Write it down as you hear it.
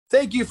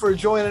Thank you for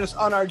joining us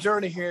on our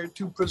journey here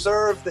to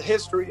preserve the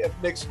history of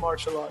mixed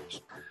martial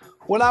arts.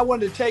 When I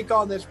wanted to take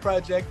on this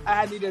project,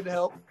 I needed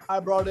help. I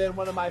brought in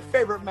one of my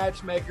favorite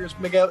matchmakers,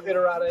 Miguel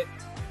Iterate,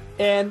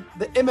 and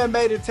the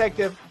MMA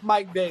detective,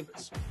 Mike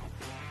Davis.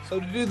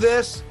 So to do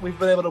this, we've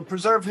been able to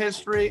preserve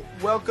history.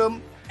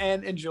 Welcome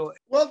and enjoy.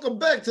 Welcome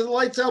back to the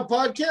LytesOut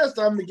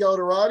Podcast. I'm Miguel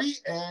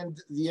Iterate, and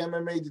the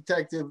MMA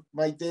detective,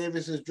 Mike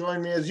Davis, has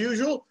joined me as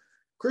usual.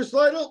 Chris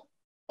Lytle,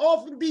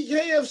 off in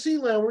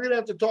BKFC land. We're going to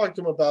have to talk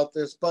to him about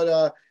this,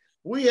 but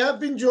we have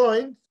been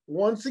joined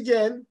once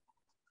again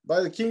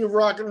by the king of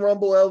rock and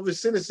rumble,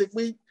 Elvis Sinosic.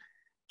 We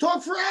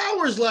talked for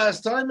hours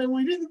last time, and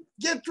we didn't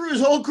get through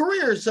his whole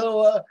career.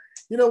 So,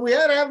 we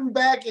had to have him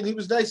back, and he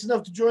was nice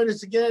enough to join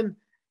us again,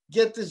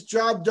 get this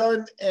job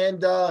done.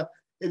 And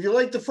if you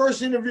like the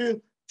first interview,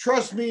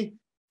 trust me,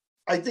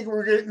 I think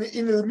we're getting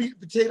into the meat and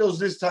potatoes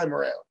this time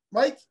around.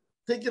 Mike,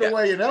 take it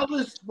away. And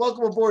Elvis,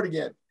 welcome aboard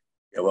again.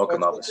 Yeah,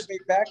 welcome, Elvis. Good to be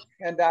back,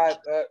 and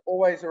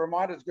always a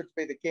reminder, it's good to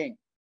be the king.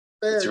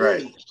 That's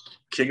right.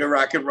 King of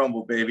rock and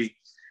rumble, baby.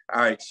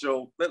 All right,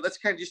 so let's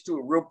kind of just do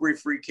a real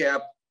brief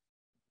recap.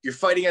 You're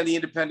fighting on the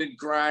independent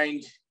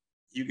grind.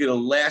 You get a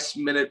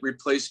last-minute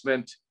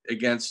replacement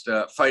against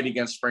fight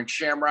against Frank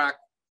Shamrock.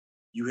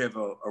 You have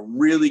a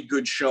really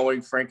good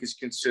showing. Frank is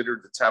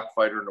considered the top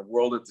fighter in the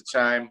world at the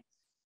time.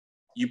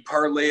 You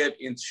parlay it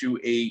into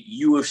a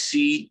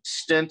UFC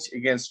stint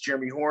against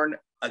Jeremy Horn.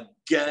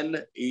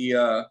 Again,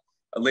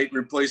 a late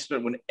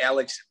replacement when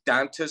Alex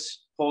Dantas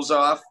pulls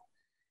off.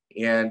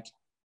 And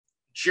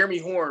Jeremy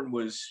Horn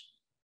was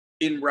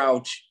en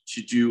route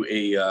to do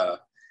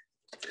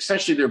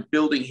essentially they're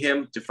building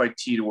him to fight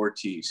Tito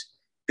Ortiz.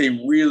 They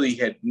really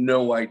had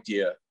no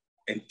idea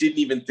and didn't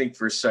even think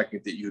for a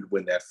second that you'd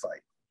win that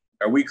fight.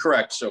 Are we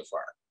correct so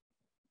far?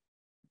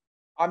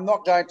 I'm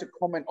not going to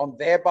comment on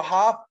their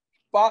behalf,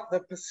 but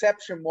the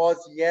perception was,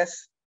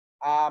 yes,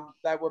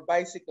 they were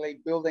basically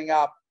building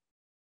up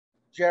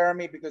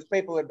Jeremy because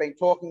people had been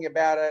talking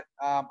about it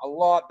a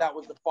lot. That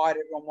was the fight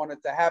everyone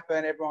wanted to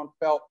happen. Everyone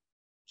felt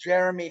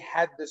Jeremy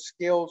had the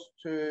skills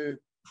to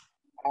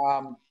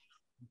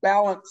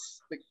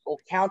balance or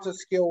counter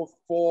skills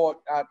for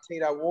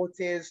Tito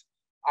Ortiz.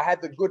 I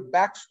had the good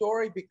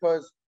backstory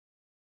because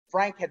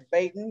Frank had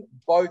beaten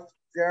both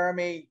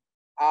Jeremy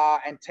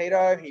and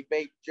Tito. He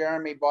beat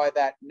Jeremy by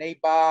that knee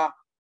bar,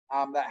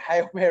 that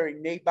Hail Mary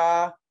knee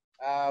bar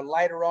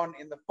later on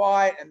in the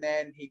fight. And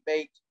then he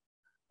beat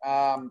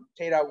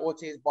Tito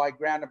Ortiz by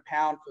ground and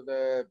pound for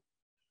the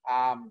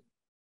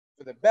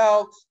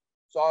belt.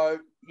 So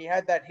he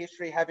had that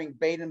history having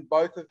beaten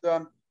both of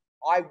them.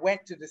 I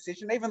went to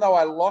decision. Even though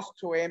I lost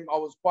to him, I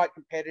was quite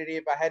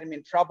competitive. I had him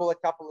in trouble a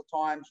couple of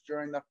times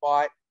during the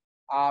fight.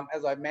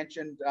 As I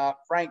mentioned,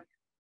 Frank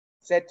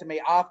said to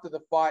me after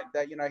the fight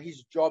that,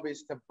 his job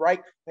is to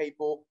break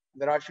people,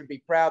 that I should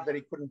be proud that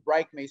he couldn't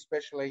break me,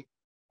 especially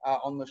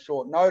on the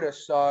short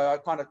notice. So I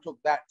kind of took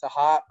that to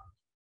heart.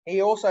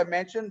 He also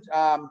mentioned,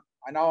 I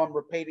know I'm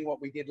repeating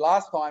what we did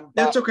last time.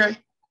 But that's okay.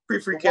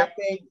 Brief recap.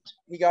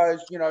 He goes,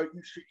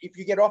 if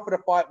you get offered a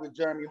fight with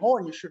Jeremy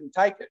Horn, you shouldn't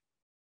take it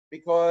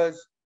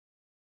because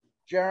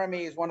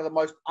Jeremy is one of the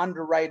most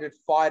underrated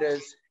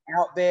fighters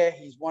out there.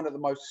 He's one of the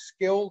most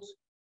skilled.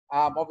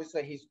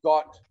 Obviously, he's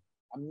got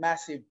a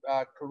massive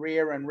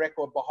career and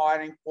record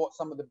behind him, fought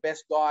some of the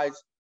best guys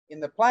in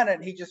the planet.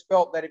 And he just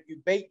felt that if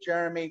you beat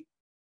Jeremy,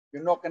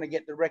 you're not going to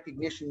get the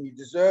recognition you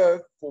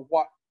deserve for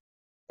what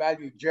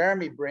value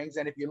Jeremy brings.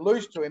 And if you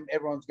lose to him,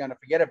 everyone's going to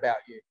forget about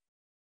you.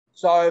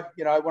 So,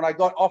 when I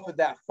got offered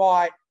that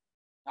fight,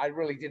 I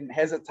really didn't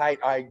hesitate.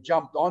 I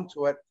jumped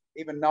onto it,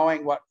 even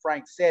knowing what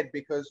Frank said,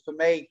 because for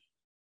me,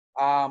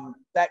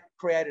 that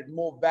created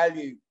more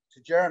value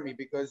to Jeremy,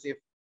 because if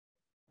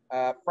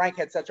Frank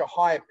had such a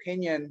high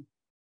opinion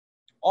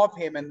of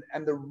him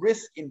and the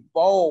risk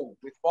involved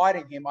with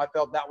fighting him, I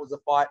felt that was a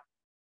fight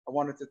I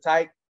wanted to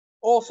take.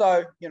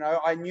 Also,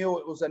 I knew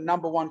it was a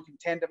number one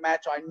contender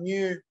match. I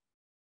knew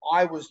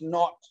I was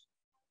not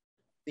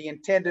the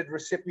intended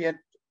recipient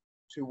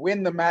to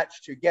win the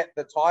match, to get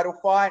the title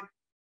fight.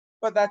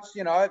 But that's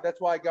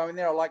why I go in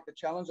there. I like the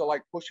challenge. I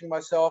like pushing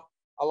myself.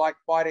 I like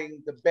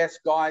fighting the best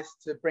guys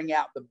to bring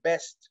out the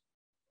best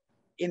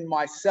in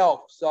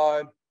myself.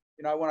 So,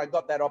 when I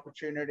got that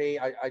opportunity,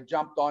 I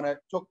jumped on it,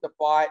 took the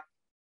fight.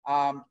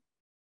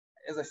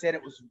 As I said,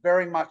 it was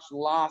very much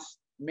last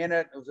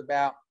minute. It was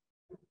about,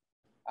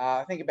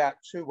 I think about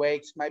 2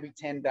 weeks, maybe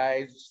 10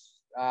 days.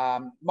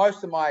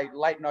 Most of my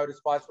late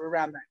notice fights were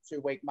around that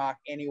 2-week mark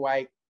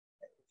anyway.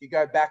 If you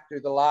go back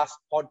to the last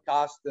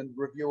podcast and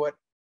review it,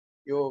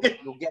 you'll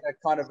get a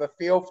kind of a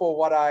feel for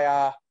what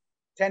I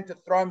tend to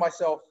throw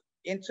myself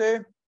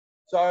into.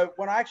 So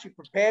when I actually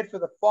prepared for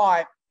the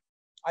fight,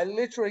 I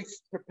literally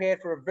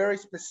prepared for a very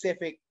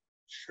specific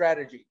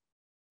strategy.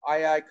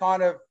 I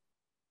kind of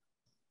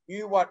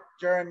knew what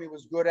Jeremy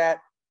was good at.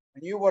 I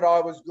knew what I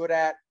was good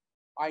at.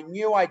 I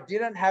knew I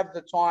didn't have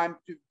the time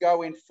to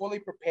go in fully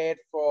prepared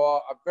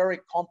for a very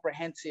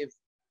comprehensive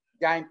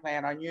game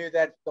plan. I knew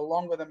that the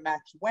longer the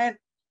match went,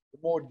 the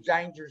more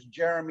dangerous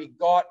Jeremy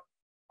got.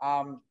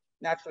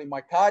 Naturally,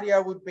 my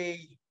cardio would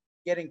be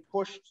getting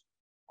pushed,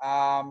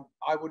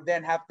 I would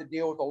then have to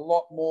deal with a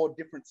lot more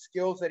different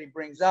skills that he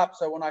brings up.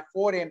 So when I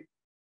fought him,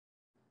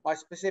 my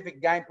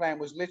specific game plan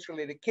was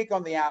literally to kick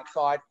on the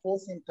outside,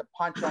 force him to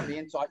punch on the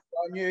inside. So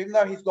I knew, even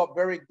though he's got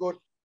very good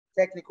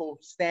technical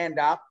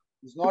stand-up,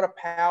 he's not a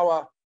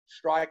power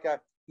striker.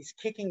 His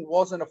kicking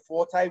wasn't a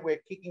forte, where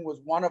kicking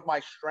was one of my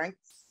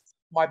strengths.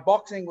 My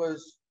boxing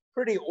was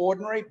pretty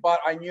ordinary,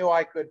 but I knew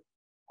I could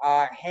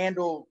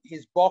handle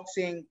his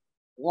boxing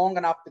long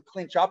enough to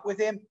clinch up with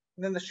him.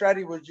 And then the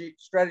strategy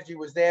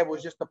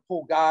was just to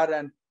pull guard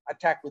and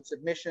attack with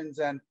submissions.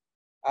 And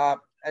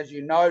as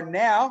you know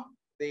now,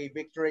 the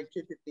victory,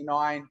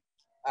 259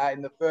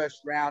 in the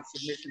first round,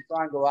 submission,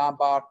 triangle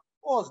armbar,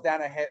 or as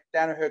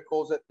Danaher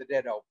calls it, the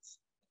dead Elvis.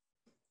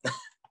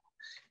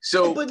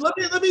 So, but let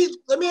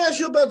me ask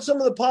you about some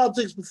of the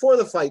politics before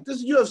the fight. This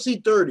is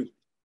UFC 30,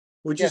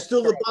 which is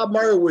still correct. The Bob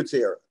Meyerowitz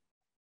era.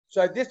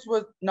 So this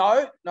was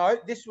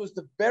this was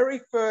the very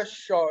first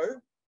show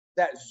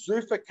that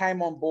Zuffa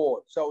came on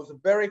board. So it was the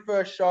very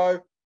first show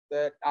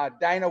that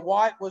Dana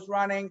White was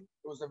running.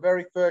 It was the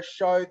very first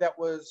show that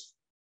was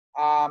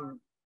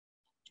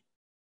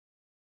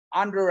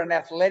under an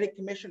athletic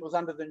commission. It was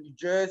under the New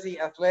Jersey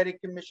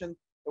Athletic Commission.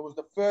 It was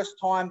the first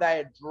time they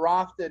had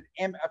drafted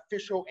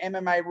official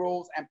MMA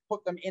rules and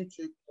put them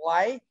into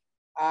play.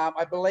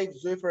 I believe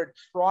Zuffa had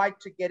tried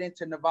to get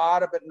into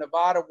Nevada, but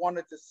Nevada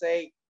wanted to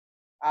see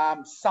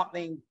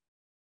something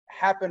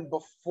happen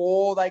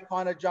before they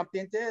kind of jumped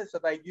into it. So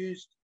they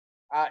used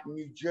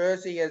New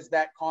Jersey as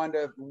that kind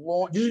of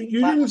launch. You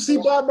didn't see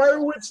Bob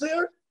Meyerowitz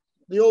there,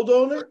 the old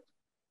owner?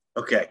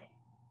 Okay.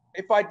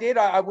 If I did,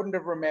 I wouldn't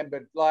have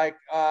remembered. Like,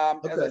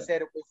 as I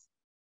said, it was,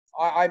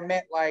 I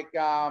met like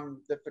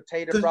the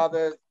Fertitta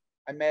brothers.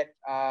 I met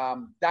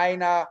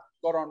Dana,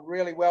 got on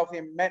really well with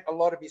him, met a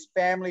lot of his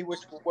family, which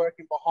were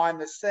working behind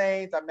the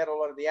scenes. I met a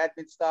lot of the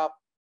admin stuff.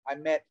 I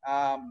met,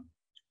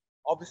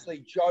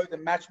 obviously, Joe, the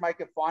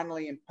matchmaker,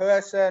 finally in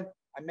person.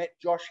 I met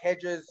Josh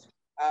Hedges,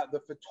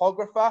 the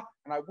photographer.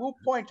 And I will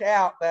point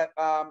out that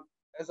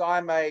as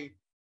I'm a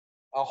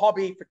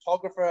hobby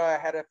photographer, I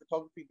had a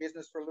photography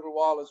business for a little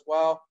while as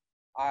well.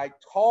 I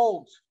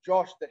told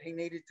Josh that he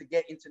needed to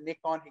get into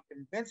Nikon. He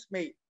convinced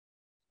me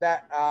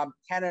that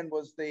Canon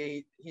was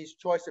his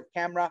choice of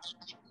camera.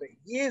 But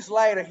years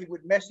later, he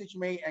would message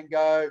me and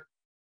go,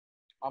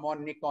 I'm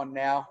on Nikon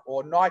now,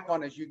 or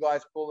Nikon as you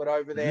guys call it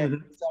over there.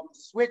 So we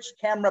switched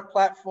camera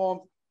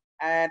platforms,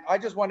 and I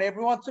just want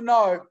everyone to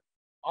know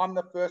I'm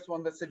the first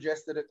one that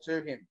suggested it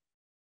to him.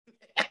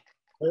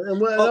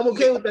 And I'm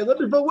okay with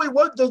that. But wait,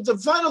 what the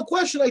final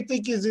question I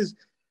think is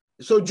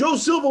so Joe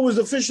Silva was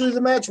officially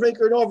the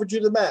matchmaker and offered you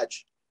the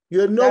match.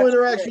 You had no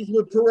interactions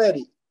with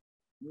Peretti.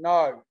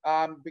 No,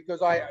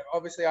 because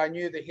I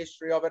knew the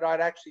history of it. I'd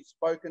actually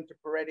spoken to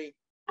Peretti,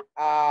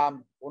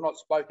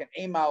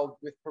 emailed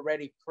with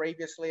Peretti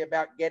previously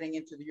about getting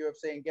into the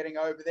UFC and getting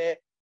over there.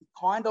 He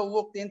kind of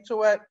looked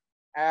into it,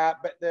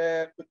 but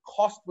the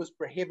cost was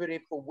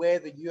prohibitive for where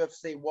the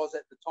UFC was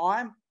at the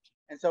time.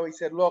 And so he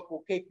said, look,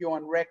 we'll keep you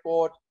on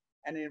record.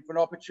 And if an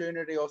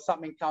opportunity or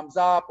something comes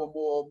up or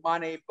more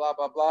money, blah,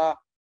 blah, blah,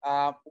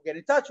 we'll get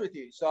in touch with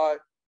you. So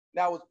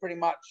that was pretty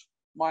much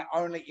my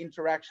only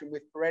interaction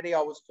with Peretti.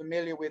 I was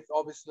familiar with,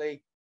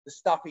 obviously, the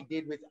stuff he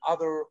did with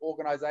other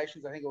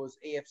organizations. I think it was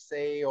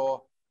EFC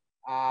or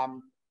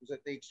was it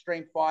the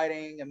Extreme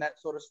Fighting and that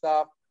sort of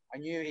stuff. I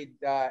knew he'd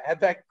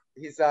had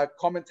his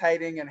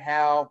commentating and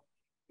how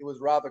he was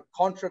rather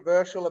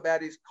controversial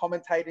about his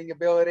commentating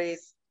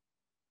abilities.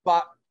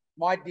 But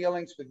my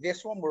dealings for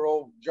this one were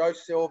all Joe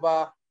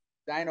Silva,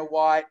 Dana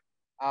White,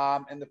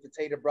 and the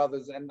Fertitta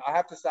brothers. And I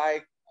have to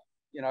say,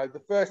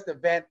 the first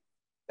event,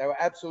 they were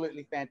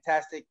absolutely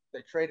fantastic.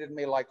 They treated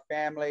me like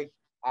family.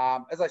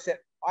 As I said,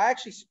 I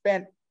actually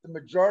spent the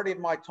majority of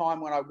my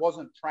time when I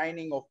wasn't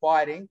training or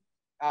fighting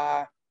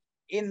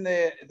in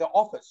the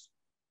office.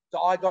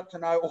 So I got to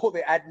know all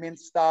the admin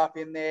staff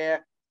in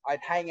there.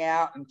 I'd hang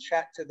out and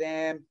chat to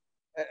them.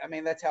 I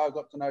mean, that's how I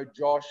got to know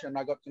Josh, and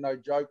I got to know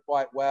Joe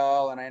quite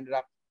well. And I ended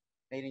up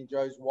meeting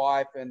Joe's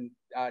wife and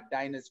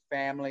Dana's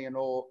family and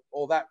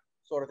all that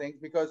sort of things,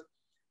 because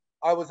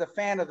I was a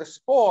fan of the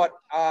sport.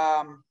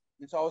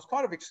 And so I was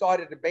kind of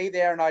excited to be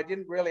there, and I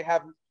didn't really I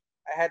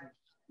had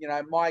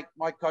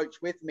my coach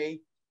with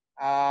me.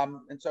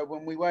 And so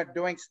when we weren't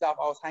doing stuff,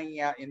 I was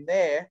hanging out in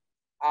there.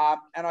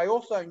 And I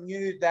also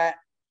knew that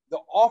the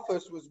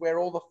office was where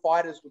all the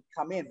fighters would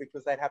come in,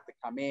 because they'd have to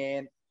come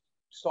in,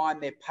 sign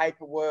their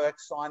paperwork,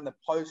 sign the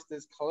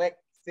posters, collect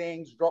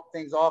things, drop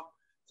things off.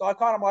 So I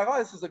kind of like,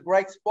 this is a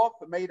great spot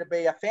for me to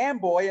be a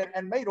fanboy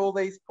and meet all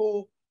these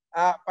cool,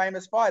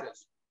 famous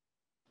fighters.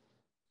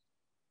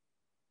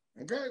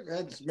 Okay,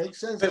 that makes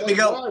sense. But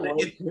Miguel,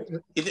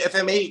 if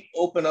I may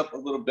open up a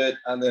little bit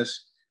on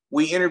this,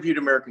 we interviewed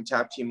American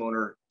Top Team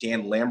owner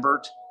Dan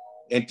Lambert,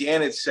 and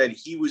Dan had said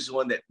he was the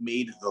one that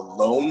made the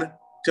loan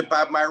to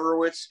Bob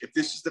Meyerowitz. If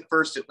this is the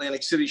first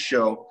Atlantic City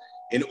show,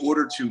 in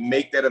order to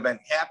make that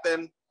event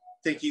happen,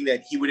 thinking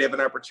that he would have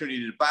an opportunity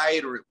to buy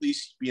it or at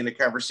least be in a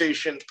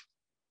conversation.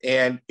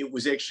 And it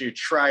was actually a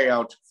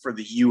tryout for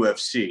the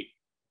UFC.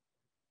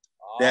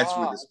 That's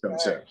where this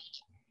comes in.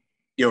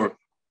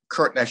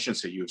 Current, I shouldn't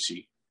say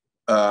UFC,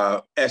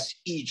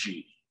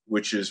 SEG,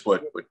 which is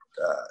what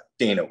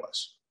Dana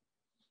was.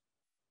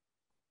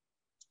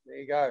 There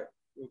you go.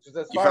 You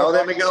follow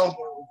that, Miguel?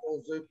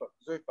 Zupa.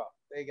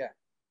 There you go.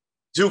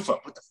 Zufa.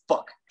 What the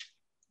fuck?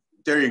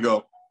 There you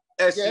go.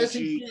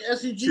 SEG.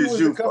 SEG was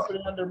the company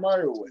under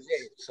Meyerowitz.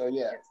 So,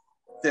 yeah.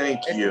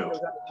 Thank you. Was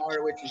under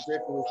Meyerowitz and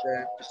Zupa was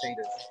the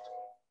potatoes.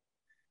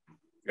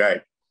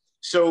 Right.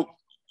 So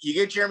you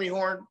get Jeremy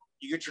Horn,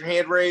 you get your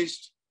hand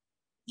raised,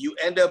 you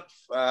end up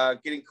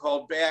getting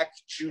called back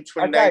June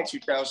 29,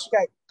 2000.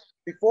 Okay.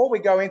 Before we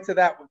go into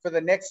that for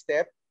the next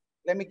step,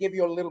 let me give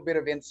you a little bit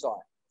of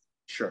insight.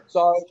 Sure.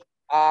 So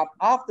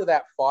after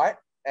that fight,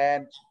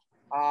 and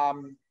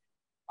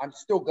I'm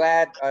still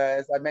glad,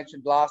 as I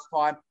mentioned last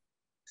time,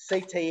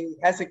 CTE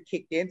hasn't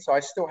kicked in, so I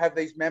still have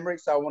these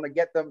memories. So I want to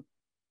get them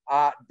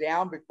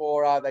down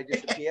before they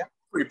disappear.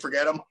 We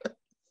forget them.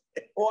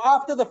 Well,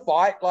 after the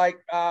fight,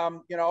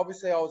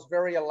 obviously I was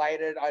very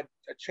elated. I'd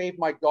achieved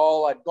my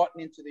goal. I'd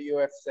gotten into the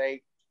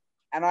UFC,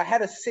 and I had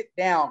to sit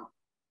down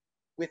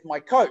with my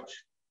coach,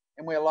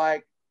 and we're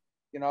like,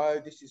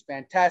 this is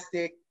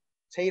fantastic.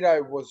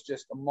 Tito was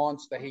just a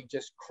monster. He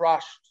just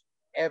crushed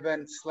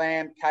Evan,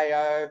 slammed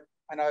KO.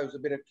 I know there was a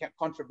bit of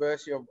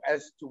controversy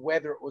as to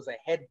whether it was a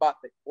headbutt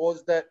that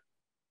caused it,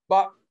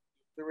 but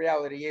the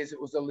reality is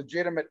it was a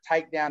legitimate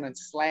takedown and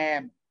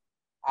slam,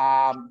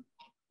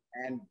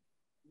 and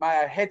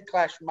a head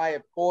clash may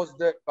have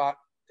caused it, but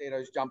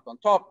Tito's jumped on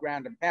top,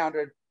 ground and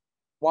pounded,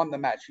 won the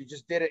match. He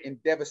just did it in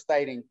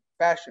devastating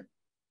fashion.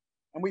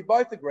 And we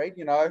both agreed,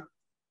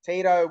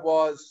 Tito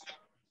was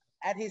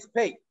at his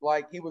peak.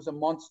 Like, he was a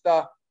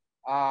monster.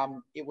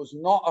 It was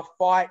not a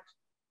fight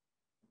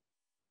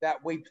that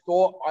we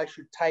thought I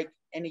should take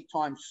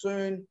anytime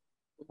soon.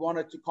 We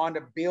wanted to kind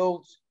of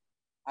build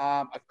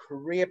a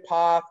career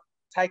path,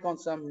 take on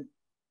some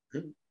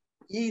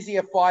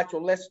easier fights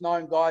or less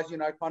known guys,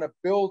 kind of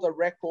build a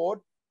record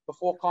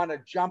before kind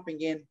of jumping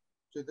in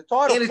to the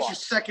title And it's fight. your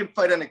second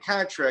fight on a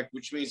contract,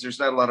 which means there's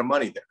not a lot of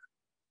money there.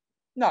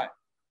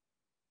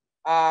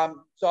 No.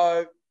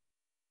 So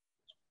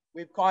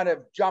we've kind of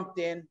jumped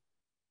in,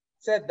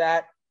 said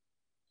that,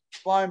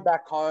 flown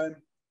back home,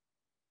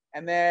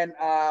 and then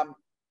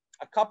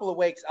a couple of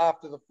weeks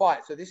after the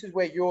fight. So this is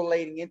where you're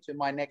leading into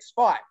my next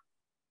fight.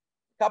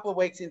 A couple of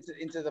weeks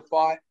into the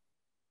fight.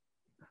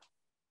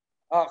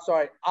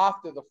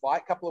 After the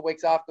fight, a couple of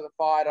weeks after the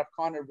fight, I've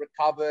kind of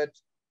recovered,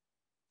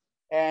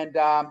 and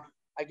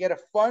I get a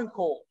phone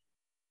call.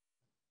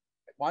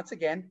 Once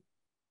again,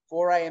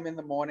 4 a.m. in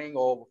the morning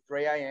or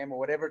 3 a.m. or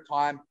whatever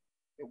time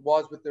it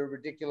was with the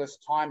ridiculous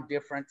time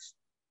difference.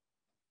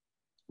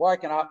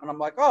 Woken up and I'm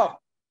like, oh,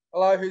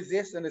 hello, who's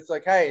this? And it's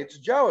like, hey, it's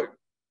Joe.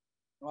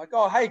 I'm like,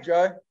 oh, hey,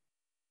 Joe.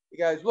 He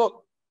goes,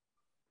 look,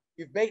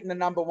 you've beaten the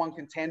 #1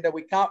 contender.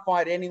 We can't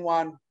find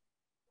anyone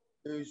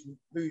who's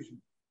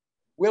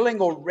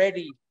willing or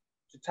ready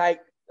to take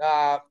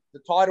the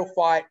title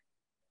fight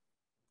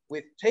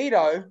with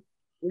Tito.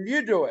 Will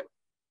you do it?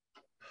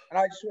 And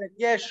I just went,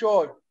 yeah,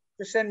 sure.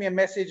 Just send me a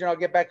message and I'll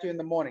get back to you in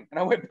the morning. And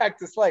I went back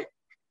to sleep.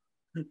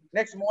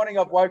 Next morning,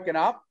 I've woken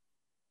up.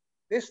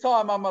 This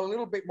time, I'm a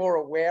little bit more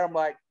aware. I'm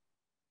like,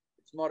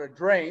 it's not a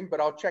dream, but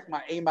I'll check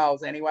my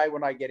emails anyway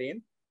when I get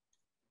in.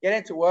 Get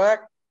into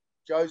work.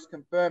 Joe's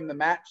confirmed the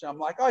match. And I'm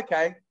like,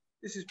 okay,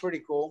 this is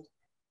pretty cool.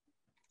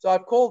 So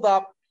I've called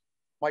up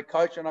my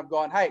coach and I've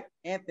gone, hey,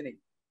 Anthony,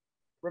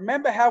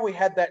 remember how we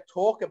had that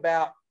talk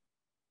about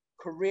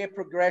career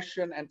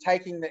progression and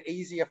taking the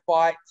easier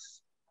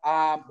fights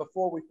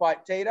before we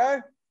fight Tito?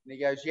 And he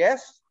goes,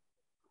 yes.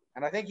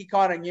 And I think he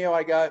kind of knew.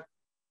 I go,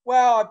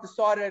 well, I've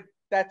decided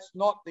that's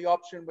not the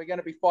option. We're going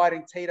to be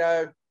fighting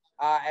Tito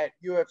at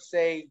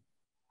UFC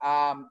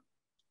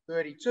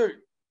 32.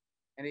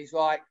 And he's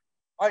like,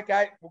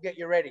 okay, we'll get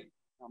you ready.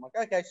 I'm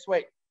like, okay,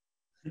 sweet.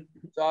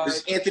 So this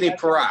is Anthony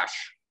Parash,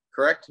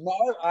 correct? No,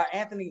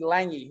 Anthony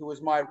Lange, who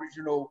was my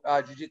original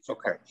jiu-jitsu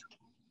coach.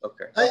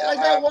 Okay. I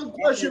got one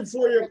question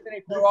for you.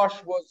 Anthony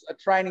Parash was a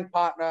training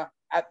partner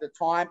at the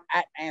time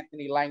at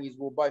Anthony Lange's.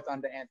 We were both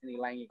under Anthony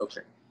Lange.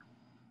 Okay.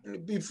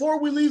 Before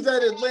we leave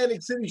that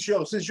Atlantic City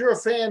show, since you're a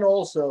fan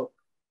also,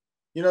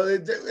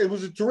 it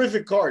was a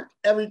terrific card.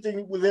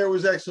 Everything there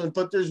was excellent.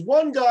 But there's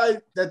one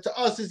guy that to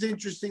us is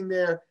interesting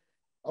there,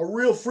 a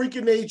real freak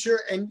of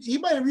nature, and he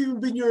might have even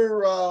been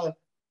your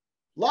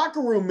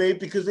locker room mate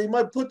because they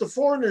might put the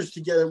foreigners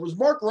together. Was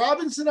Mark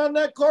Robinson on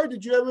that card?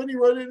 Did you have any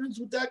run-ins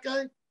with that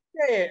guy?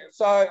 Yeah.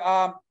 So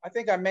I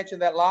think I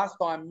mentioned that last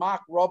time.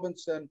 Mark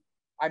Robinson,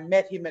 I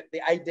met him at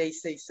the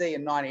ADCC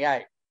in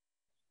 '98.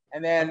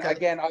 And then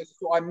again,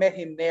 I met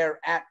him there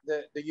at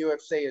the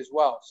UFC as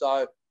well.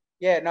 So,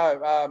 yeah,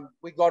 no,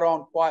 we got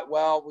on quite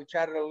well. We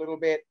chatted a little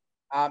bit.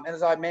 And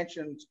as I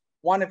mentioned,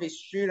 one of his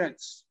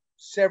students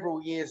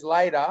several years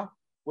later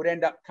would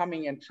end up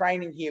coming and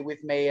training here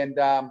with me. And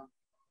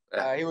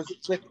he was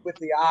with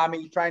the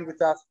Army, trained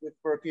with us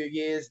for a few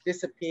years,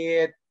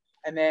 disappeared,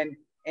 and then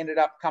ended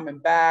up coming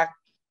back.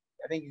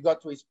 I think he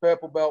got to his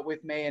purple belt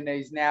with me, and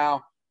he's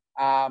now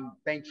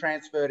been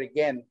transferred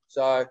again.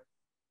 So,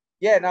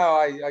 yeah, no,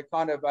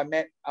 I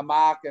met a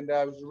Mark, and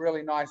was a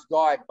really nice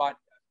guy. But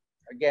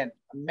again,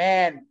 a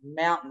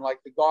mountain. Like,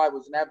 the guy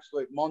was an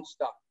absolute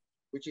monster,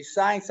 which is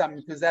saying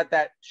something, because at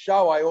that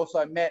show I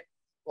also met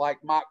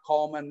like Mark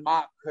Coleman,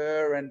 Mark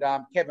Kerr, and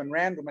Kevin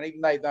Randleman.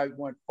 Even though they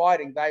weren't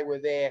fighting, they were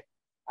there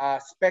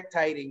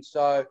spectating.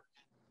 So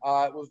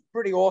it was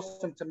pretty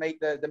awesome to meet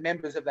the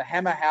members of the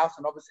Hammer House,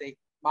 and obviously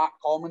Mark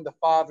Coleman, the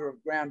father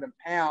of Ground and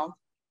Pound.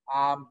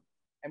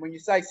 And when you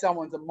say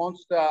someone's a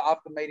monster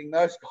after meeting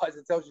those guys,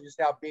 it tells you just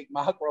how big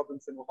Mark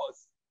Robinson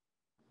was.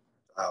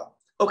 Wow.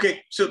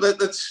 Okay, so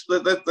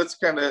let's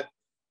kind of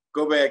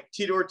go back.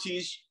 Tito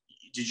Ortiz,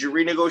 did you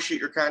renegotiate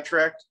your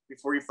contract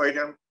before you fight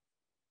him?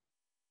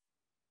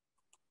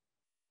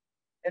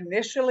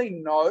 Initially,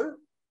 no.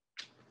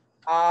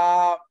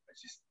 It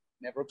just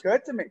never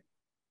occurred to me.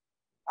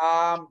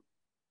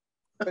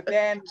 But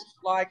then,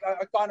 like,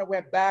 I kind of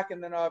went back,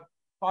 and then I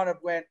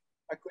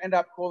ended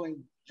up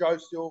calling Joe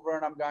Silver,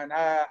 and I'm going,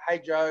 hey,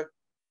 Joe,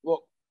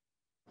 look,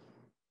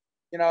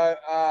 you know,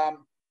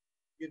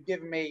 you've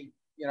given me,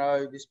 you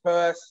know, this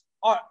purse.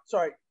 Oh,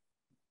 sorry.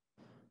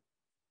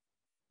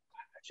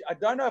 I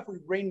don't know if we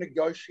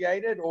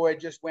renegotiated or it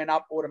just went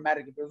up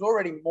automatically. It was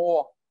already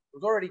more. It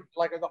was already,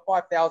 like, I got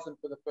 $5,000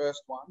 for the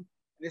first one. And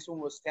this one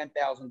was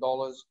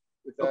 $10,000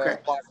 with a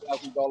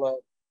 $5,000.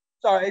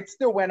 So it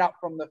still went up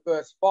from the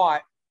first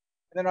fight.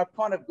 And then I've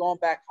kind of gone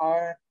back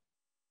home,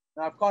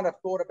 and I've kind of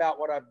thought about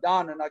what I've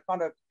done, and I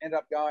kind of ended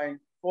up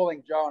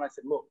calling Joe, and I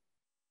said, look,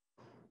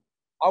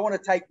 I want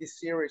to take this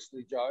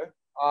seriously, Joe.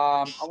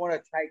 I want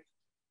to take,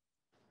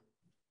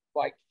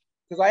 like,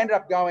 because I ended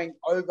up going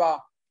over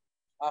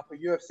for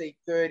UFC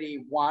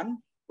 31,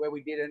 where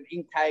we did an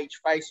in-cage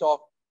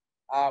face-off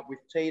with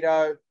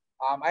Tito.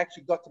 I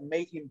actually got to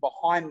meet him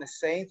behind the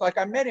scenes. Like,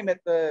 I met him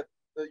at the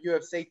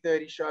UFC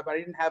 30 show, but I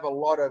didn't have a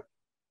lot of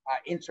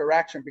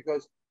interaction,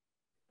 because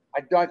I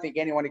don't think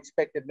anyone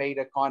expected me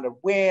to kind of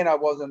win. I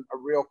wasn't a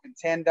real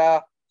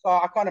contender. So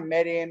I kind of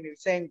met him. He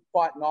seemed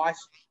quite nice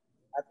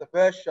at the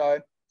first show.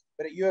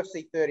 But at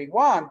UFC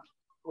 31,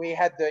 we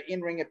had the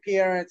in-ring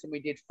appearance, and we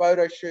did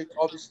photo shoots,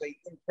 obviously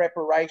in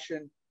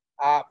preparation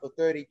for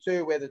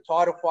 32, where the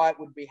title fight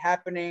would be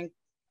happening.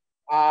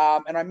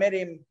 And I met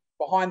him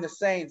behind the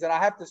scenes. And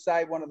I have to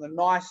say, one of the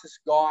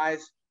nicest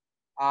guys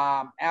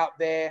out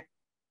there.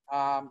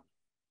 I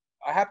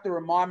have to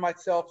remind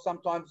myself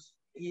sometimes,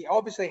 he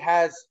obviously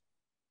has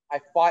a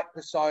fight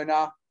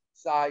persona.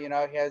 So, you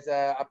know, he has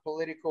a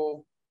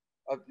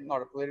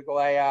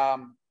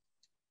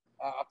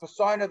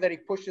persona that he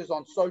pushes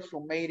on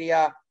social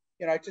media,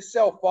 you know, to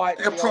sell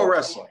fights. Like a pro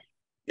wrestler.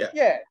 Yeah.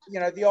 Yeah. You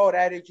know, the old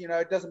adage, you know,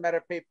 it doesn't matter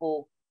if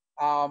people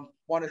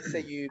want to see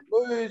you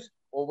lose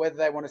or whether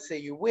they want to see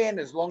you win,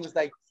 as long as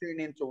they tune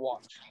in to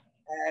watch.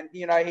 And,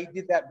 you know, he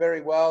did that very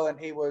well, and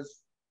he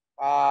was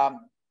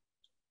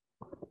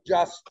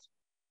just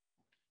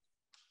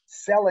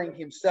selling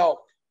himself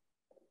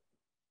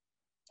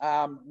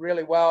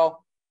really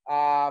well.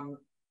 And,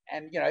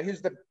 you know,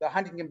 he's the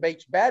Huntington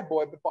Beach bad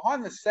boy, but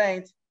behind the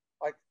scenes,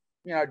 like,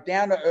 you know,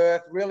 down to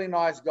earth, really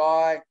nice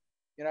guy.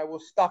 You know, we're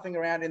stuffing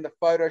around in the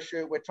photo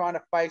shoot. We're trying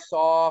to face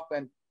off,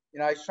 and, you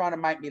know, he's trying to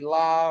make me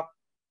laugh,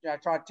 you know,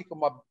 trying to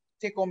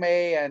tickle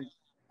me and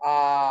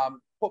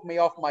put me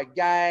off my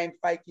game,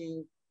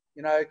 faking,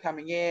 you know,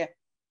 coming in.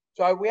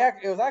 So it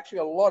was actually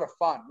a lot of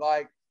fun.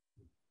 Like,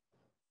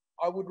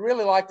 I would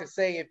really like to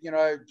see if, you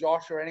know,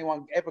 Josh or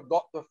anyone ever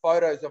got the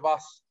photos of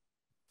us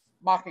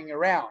mucking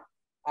around,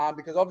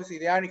 because obviously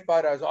the only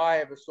photos I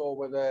ever saw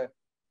were the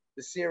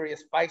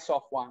serious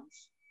face-off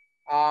ones.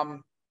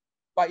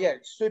 But yeah,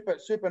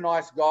 super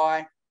nice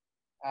guy.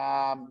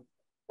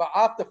 But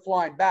after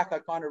flying back, I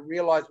kind of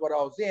realized what I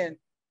was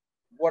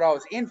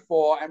in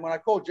for. And when I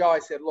called Joe, I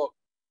said, look,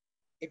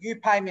 if you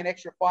pay me an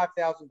extra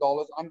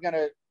 $5,000, I'm going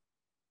to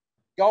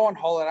go on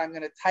holiday. I'm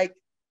going to take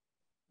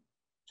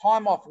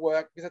time off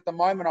work, because at the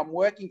moment I'm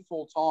working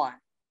full time.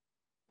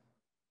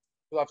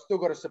 But I've still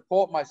got to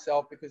support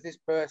myself, because this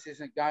purse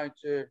isn't going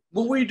to.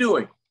 What were you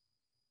doing?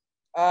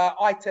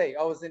 IT.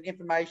 I was an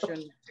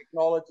information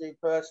technology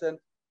person.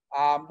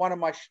 One of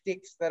my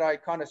shticks that I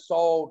kind of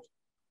sold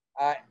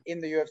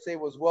in the UFC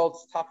was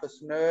world's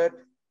toughest nerd,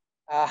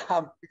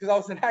 because I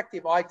was an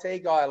active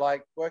IT guy,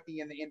 like working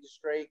in the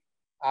industry,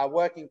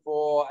 working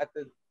for, at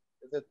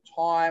the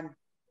time,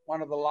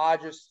 one of the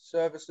largest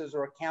services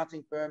or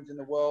accounting firms in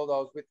the world. I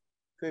was with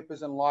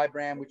Coopers and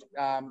Lybrand, which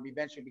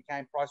eventually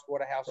became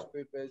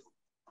PricewaterhouseCoopers.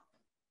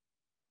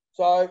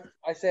 So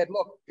I said,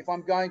 look, if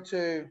I'm going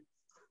to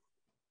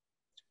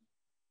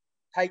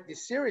take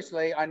this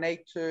seriously, I need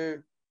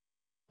to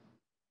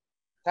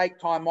take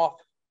time off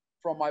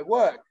from my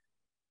work.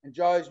 And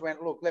Joe's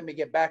went, look, let me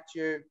get back to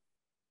you.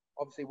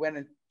 Obviously went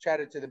and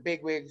chatted to the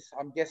bigwigs.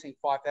 I'm guessing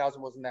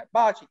 5,000 wasn't that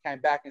much. He came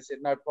back and said,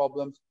 no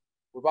problems.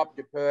 We've upped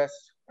your purse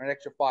for an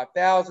extra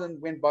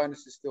 5,000. Win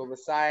bonus is still the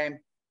same.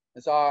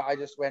 And so I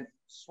just went,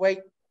 sweet.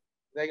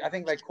 I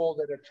think they called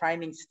it a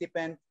training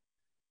stipend.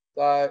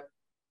 So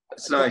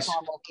that's nice.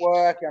 Time off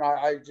work, and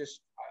I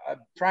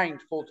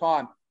trained full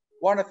time.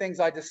 One of the things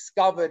I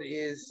discovered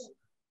is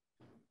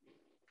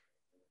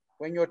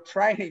when you're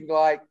training,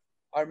 like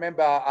I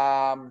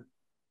remember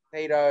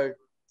Tito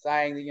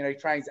saying that, he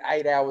trains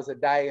 8 hours a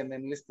day and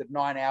then listed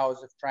 9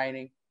 hours of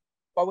training.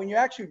 But when you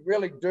actually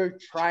really do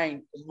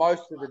train for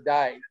most of the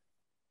day,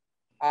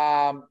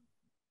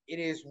 it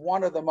is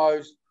one of the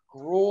most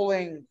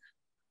grueling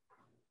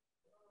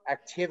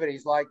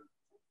activities. Like,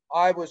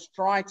 I was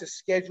trying to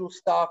schedule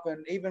stuff,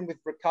 and even with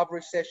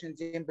recovery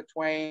sessions in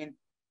between,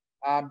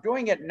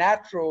 doing it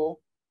natural,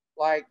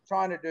 like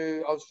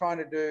I was trying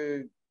to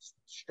do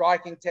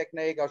striking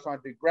technique, I was trying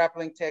to do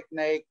grappling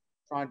technique,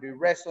 trying to do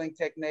wrestling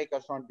technique, I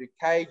was trying to do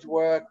cage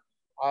work,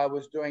 I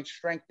was doing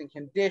strength and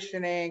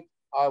conditioning,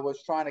 I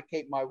was trying to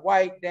keep my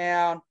weight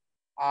down.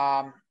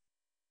 And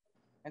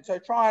so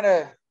trying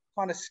to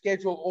kind of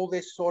schedule all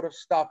this sort of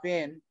stuff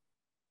in.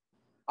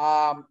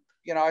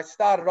 I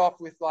started off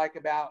with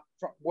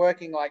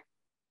working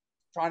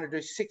trying to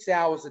do 6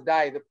 hours a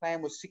day. The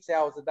plan was 6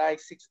 hours a day,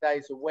 6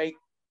 days a week.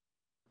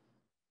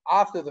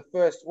 After the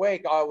first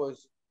week, I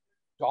was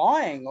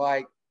dying.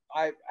 Like,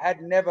 I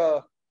had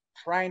never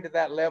trained at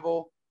that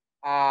level,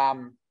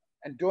 and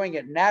doing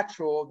it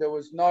natural, there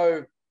was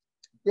no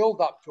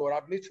build up to it.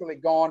 I've literally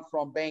gone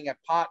from being a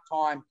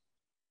part-time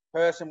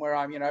person where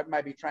I'm,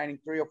 maybe training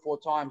 3 or 4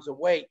 times a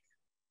week,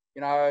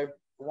 1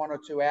 or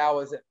 2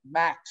 hours at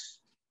max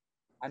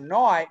a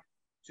night,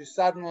 to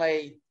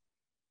suddenly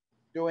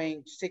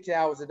doing 6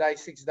 hours a day,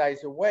 6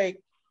 days a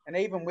week. And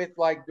even with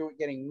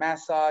getting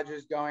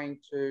massages, doing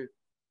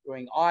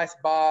ice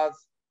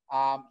baths.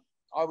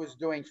 I was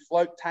doing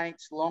float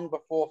tanks long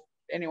before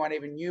anyone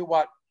even knew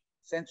what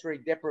sensory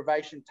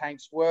deprivation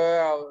tanks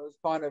were. I was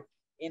kind of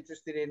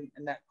interested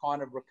in that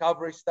kind of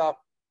recovery stuff.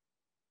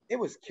 It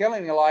was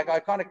killing me. Like, I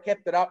kind of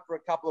kept it up for a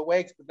couple of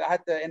weeks, but I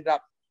had to end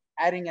up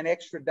adding an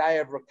extra day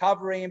of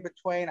recovery in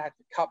between. I had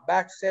to cut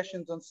back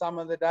sessions on some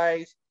of the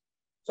days.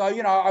 So,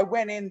 I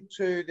went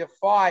into the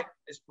fight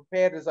as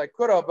prepared as I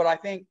could have, but I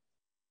think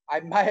I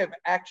may have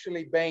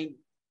actually been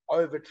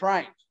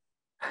overtrained,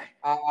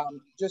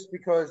 just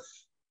because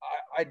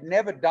I'd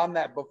never done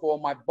that before.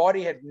 My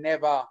body had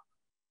never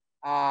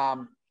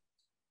kind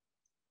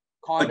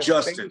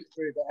adjusted. Of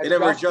through that. It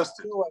never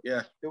adjusted.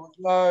 Yeah. There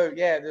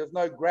was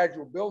no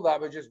gradual build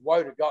up. It just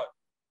whoa to go.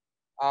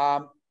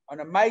 An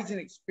amazing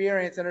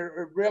experience, and it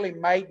really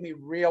made me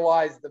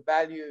realize the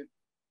value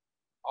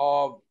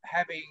of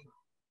having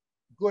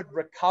good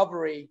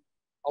recovery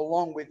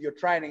along with your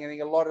training. I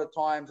think a lot of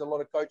times, a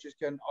lot of coaches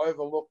can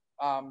overlook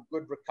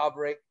good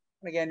recovery.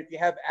 And again, if you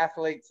have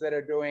athletes that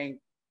are doing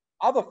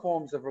other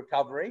forms of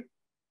recovery,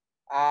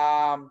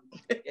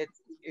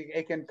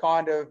 it can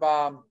kind of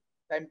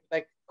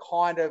they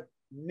kind of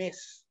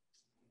miss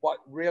what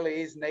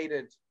really is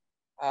needed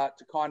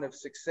to kind of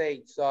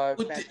succeed. So,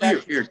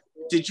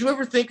 did you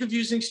ever think of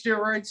using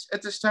steroids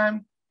at this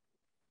time?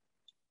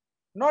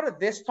 Not at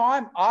this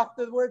time.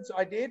 Afterwards,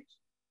 I did.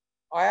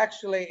 I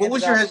actually. What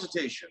was your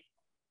hesitation?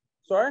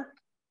 Sorry?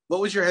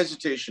 What was your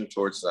hesitation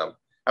towards them?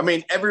 I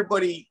mean,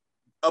 everybody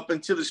up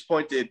until this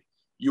point that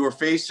you were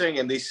facing,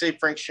 and they say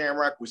Frank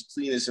Shamrock was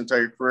clean his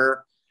entire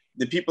career.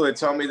 The people that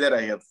tell me that,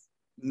 I have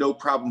no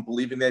problem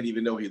believing that,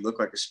 even though he looked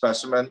like a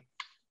specimen.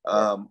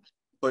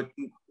 But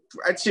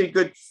I'd say a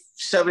good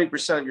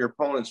 70% of your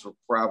opponents were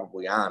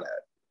probably on it.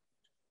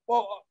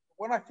 Well,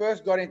 when I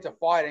first got into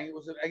fighting, it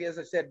was, as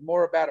I said,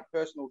 more about a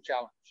personal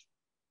challenge.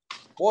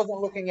 Wasn't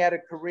looking at a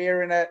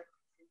career in it.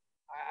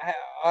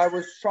 I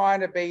was trying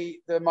to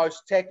be the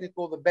most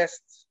technical, the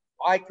best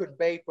I could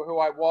be for who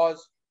I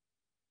was,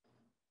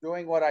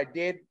 doing what I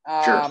did.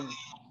 Sure.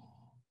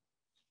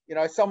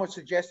 Someone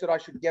suggested I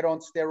should get on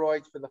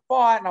steroids for the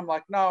fight, and I'm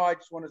like, no,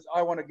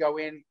 I want to go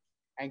in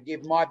and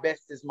give my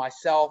best as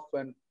myself.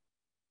 And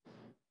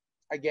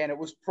again, it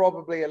was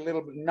probably a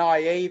little bit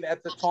naive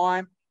at the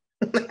time.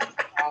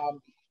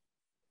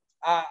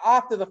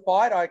 After the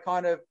fight, I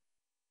kind of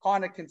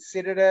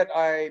considered it.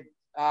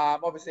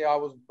 Obviously I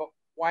was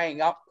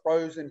weighing up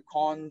pros and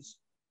cons.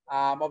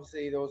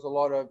 Obviously there was a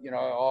lot of,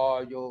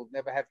 you'll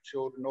never have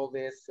children, all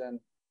this. And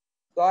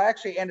so I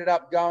actually ended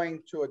up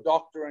going to a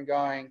doctor and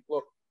going,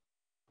 look,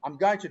 I'm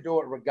going to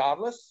do it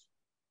regardless.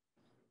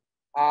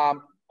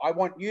 I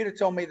want you to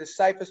tell me the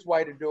safest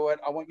way to do it.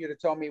 I want you to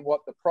tell me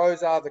what the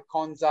pros are, the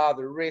cons are,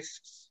 the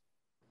risks,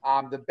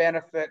 the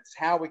benefits,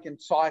 how we can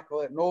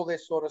cycle it, and all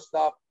this sort of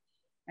stuff.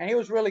 And he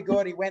was really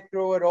good. He went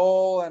through it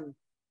all, and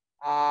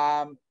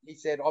he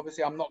said,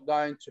 obviously, I'm not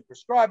going to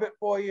prescribe it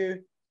for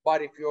you,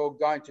 but if you're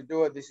going to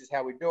do it, this is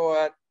how we do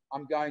it.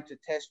 I'm going to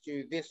test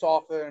you this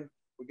often.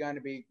 We're going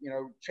to be,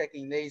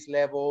 checking these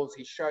levels.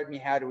 He showed me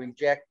how to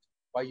inject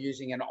by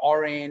using an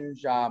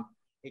orange,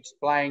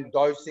 explained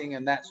dosing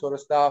and that sort of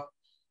stuff.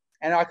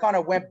 And I kind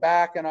of went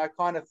back and I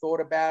kind of thought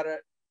about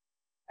it,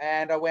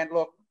 and I went,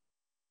 look,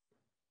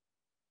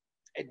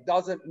 it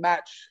doesn't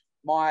match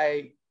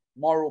my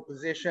moral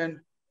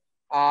position.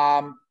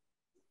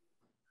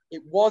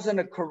 It wasn't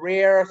a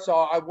career, so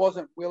I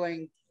wasn't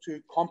willing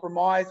to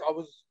compromise. I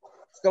was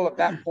still at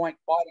that point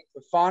fighting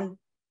for fun,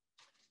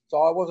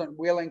 so I wasn't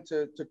willing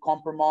to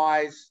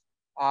compromise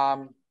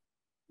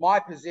my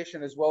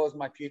position as well as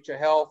my future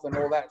health and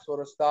all that sort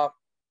of stuff.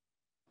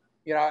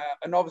 you know,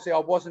 and obviously I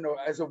wasn't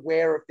as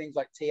aware of things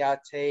like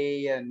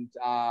TRT and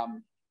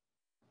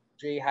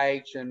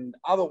GH and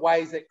other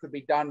ways that could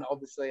be done,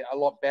 obviously, a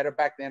lot better.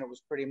 Back then it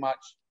was pretty much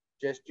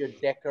just your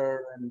DECA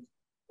and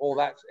all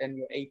that, and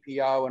your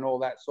EPO and all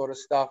that sort of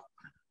stuff.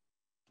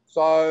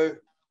 So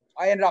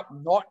I ended up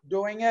not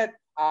doing it.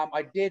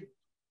 I did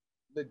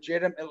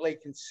legitimately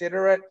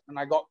consider it, and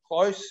I got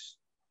close.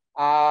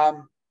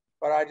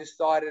 But I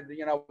decided,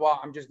 you know what,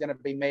 I'm just going to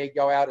be me,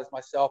 go out as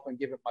myself and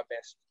give it my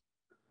best.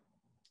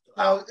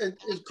 Now,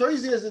 as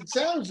crazy as it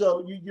sounds,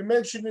 though, you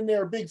mentioned in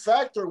there a big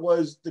factor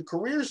was the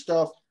career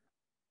stuff.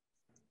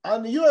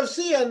 On the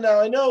UFC end now,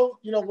 I know,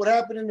 you know, what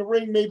happened in the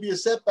ring may be a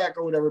setback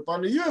or whatever, but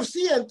on the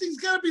UFC end, things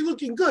got to be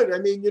looking good. I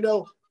mean, you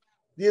know,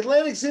 the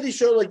Atlantic City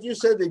show, like you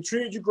said, they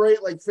treated you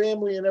great, like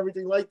family and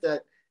everything like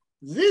that.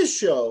 This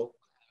show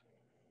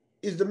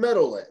is the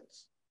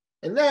Meadowlands.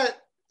 And that,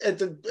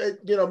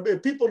 you know,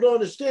 if people don't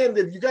understand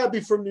that you got to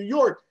be from New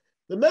York,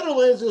 the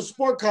Meadowlands is a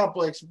sport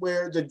complex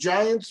where the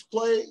Giants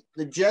play,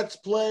 the Jets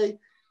play,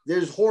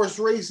 there's horse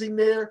racing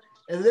there.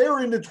 And they were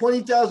in the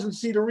 20,000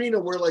 seat arena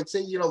where, like,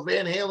 say, you know,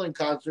 Van Halen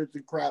concerts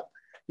and crap,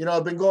 you know,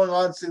 have been going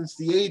on since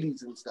the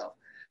 80s and stuff.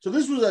 So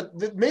this was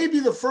maybe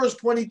the first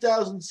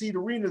 20,000 seat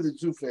arena that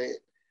Zuffa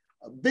hit.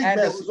 A big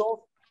message.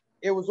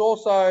 It was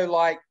also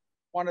like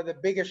one of the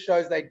biggest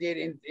shows they did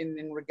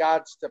in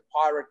regards to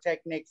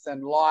pyrotechnics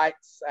and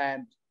lights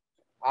and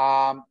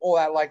all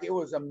that. Like, it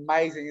was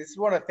amazing. This is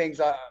one of the things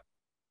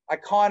I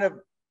kind of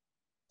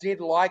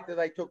did like that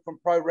they took from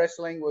pro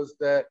wrestling was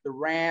the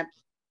ramp,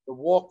 the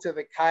walk to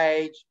the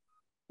cage,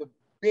 the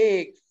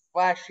big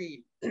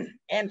flashy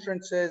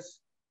entrances.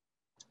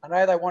 I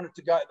know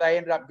they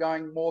ended up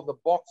going more the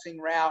boxing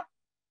route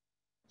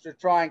to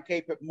try and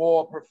keep it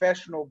more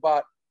professional,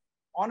 but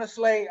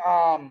honestly,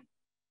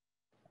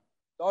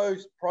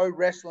 those pro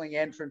wrestling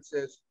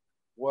entrances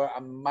were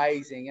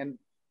amazing. And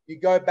you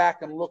go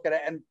back and look at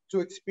it, and to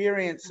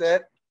experience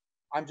it,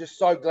 I'm just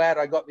so glad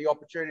I got the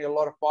opportunity. A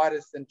lot of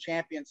fighters and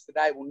champions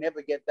today will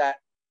never get that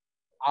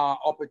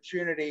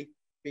opportunity,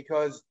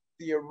 because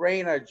the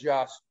arena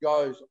just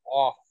goes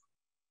off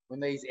when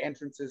these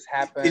entrances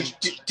happen.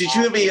 Did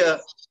you have a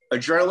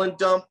adrenaline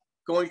dump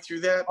going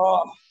through that?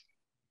 Oh,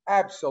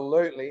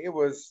 absolutely. It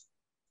was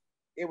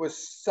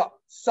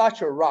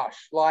such a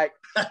rush. Like,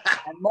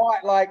 and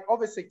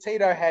obviously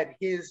Tito had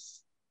his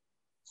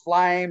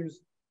flames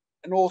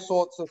and all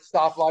sorts of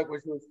stuff, like,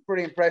 which was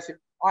pretty impressive.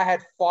 I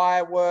had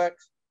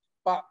fireworks,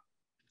 but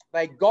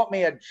they got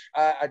me a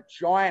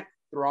giant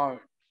throne.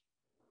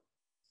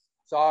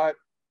 So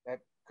that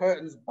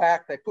curtains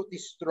back, they put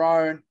this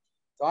throne.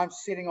 So I'm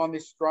sitting on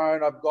this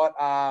throne. I've got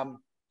I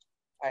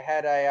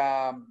had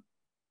a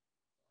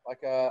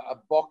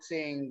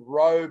boxing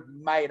robe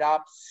made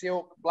up,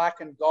 silk, black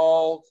and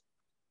gold,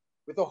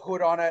 with a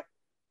hood on it.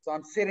 So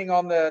I'm sitting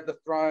on the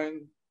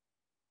throne,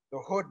 the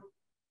hood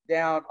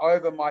down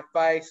over my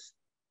face,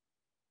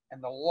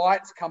 and the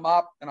lights come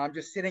up, and I'm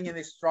just sitting in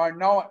this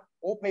throne.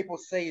 All people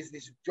see is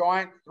this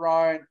giant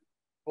throne,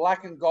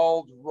 black and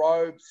gold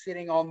robe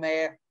sitting on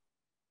there.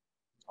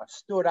 I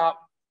stood up,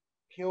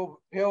 peeled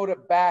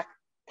it back,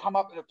 come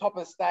up to the top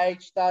of the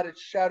stage, started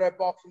shadow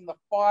boxing the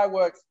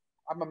fireworks.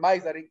 I'm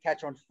amazed I didn't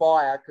catch on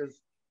fire, because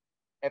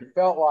it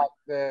felt like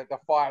the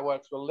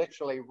fireworks were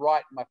literally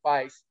right in my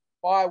face.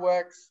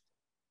 Fireworks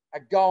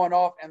are going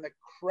off, and the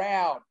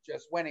crowd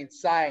just went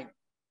insane.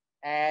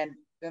 And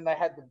then they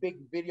had the big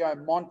video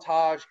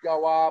montage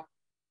go up.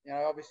 You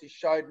know, obviously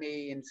showed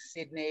me in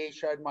Sydney,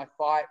 showed my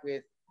fight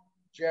with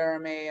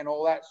Jeremy and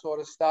all that sort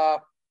of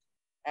stuff.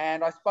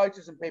 And I spoke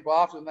to some people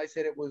after, and they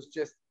said it was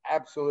just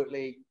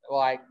absolutely,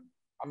 like,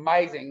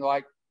 amazing.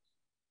 Like,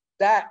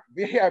 that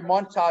video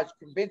montage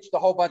convinced a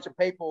whole bunch of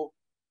people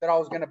that I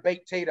was going to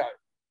beat Tito.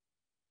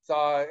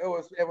 So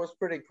it was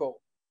pretty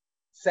cool.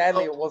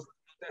 Sadly,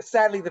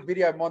 the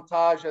video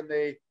montage and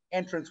the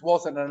entrance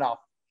wasn't enough.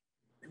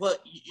 Well,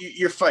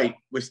 your fight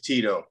with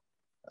Tito,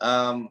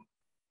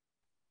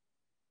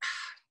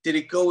 did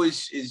it go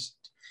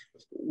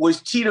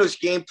was Tito's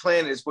game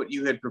plan as what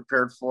you had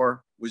prepared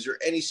for? Was there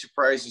any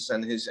surprises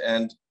on his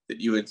end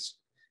that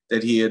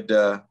he had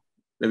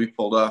maybe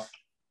pulled off?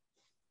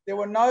 There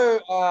were no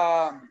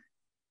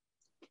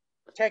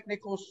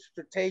technical,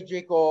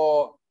 strategic,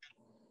 or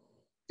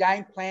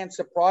game plan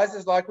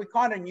surprises. Like, we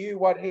kind of knew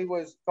what he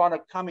was kind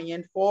of coming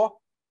in for.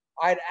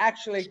 I'd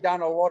actually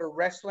done a lot of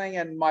wrestling,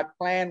 and my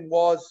plan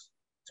was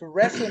to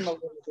wrestle him a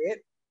little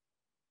bit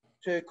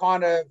to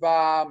kind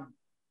of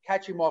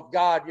catch him off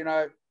guard. You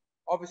know,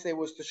 obviously it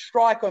was to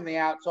strike on the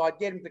outside,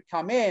 get him to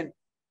come in,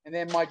 and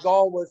then my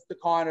goal was to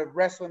kind of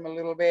wrestle him a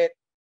little bit,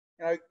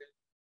 you know,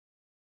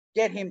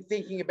 get him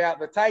thinking about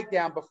the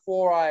takedown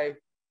before I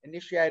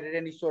initiated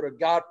any sort of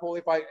guard pull.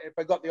 If I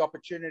got the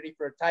opportunity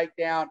for a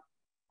takedown,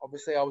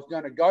 obviously I was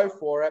going to go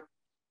for it.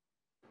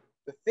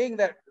 The thing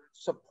that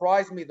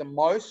surprised me the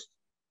most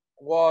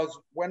was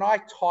when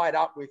I tied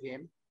up with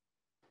him,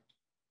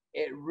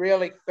 it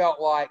really felt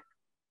like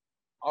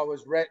I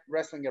was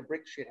wrestling a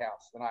brick shit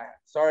house. And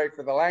sorry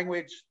for the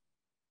language,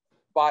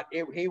 but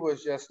he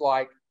was just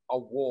like a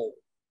wall.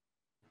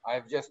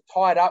 I've just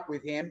tied up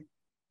with him,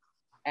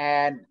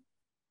 And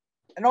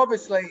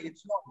obviously,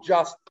 it's not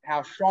just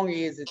how strong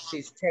he is, it's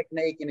his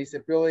technique and his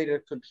ability to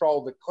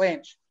control the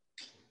clinch.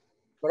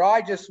 But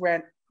I just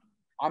went,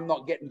 I'm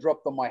not getting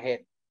dropped on my head.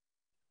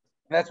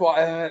 And that's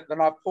why then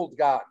I pulled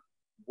guard.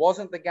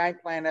 Wasn't the game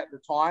plan at the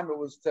time. It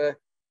was to,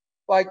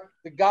 like,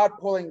 the guard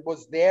pulling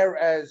was there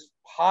as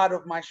part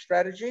of my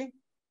strategy,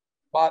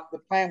 but the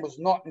plan was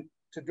not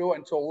to do it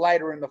until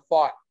later in the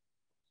fight.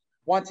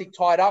 Once he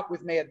tied up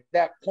with me at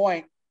that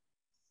point,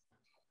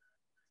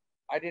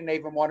 I didn't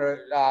even want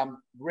to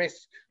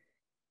risk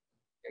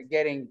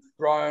getting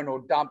thrown or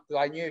dumped.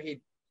 I knew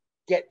he'd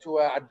get to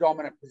a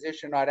dominant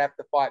position. I'd have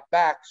to fight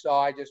back. So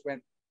I just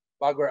went,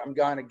 bugger it, I'm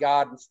going to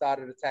guard, and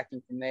started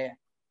attacking from there.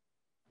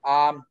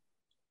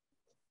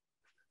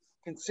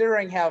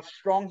 Considering how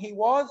strong he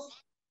was,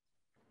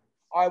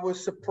 I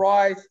was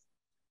surprised.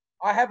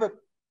 I have a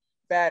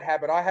bad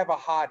habit. I have a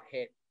hard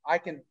head. I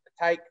can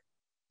take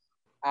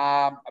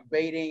a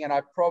beating, and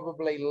I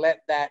probably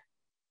let that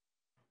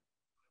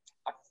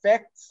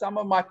affect some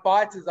of my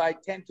fights as I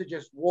tend to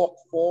just walk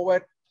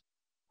forward.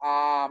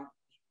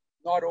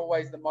 Not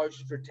always the most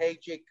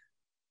strategic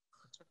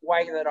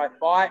way that I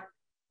fight.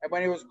 And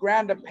when he was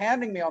ground and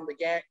pounding me on the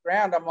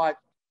ground, I'm like,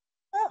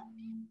 oh,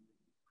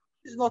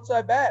 this is not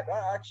so bad.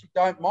 I actually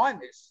don't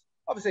mind this.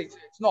 Obviously,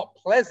 it's not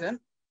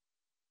pleasant,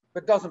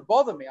 but doesn't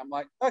bother me. I'm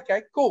like,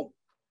 okay, cool.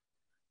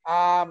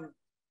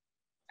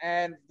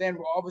 And then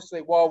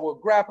obviously while we're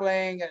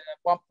grappling, at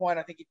one point,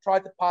 I think he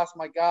tried to pass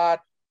my guard,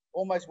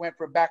 almost went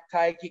for a back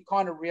take. He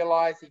kind of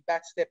realized he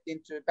back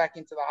into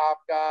the half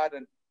guard,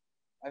 and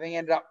I think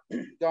ended up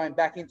going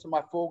back into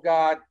my full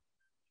guard.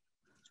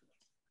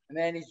 And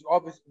then he's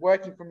obviously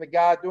working from the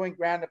guard, doing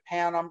ground and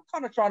pound. I'm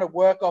kind of trying to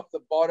work off the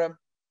bottom.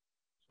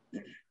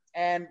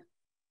 And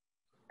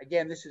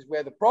again, this is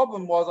where the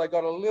problem was. I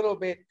got a little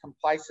bit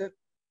complacent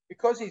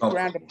because his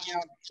ground and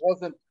pound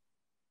wasn't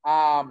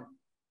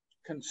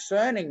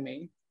concerning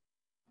me.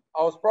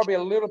 I was probably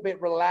a little bit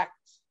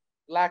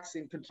lax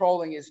in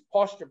controlling his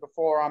posture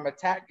before I'm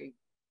attacking.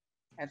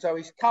 And so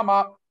he's come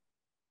up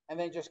and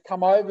then just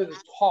come over the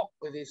top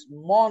with this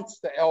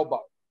monster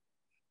elbow.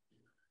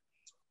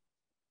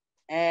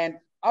 And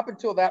up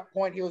until that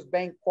point, he was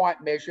being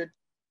quite measured.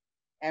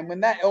 And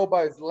when that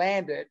elbow's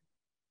landed,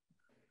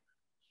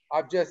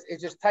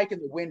 it's just taken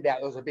the wind out.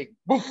 There was a big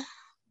boof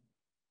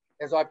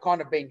as I've kind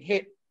of been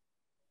hit.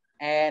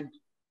 And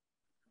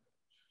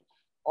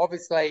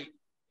obviously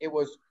it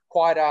was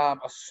quite a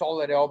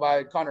solid elbow.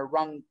 It kind of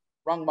rung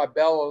my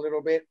bell a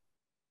little bit.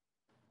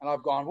 And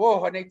I've gone,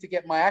 whoa, I need to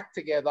get my act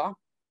together.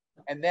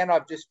 And then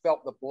I've just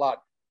felt the blood,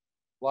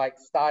 like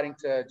starting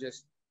to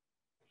just,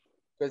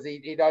 because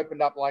he'd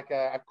opened up like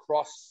a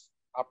cross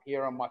up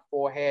here on my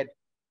forehead.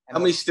 How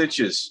many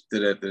stitches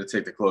did it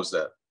take to close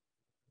that?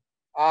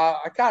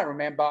 I can't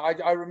remember.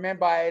 I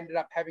remember I ended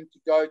up having to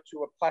go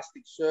to a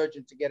plastic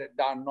surgeon to get it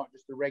done, not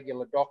just a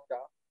regular doctor,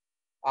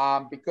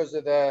 because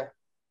of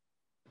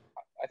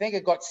I think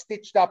it got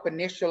stitched up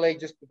initially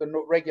just with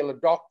a regular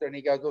doctor, and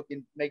he goes, look,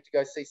 you need to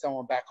go see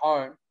someone back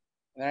home.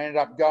 And I ended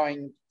up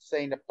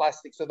seeing the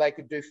plastic so they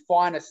could do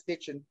finer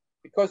stitching,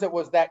 because it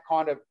was that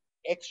kind of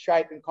X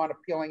shape and kind of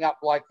peeling up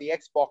like the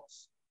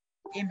Xbox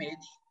image.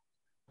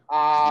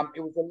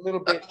 It was a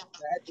little bit,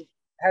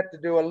 had to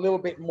do a little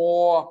bit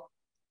more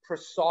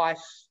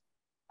precise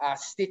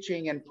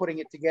stitching and putting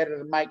it together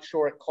to make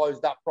sure it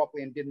closed up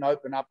properly and didn't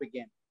open up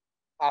again.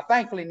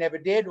 Thankfully, never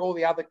did. All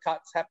the other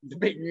cuts happened to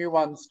be new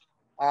ones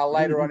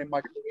later on in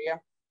my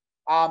career.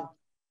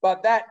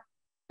 But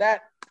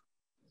that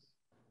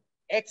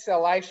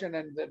exhalation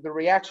and the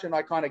reaction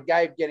I kind of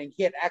gave getting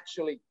hit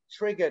actually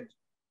triggered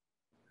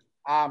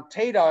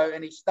Tito,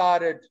 and he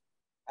started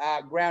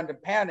ground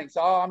and pounding.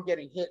 So I'm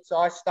getting hit. So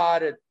I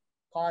started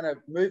kind of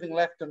moving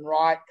left and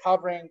right,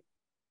 covering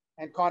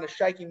and kind of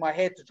shaking my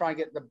head to try and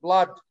get the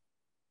blood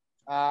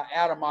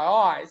out of my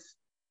eyes,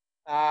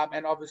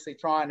 and obviously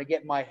trying to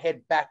get my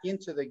head back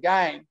into the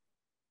game.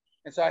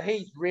 And so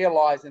he's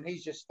realized, and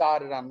he's just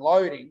started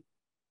unloading.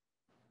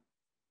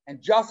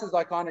 And just as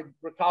I kind of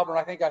recover,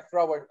 I think I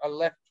throw a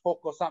left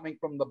hook or something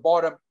from the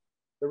bottom,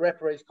 the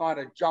referee's kind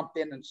of jumped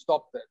in and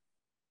stopped it.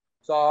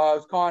 So I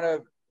was kind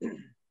of,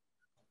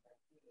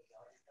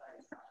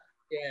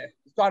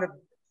 it's kind of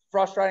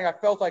frustrating. I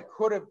felt I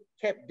could have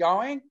kept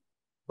going,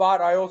 but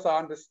I also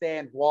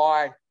understand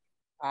why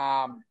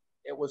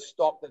it was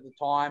stopped at the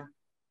time.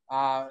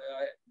 I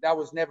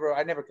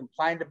never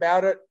complained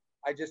about it.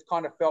 I just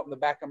kind of felt in the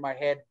back of my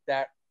head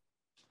that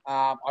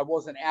I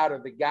wasn't out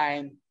of the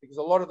game, because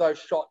a lot of those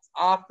shots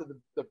after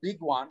the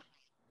big one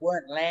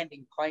weren't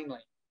landing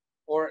cleanly,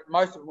 or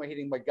most of them were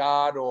hitting my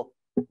guard or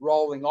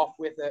rolling off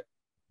with it.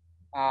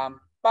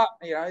 But,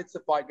 it's a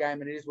fight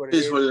game, and it is what it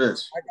is. It is what it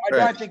is. I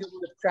don't think it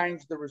would have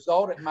changed the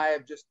result. It may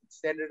have just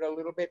extended a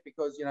little bit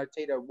because,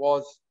 Tito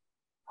was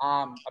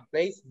a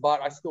beast,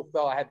 but I still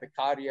felt I had the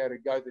cardio to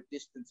go the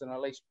distance and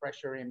at least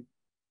pressure him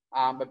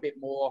a bit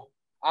more.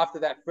 After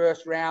that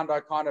first round, I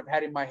kind of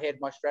had in my head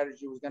my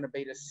strategy was going to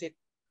be to sit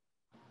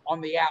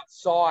on the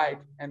outside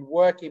and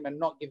work him and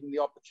not give him the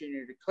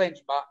opportunity to clinch,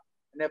 but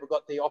I never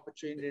got the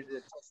opportunity to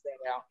test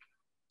that out.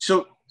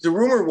 So the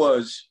rumor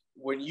was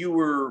when you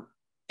were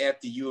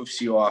at the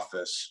UFC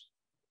office,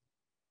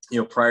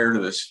 prior to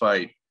this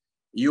fight,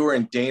 you were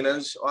in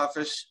Dana's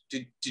office.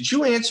 Did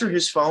you answer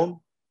his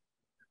phone?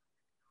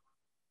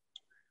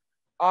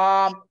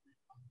 I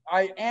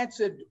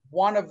answered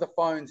one of the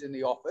phones in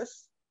the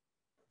office.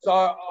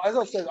 So as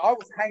I said, I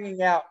was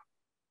hanging out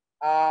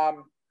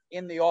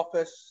in the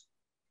office,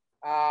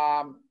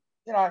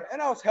 and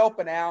I was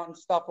helping out and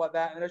stuff like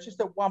that. And it was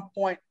just at one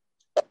point,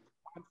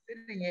 I'm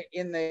sitting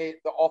in the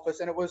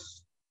office, and it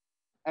was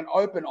an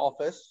open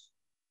office,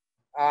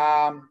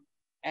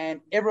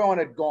 and everyone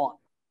had gone.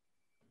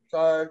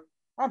 So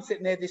I'm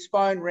sitting there, this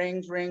phone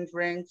rings,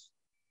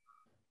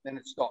 then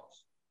it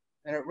stops.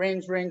 Then it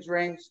rings,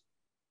 and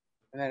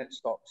then it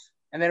stops.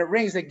 And then it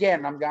rings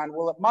again. I'm going,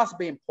 well, it must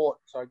be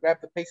important. So I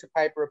grabbed a piece of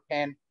paper, a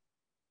pen,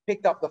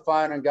 picked up the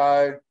phone and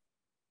go,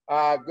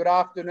 good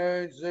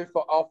afternoon,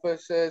 Zuffa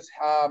officers,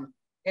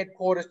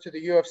 headquarters to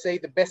the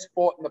UFC, the best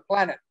sport on the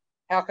planet.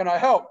 How can I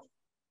help?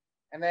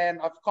 And then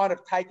I've kind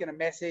of taken a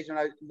message, and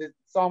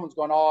someone's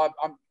gone,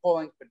 I'm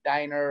calling for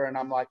Dana. And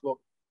I'm like, look,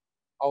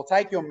 I'll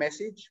take your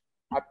message.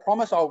 I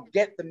promise I'll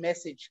get the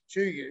message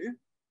to you,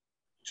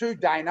 to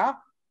Dana.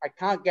 I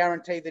can't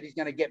guarantee that he's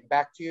going to get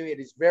back to you. It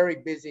is very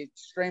busy,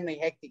 extremely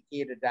hectic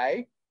here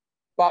today.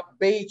 But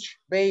be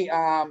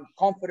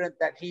confident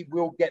that he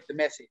will get the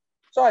message.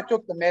 So I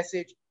took the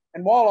message,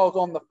 and while I was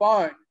on the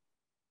phone,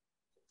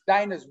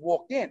 Dana's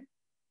walked in.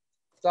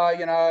 So,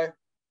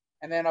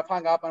 and then I've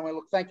hung up and went,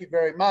 look, thank you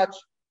very much.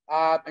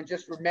 And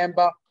just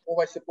remember,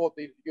 always support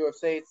the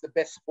UFC. It's the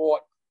best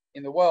sport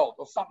in the world,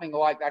 or something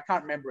like that. I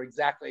can't remember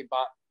exactly,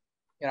 but,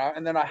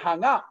 and then I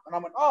hung up and I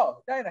went, oh,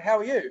 Dana, how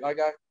are you? I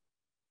go,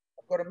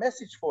 I've got a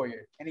message for you.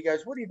 And he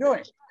goes, what are you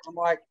doing? I'm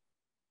like,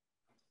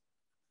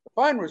 the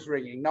phone was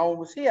ringing. No one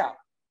was here.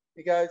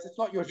 He goes, it's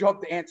not your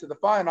job to answer the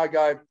phone. I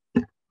go,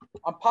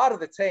 I'm part of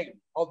the team.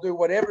 I'll do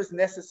whatever is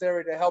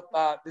necessary to help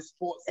this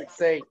sport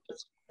succeed.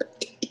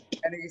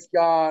 And he's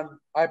gone,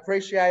 I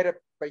appreciate it,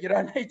 but you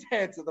don't need to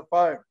answer the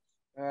phone.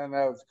 And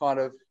that was kind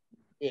of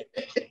it.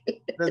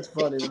 That's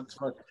funny.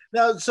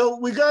 Now, so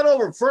we got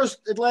over first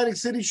Atlantic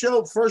City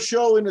show, first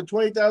show in the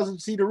 20,000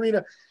 seat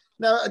arena.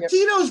 Now, yep.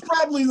 Tito's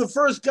probably the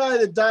first guy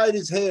that dyed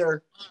his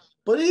hair,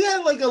 but he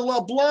had like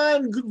a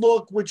blonde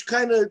look, which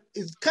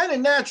is kind of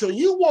natural.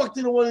 You walked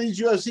into one of these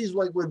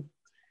UFCs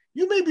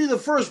you may be the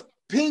first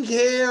pink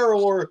hair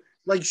or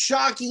like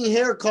shocking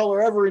hair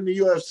color ever in the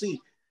UFC.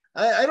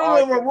 I don't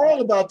know if I'm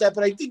wrong about that,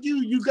 but I think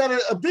you got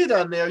a bid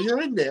on there.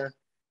 You're in there.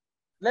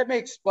 Let me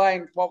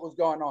explain what was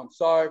going on.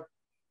 So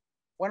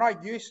when I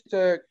used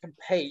to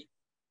compete,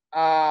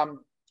 a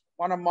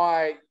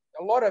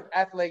lot of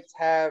athletes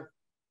have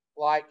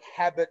like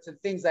habits and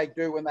things they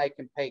do when they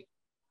compete.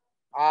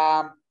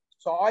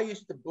 So I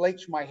used to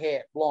bleach my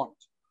hair blonde.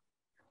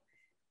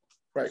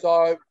 Right.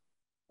 So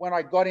when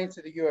I got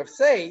into the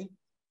UFC,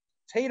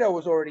 Tito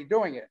was already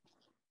doing it.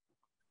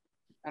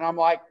 And I'm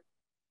like,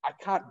 I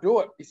can't do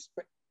it.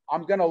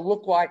 I'm going to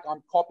look like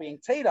I'm copying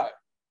Tito.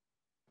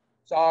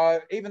 So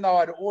even though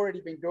I'd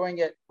already been doing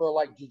it for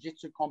like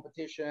jiu-jitsu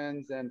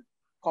competitions and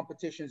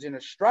competitions in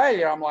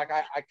Australia, I'm like,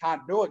 I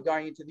can't do it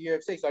going into the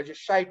UFC. So I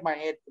just shaved my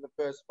head for the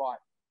first fight.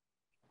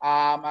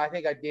 I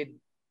think I did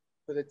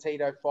for the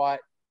Tito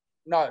fight.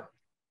 No, I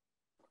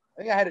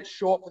think I had it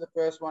short for the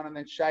first one and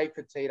then shaved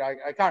for Tito.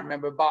 I can't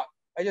remember, but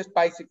I just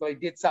basically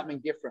did something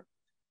different.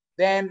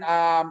 Then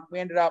we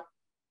ended up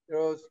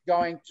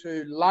going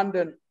to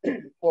London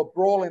for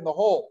Brawl in the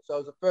Hall. So it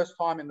was the first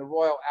time in the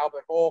Royal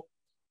Albert Hall.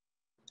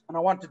 And I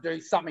wanted to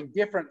do something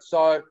different.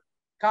 So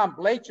can't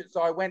bleach it.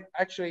 So I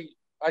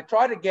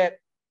tried to get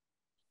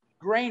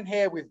green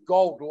hair with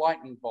gold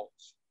lightning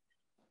bolts.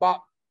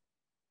 But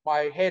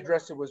my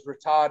hairdresser was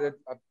retarded.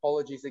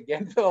 Apologies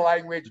again for the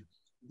language.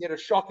 Did a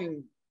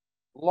shocking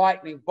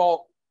lightning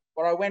bolt.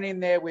 But I went in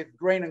there with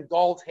green and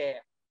gold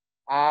hair.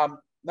 No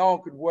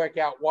one could work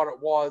out what it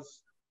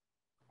was.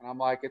 And I'm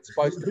like, it's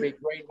supposed to be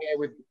green hair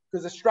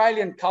because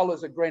Australian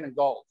colours are green and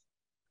gold.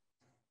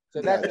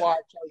 So that's why I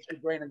chose the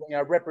green and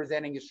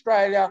representing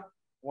Australia.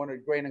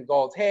 Wanted green and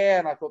gold hair,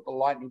 and I thought the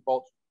lightning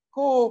bolts were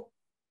cool,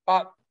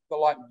 but the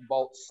lightning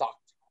bolts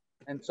sucked.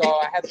 And so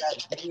I had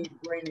that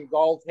green and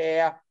gold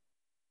hair.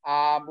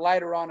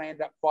 Later on, I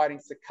ended up fighting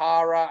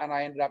Sakara, and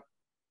I ended up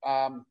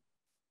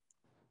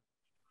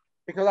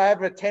because I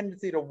have a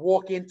tendency to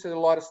walk into a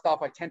lot of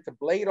stuff. I tend to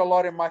bleed a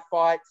lot in my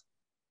fights.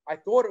 I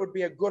thought it would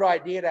be a good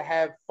idea to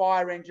have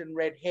fire engine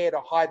red hair to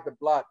hide the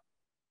blood.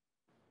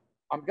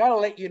 I'm going to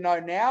let you know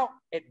now,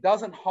 it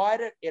doesn't hide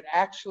it. It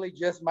actually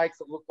just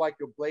makes it look like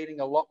you're bleeding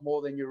a lot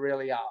more than you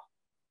really are.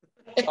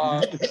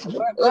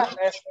 That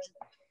lesson.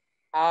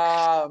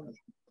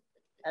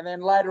 And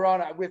then later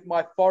on with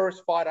my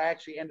Forest fight, I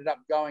actually ended up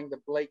going the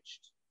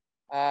bleached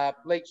hair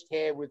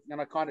with, and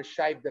I kind of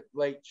shaved it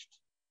bleached.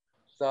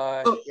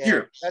 So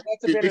yeah,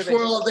 that's a bit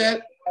before all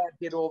that, I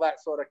did all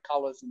that sort of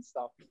colors and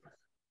stuff.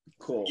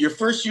 Cool. Your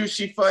first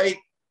UFC fight,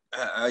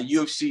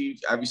 UFC,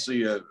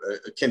 obviously a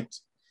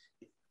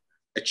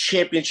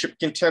championship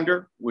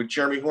contender with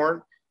Jeremy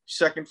Horn.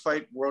 Second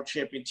fight, world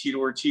champion Tito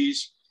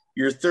Ortiz.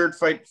 Your third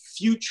fight,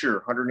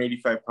 future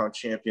 185-pound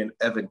champion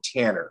Evan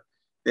Tanner.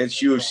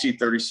 That's UFC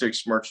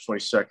 36, March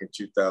 22nd,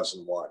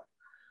 2001.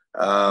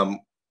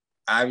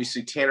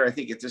 Obviously, Tanner, I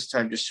think at this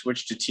time just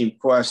switched to Team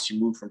Quest. You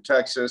moved from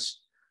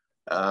Texas.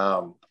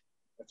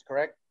 That's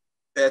correct.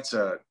 That's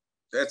a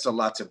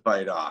lot to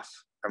bite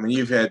off. I mean,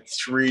 you've had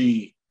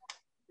two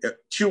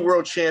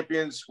world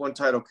champions, one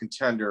title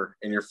contender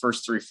in your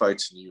first 3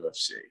 fights in the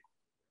UFC.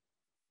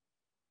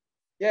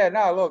 Yeah,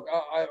 no, look,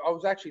 I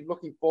was actually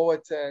looking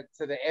forward to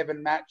the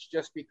Evan match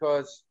just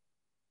because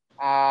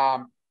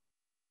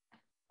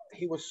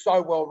he was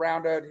so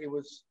well-rounded.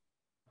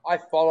 I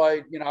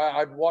followed,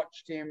 I'd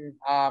watched him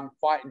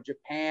fight in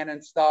Japan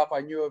and stuff.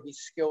 I knew of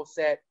his skill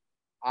set.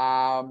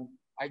 I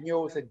knew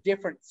it was a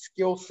different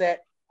skill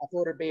set. I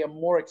thought it'd be a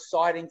more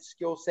exciting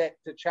skill set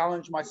to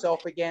challenge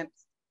myself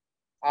against.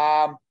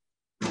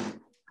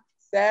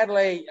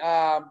 Sadly,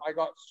 I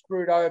got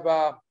screwed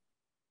over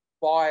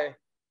by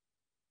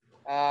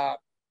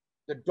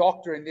the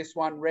doctor in this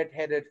one,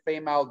 redheaded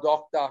female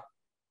doctor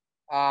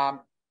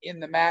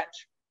in the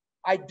match.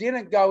 I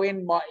didn't go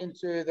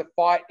into the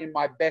fight in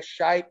my best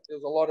shape. There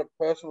was a lot of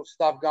personal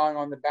stuff going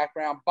on in the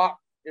background, but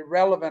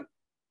irrelevant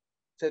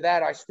to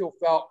that, I still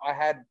felt I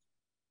had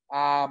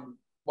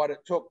what it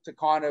took to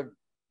kind of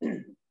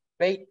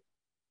beat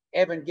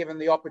Evan given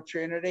the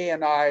opportunity,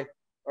 or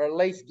at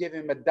least give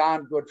him a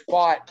darn good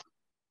fight.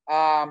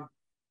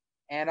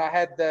 And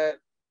I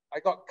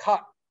got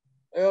cut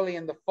early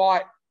in the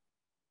fight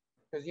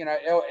because,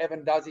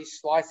 Evan does his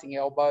slicing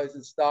elbows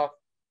and stuff.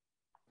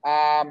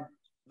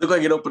 Looked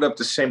like it opened up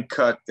the same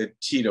cut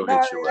that Tito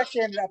hit you with.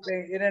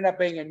 It ended up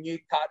being a new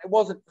cut. It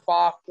wasn't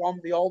far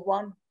from the old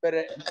one, but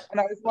it's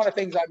one of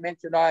the things I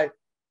mentioned.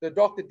 The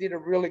doctor did a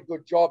really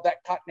good job.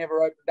 That cut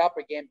never opened up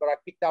again, but I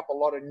picked up a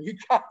lot of new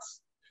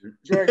cuts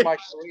during my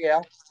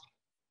career.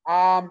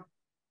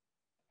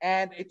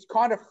 And it's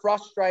kind of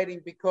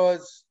frustrating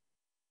because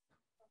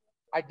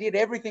I did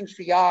everything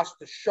she asked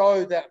to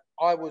show that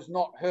I was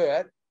not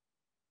hurt,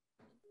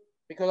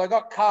 because I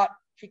got cut.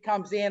 She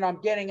comes in, I'm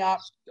getting up.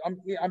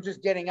 I'm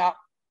just getting up.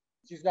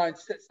 She's going,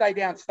 stay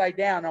down, stay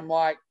down. I'm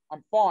like,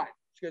 I'm fine.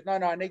 She goes, no,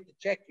 I need to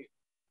check you.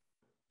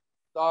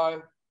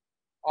 So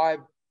I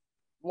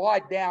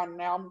lied down.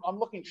 Now I'm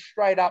looking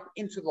straight up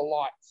into the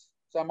lights.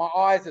 So my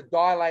eyes are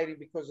dilating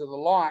because of the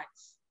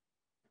lights.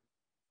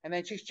 And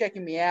then she's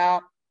checking me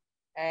out,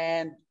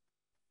 and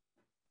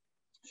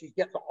she's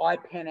got the eye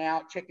pen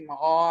out, checking my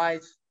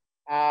eyes,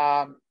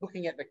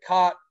 looking at the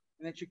cut,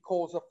 and then she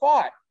calls a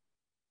fight.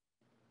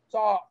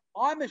 So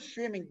I'm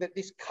assuming that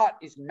this cut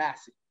is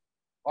massive.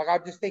 Like,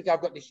 I just think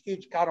I've got this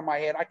huge cut on my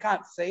head. I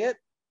can't see it.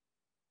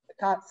 I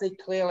can't see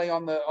clearly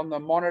on the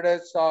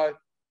monitors. So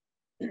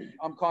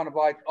I'm kind of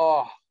like,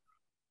 oh,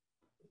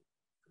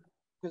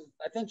 because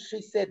I think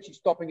she said she's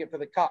stopping it for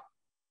the cut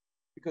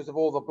because of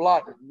all the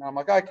blood. And I'm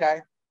like,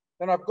 okay.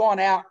 Then I've gone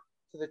out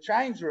to the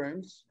change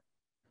rooms.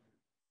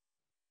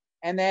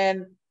 And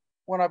then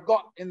when I've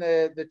got in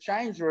the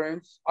change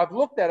rooms, I've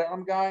looked at it.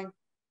 I'm going,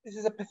 this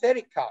is a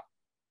pathetic cut.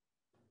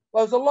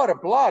 Well, there's a lot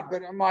of blood,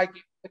 but I'm like,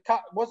 the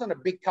cut wasn't a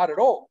big cut at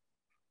all.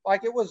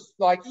 Like, it was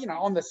like,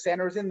 on the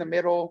center, it's in the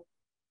middle,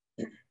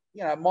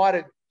 might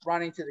have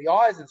run into the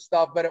eyes and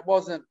stuff, but it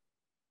wasn't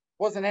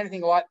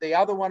anything like the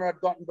other one I'd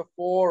gotten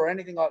before or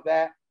anything like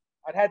that.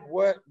 I'd had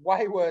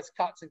way worse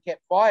cuts and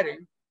kept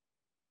fighting.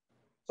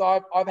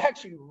 So I've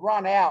actually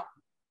run out,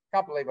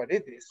 can't believe I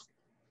did this,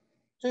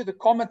 to the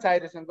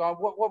commentators and gone,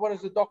 what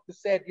has the doctor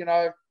said,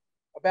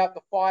 about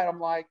the fight? I'm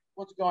like,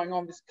 what's going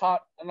on, this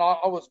cut? And I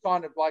was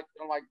kind of like,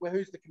 well,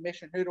 who's the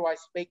commission? Who do I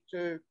speak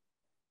to?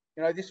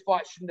 This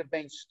fight shouldn't have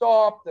been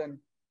stopped. And,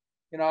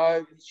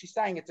 she's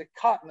saying it's a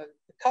cut, and the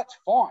cut's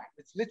fine.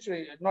 It's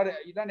literally not,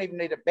 you don't even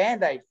need a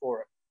Band-Aid for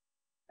it.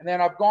 And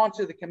then I've gone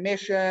to the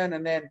commission,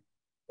 and then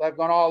they've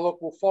gone, oh,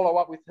 look, we'll follow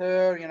up with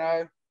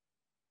her,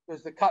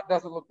 because the cut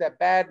doesn't look that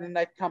bad. And then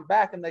they've come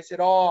back and they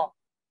said, oh,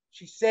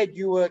 she said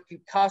you were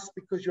concussed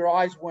because your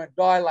eyes weren't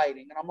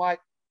dilating. And I'm like,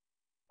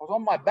 I was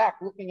on my back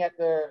looking at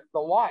the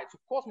lights.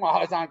 Of course my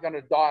eyes aren't going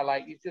to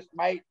dilate.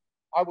 I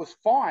was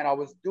fine. I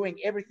was doing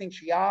everything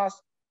she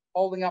asked,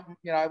 holding up,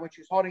 when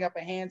she was holding up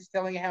her hands,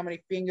 telling her how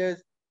many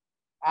fingers.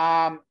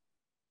 And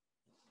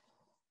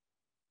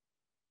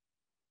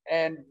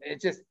it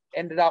just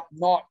ended up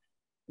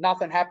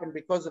nothing happened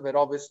because of it,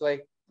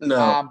 obviously.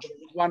 No.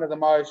 One of the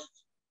most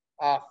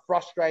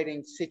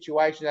frustrating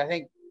situations. I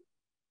think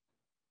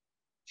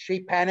she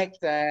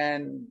panicked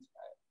and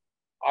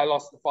I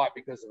lost the fight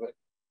because of it.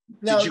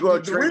 Now, did you go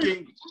out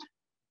drinking?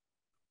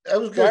 I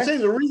was going to say,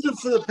 the reason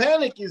for the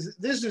panic is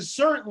this is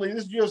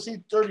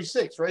UFC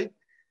 36, right?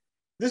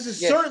 This is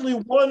certainly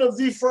one of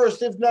the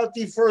first, if not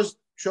the first,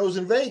 shows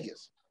in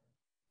Vegas.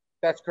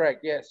 That's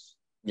correct, yes.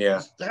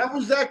 Yeah. That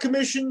was that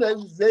commission.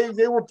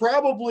 They were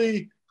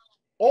probably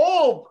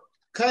all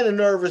kind of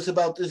nervous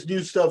about this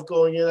new stuff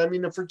going in. I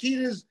mean, the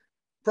Fertittas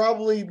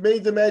probably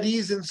made them at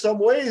ease in some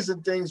ways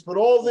and things, but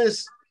all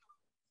this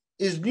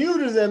is new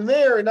to them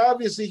there. And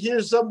obviously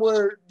here's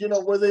somewhere,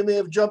 where they may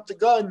have jumped the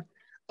gun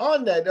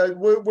on that.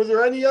 Were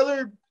there any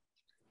other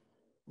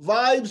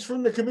vibes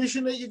from the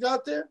commission that you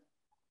got there?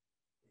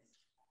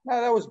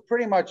 No, that was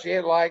pretty much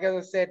it. Like, as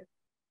I said,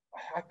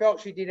 I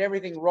felt she did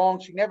everything wrong.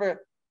 She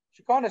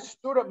kind of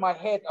stood at my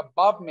head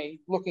above me,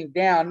 looking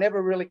down,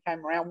 never really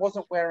came around,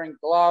 wasn't wearing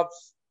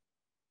gloves,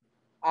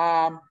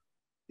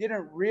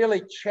 didn't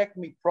really check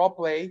me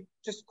properly,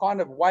 just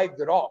kind of waved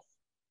it off.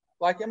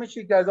 Like, I mean,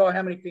 she goes, oh,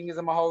 how many fingers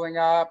am I holding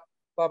up?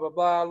 Blah, blah,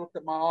 blah. Looked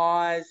at my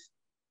eyes.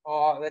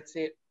 Oh, that's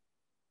it.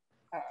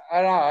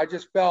 I don't know. I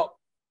just felt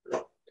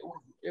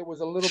it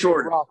was a little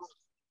shorted. bit rough.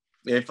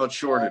 Yeah, it felt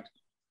shorted.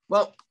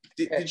 Well,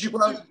 did you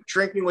go out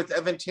drinking with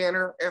Evan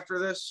Tanner after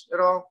this at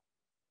all?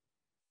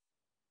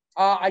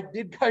 I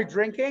did go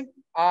drinking.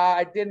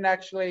 I didn't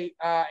actually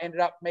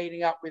ended up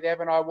meeting up with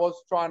Evan. I was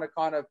trying to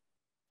kind of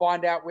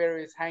find out where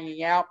he was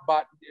hanging out,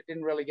 but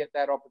didn't really get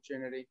that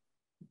opportunity.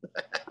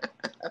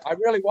 I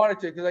really wanted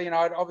to because, you know,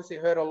 I'd obviously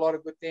heard a lot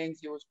of good things.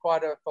 He was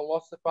quite a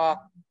philosopher.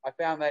 I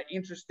found that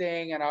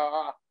interesting, and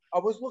I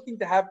was looking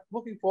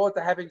forward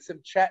to having some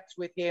chats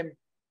with him.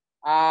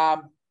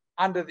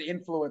 Under the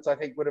influence, I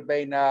think would have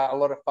been a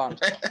lot of fun.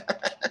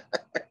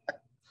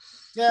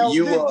 Now,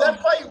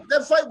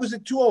 that fight was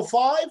at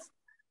 205,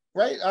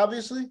 right?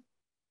 Obviously.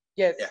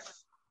 Yes. Yeah.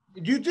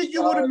 Do you think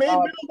you would have made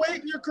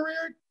middleweight in your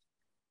career?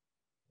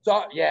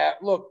 So yeah,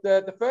 look,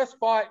 the first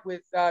fight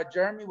with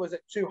Jeremy was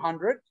at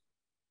 200.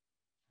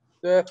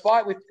 The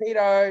fight with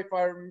Tito,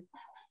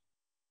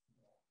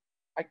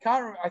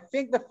 I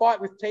think the fight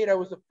with Tito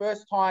was the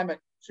first time at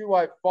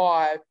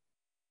 205,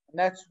 and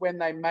that's when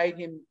they made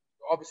him,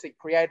 obviously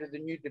created the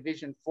new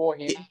division for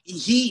him.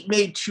 He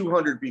made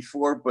 200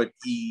 before, but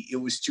it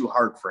was too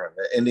hard for him,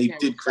 and they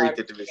did create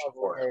the division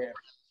for him.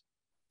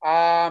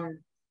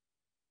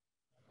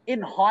 In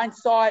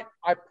hindsight,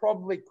 I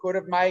probably could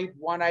have made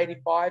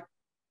 185.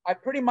 I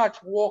pretty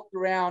much walked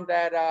around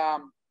at,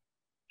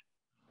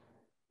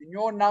 in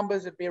your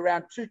numbers, it'd be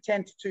around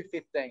 210 to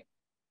 215.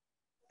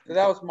 So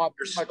that was my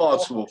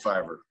responsible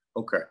fiber.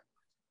 Okay.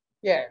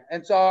 Yeah,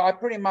 and so I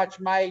pretty much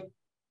made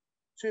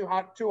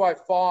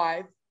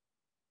 205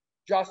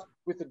 just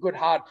with a good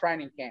hard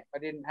training camp. I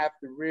didn't have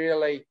to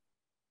really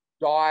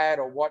diet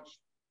or watch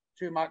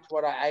too much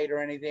what I ate or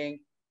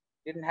anything.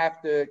 Didn't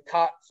have to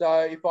cut.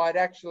 So if I'd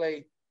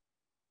actually,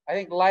 I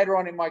think later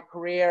on in my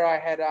career, I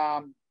had,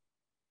 I'm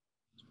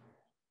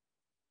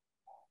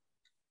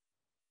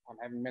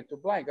having a mental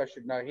blank. I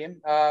should know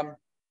him.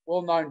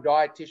 Well-known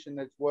dietitian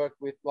that's worked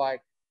with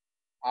like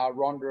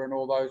Rhonda and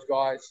all those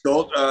guys.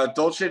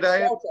 Dolce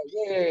Diet?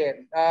 Dolce,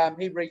 yeah.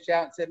 He reached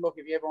out and said, look,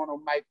 if you ever want to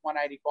make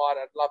 185,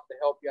 I'd love to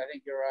help you. I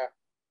think you're a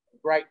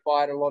great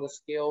fighter, a lot of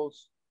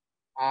skills.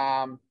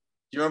 Do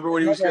you remember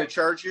what he was going to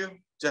charge you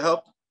to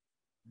help?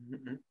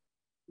 No,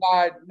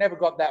 I never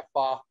got that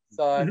far.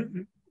 So,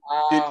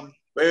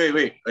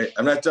 wait.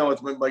 I'm not done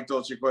with Mike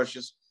Dolce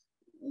questions.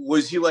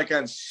 Was he like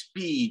on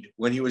speed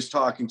when he was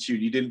talking to you?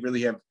 You didn't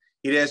really have,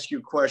 he'd ask you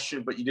a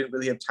question, but you didn't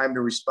really have time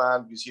to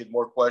respond because he had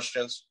more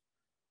questions?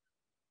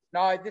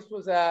 No, this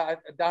was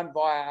done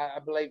via, I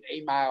believe,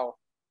 email.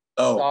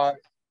 Oh, so,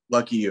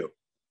 lucky you.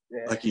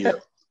 Yeah. Lucky you.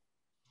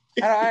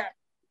 And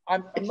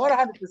I'm not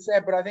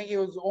 100%, but I think he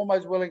was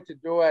almost willing to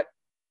do it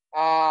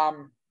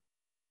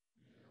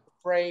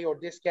free or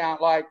discount.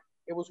 Like,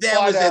 it was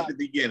that was at the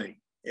beginning.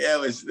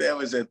 Yeah, that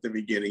was at the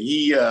beginning.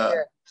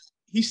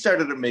 He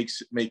started to make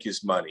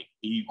his money.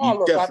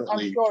 Look,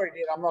 definitely. I'm sure he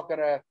did. I'm not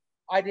gonna.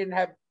 I didn't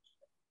have,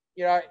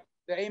 you know,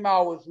 the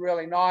email was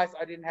really nice.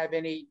 I didn't have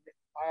any.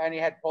 I only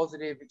had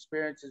positive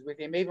experiences with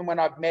him. Even when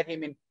I'd met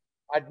him in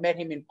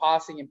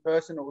passing in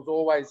person, it was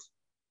always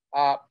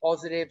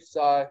positive.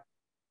 So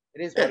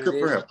it is what good it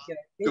for is. him. You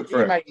know, good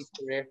for him. Made his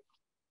career.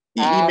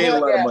 He made a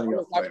lot of money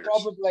look, off fighters. I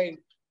probably,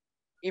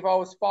 if I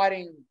was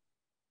fighting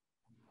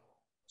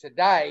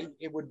today,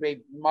 it would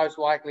be most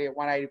likely at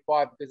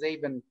 185 because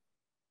even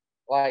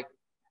like,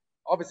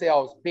 obviously I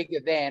was bigger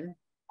then.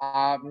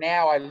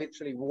 Now I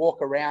literally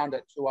walk around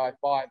at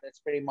 205. That's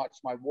pretty much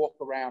my walk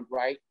around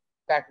rate.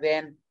 Back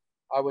then,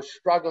 I was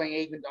struggling.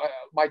 Even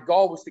my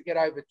goal was to get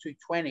over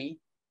 220,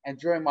 and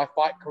during my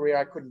fight career,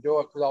 I couldn't do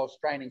it because I was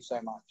training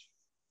so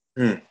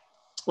much.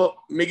 Well,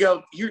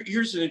 Miguel,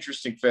 here's an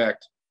interesting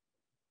fact.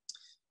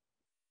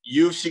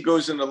 UFC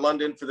goes into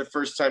London for the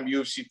first time.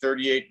 UFC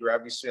 38. You're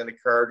obviously on the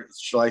card.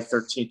 It's July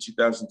 13,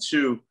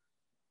 2002.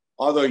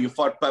 Although you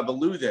fought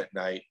Babalu that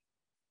night,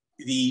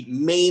 the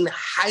main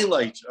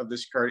highlight of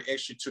this card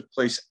actually took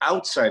place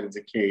outside of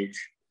the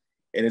cage,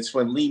 and it's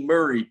when Lee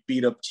Murray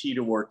beat up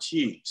Tito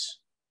Ortiz.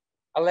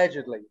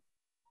 Allegedly.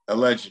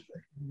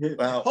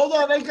 Wow. Hold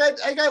on,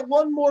 I got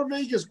one more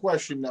Vegas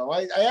question though.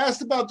 I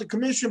asked about the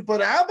commission,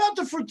 but how about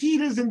the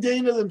Fertittas and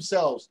Dana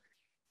themselves?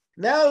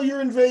 Now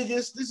you're in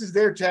Vegas. This is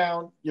their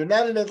town. You're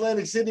not in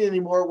Atlantic City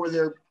anymore, where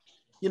they're,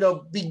 you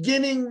know,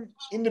 beginning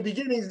in the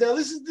beginnings. Now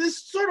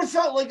this sort of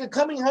felt like a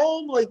coming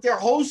home, like they're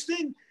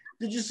hosting.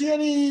 Did you see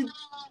any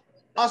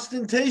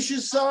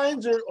ostentatious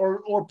signs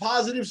or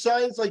positive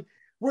signs? Like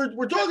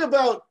we're talking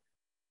about,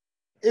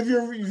 if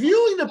you're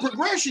reviewing the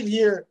progression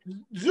here,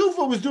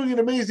 Zuffa was doing an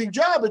amazing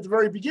job at the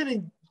very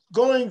beginning,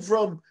 going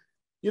from,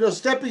 you know,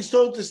 stepping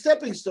stone to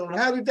stepping stone.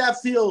 How did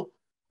that feel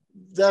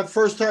that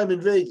first time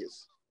in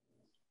Vegas?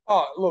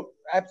 Oh, look,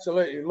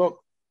 absolutely. Look,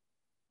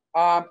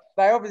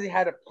 They obviously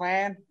had a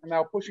plan and they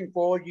were pushing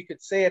forward. You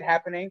could see it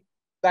happening.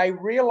 They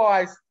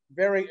realized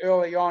very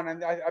early on,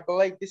 and I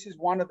believe this is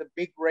one of the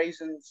big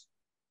reasons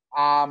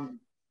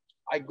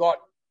I got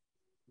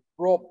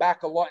brought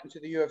back a lot into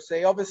the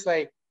UFC.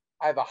 Obviously,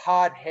 I have a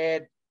hard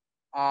head.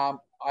 I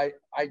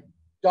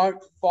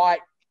don't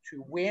fight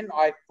to win.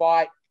 I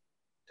fight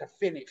to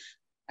finish.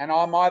 And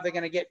I'm either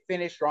going to get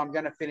finished or I'm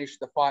going to finish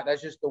the fight.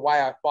 That's just the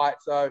way I fight.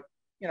 So,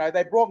 you know,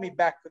 they brought me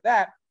back for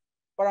that.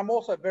 But I'm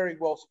also very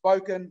well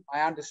spoken.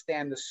 I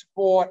understand the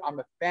sport. I'm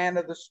a fan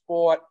of the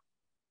sport.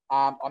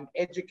 I'm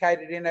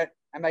educated in it.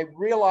 And they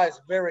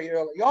realized very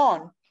early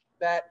on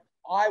that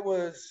I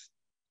was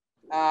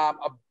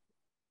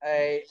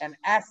an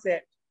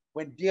asset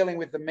when dealing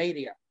with the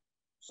media.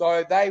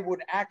 So they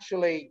would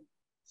actually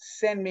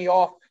send me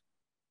off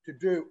to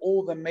do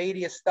all the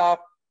media stuff.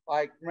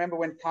 Like, remember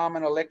when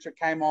Carmen Electra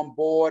came on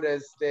board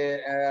as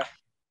their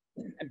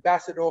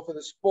ambassador for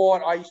the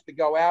sport? I used to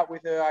go out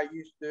with her. I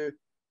used to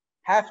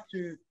have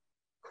to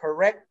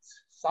correct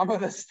some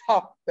of the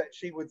stuff that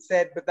she would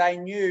said, but they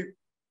knew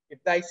if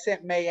they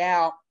sent me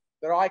out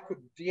that I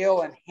could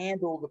deal and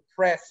handle the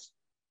press,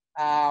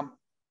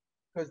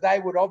 because they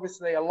would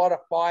obviously, a lot of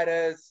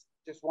fighters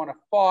just want to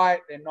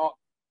fight. They're not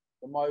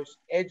the most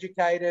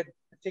educated,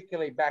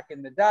 particularly back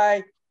in the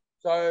day.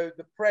 So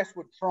the press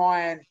would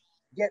try and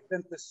get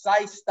them to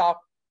say stuff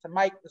to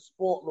make the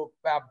sport look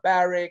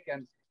barbaric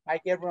and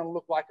make everyone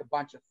look like a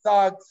bunch of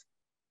thugs.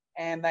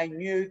 And they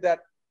knew that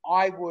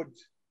I would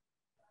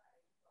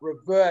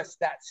reverse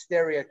that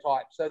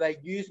stereotype. So they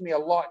used me a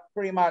lot,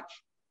 pretty much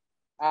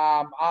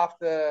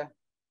after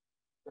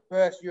the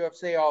first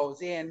UFC I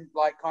was in,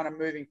 like kind of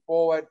moving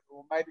forward,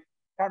 or maybe,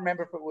 can't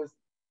remember if it was,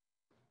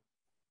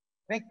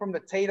 I think from the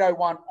Tito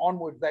one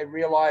onwards, they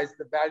realized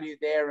the value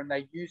there and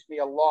they used me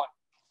a lot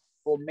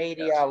for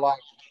media. Yes. Like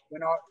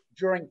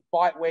during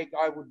fight week,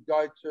 I would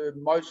go to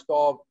most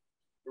of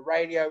the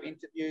radio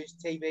interviews,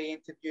 TV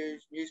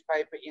interviews,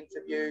 newspaper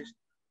interviews.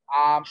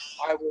 I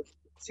was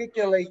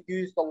particularly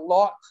used a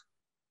lot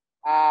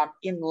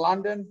in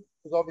London,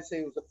 because obviously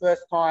it was the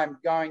first time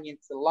going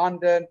into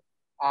London.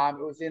 It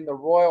was in the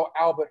Royal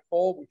Albert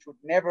Hall, which would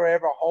never,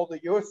 ever hold a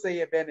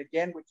UFC event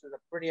again, which was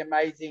a pretty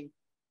amazing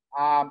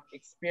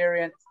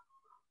experience.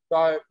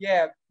 So,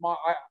 yeah,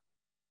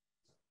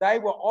 they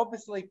were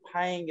obviously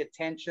paying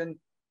attention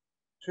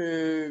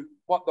to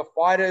what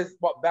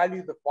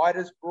value the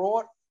fighters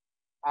brought,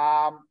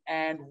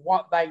 and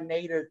what they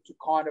needed to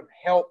kind of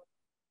help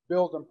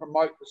build and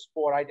promote the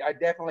sport. I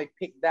definitely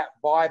picked that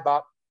vibe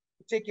up,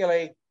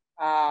 particularly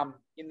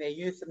in their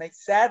use of me.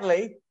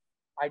 Sadly,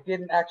 I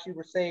didn't actually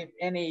receive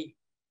any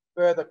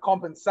further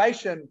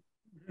compensation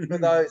for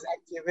those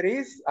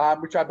activities,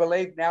 which I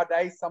believe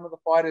nowadays some of the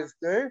fighters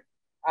do.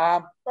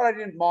 But I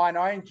didn't mind.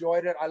 I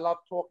enjoyed it. I love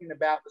talking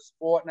about the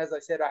sport. And as I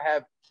said, I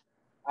have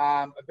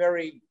a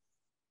very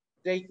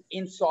deep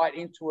insight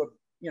into it,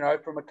 you know,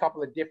 from a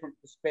couple of different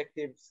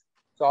perspectives.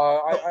 So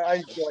I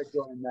enjoy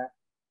doing that.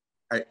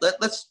 All right,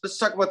 let's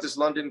talk about this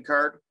London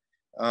card.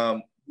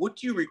 What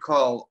do you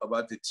recall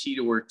about the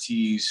Tito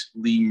Ortiz,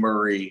 Lee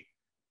Murray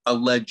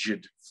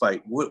alleged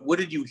fight? What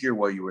did you hear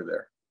while you were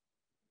there?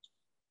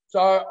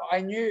 So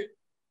I knew,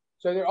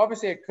 so it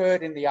obviously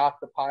occurred in the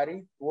after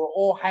party. We were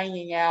all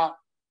hanging out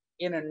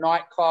in a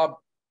nightclub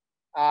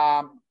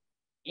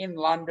in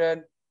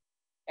London,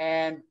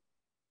 and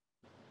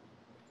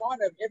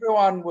kind of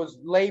everyone was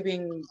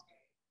leaving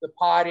the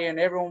party and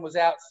everyone was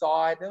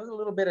outside. There was a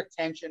little bit of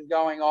tension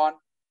going on.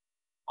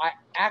 I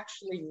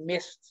actually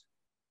missed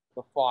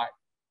the fight.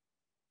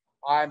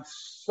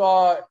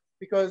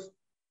 Because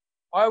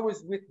I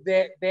was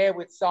there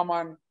with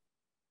someone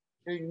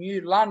who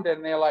knew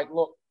London. They're like,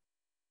 look,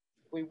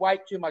 if we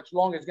wait too much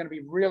longer, it's going to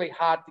be really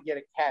hard to get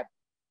a cab.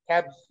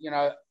 Cabs, you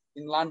know,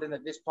 in London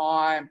at this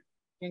time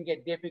can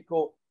get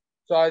difficult.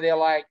 So they're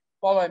like,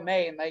 follow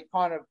me. And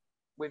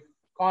we've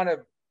kind of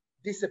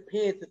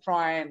disappeared to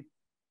try and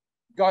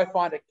go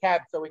find a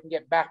cab so we can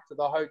get back to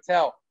the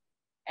hotel.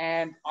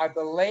 And I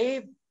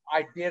believe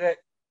I did it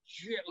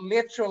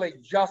literally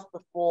just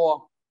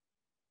before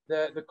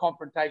the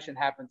confrontation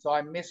happened. So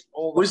I missed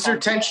all the Was there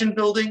tension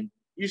building,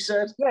 you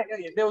said? Yeah.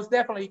 There was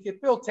definitely, you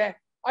could feel tension.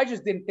 I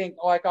just didn't think,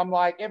 I'm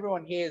like,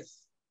 everyone here's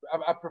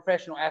a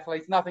professional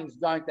athlete. Nothing's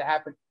going to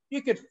happen.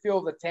 You could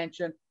feel the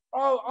tension.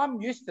 Oh,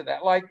 I'm used to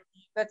that. Like,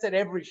 that's at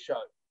every show.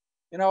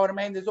 You know what I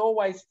mean? There's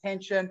always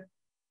tension.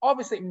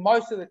 Obviously,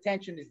 most of the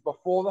tension is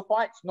before the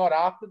fights, not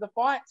after the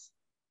fights.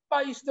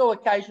 But you still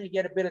occasionally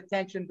get a bit of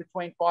tension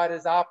between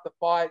fighters after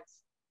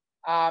fights,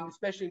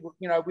 especially,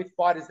 you know, with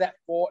fighters that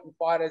fought and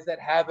fighters that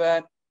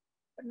haven't.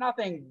 But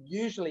nothing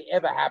usually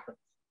ever happens.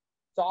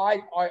 So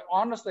I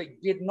honestly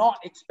did not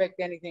expect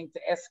anything to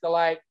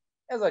escalate.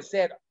 As I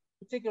said,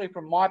 particularly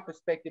from my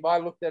perspective, I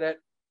looked at it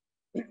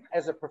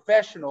as a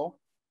professional.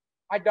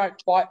 I don't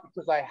fight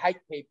because I hate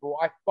people.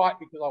 I fight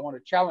because I want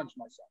to challenge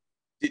myself.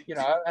 You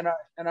know,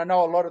 and I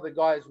know a lot of the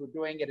guys were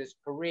doing it as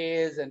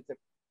careers and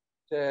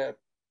to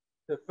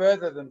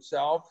further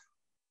themselves.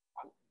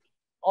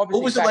 Obviously,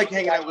 what was it like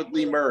hanging out with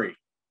Lee Murray?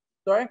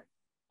 Sorry?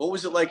 What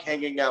was it like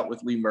hanging out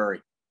with Lee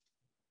Murray?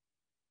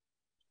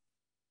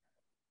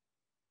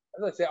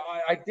 as I said,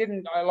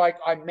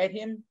 I met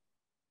him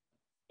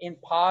in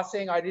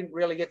passing. I didn't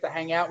really get to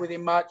hang out with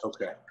him much.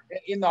 Okay.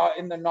 In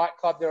the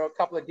nightclub, there are a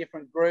couple of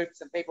different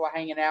groups, and people are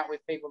hanging out with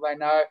people they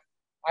know.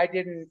 I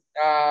didn't.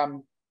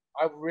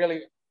 I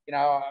really,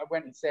 I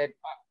went and said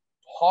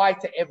hi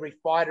to every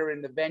fighter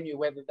in the venue,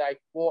 whether they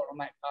fought on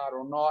that card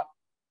or not.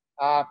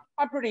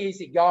 I'm pretty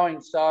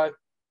easygoing, so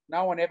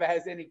no one ever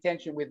has any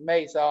tension with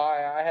me. So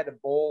I had a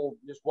ball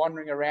just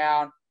wandering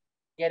around,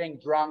 getting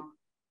drunk.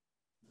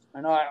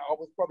 And I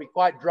was probably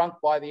quite drunk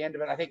by the end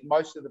of it. I think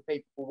most of the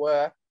people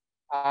were.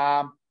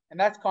 And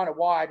that's kind of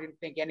why I didn't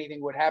think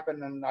anything would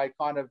happen. And I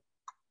kind of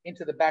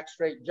into the back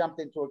street, jumped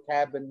into a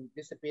cab and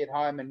disappeared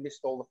home and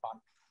missed all the fun.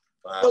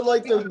 Wow. But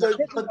like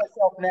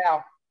myself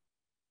now.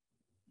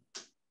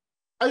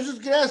 I was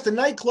just gonna ask, the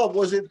nightclub,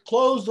 was it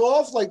closed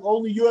off, like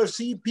only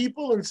UFC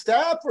people and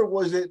staff, or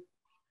was it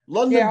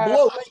London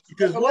blokes?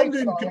 Because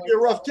London could be a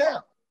rough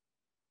town.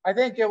 I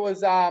think it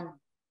was a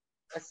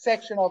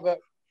section of it.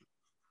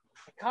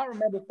 I can't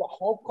remember if the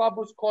whole club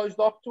was closed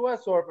off to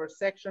us or if a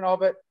section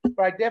of it,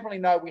 but I definitely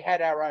know we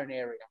had our own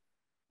area.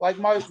 Like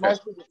most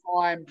of the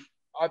time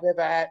I've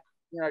ever had,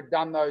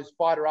 done those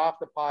fighter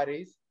after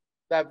parties,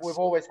 that we've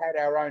always had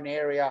our own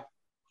area.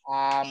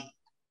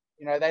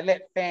 They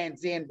let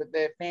fans in, but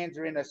their fans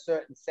are in a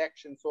certain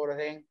section sort of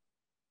thing.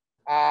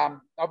 It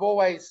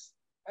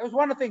was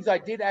one of the things I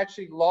did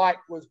actually like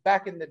was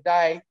back in the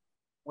day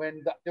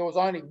when there was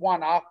only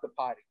one after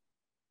party.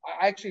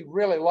 I actually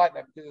really like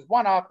that because there's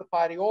one after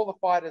party, all the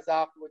fighters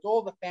afterwards,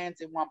 all the fans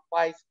in one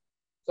place.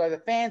 So the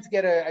fans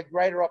get a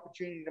greater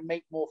opportunity to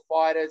meet more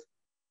fighters.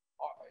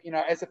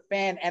 As a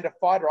fan and a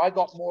fighter, I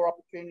got more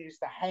opportunities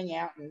to hang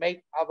out and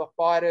meet other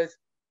fighters.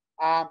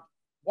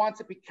 Once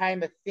it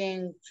became a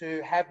thing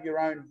to have your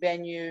own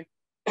venue,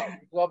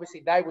 because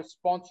obviously they were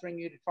sponsoring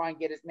you to try and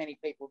get as many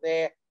people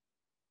there.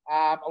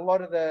 A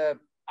lot of the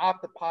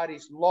after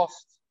parties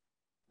lost,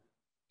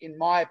 in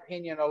my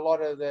opinion, a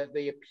lot of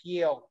the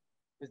appeal.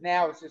 Because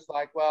now it's just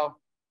like, well,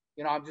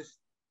 I'm just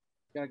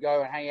going to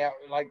go and hang out.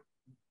 Like,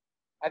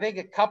 I think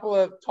a couple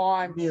of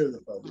times,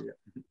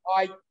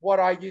 what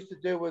I used to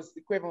do was the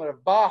equivalent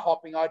of bar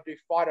hopping. I'd do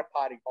fighter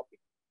party hopping.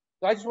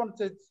 So I just wanted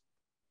to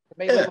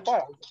meet other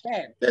fighters. I was a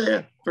fan.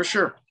 Yeah, for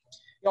sure.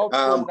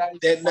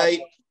 That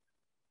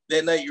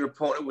night, your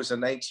opponent was a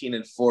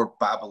 19-4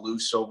 Babalu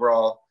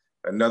Sobral,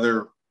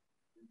 another,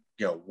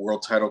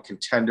 world title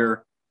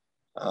contender.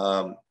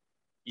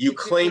 You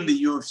claim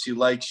the UFC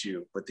likes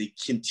you, but they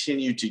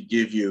continue to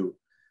give you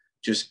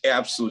just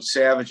absolute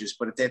savages.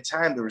 But at that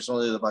time, there was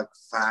only about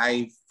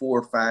 4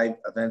 or 5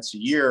 events a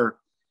year.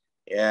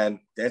 And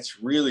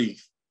that's really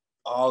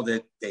all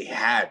that they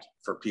had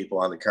for people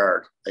on the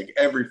card. Like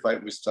every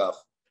fight was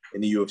tough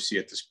in the UFC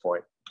at this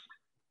point.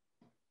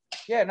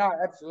 Yeah, no,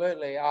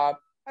 absolutely. And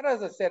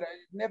as I said, it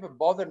never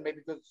bothered me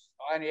because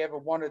I only ever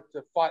wanted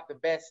to fight the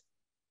best.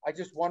 I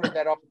just wanted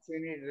that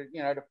opportunity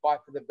to fight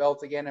for the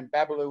belt again. And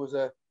Babalu was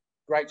a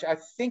great. I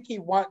think he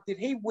won. Did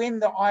he win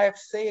the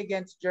IFC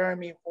against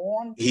Jeremy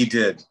Horn? He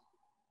did.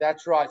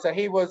 That's right. So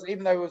he was,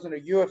 even though he wasn't a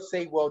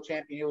UFC world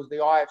champion, he was the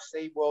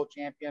IFC world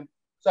champion.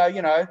 So,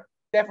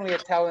 definitely a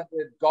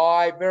talented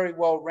guy, very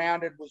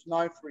well-rounded, was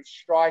known for his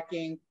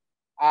striking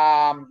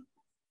and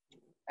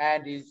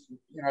his,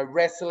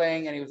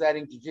 wrestling, and he was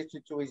adding jiu-jitsu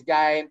to his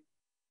game.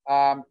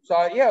 It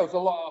was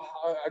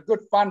a good,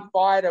 fun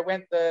fight. I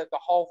went the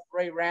whole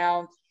 3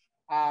 rounds.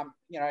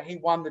 He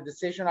won the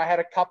decision. I had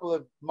a couple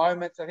of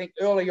moments. I think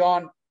early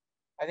on,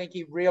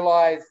 he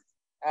realized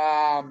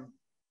the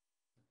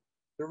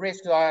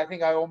risk. I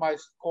think I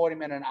almost caught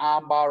him in an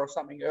armbar or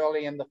something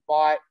early in the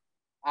fight.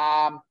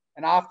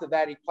 And after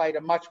that, he played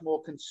a much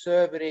more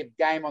conservative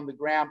game on the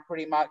ground,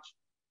 pretty much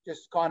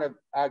just kind of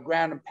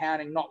ground and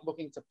pounding, not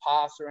looking to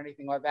pass or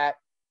anything like that,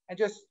 and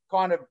just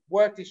kind of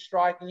worked his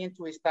striking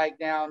into his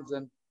takedowns.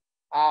 And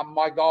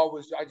my goal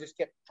was I just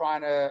kept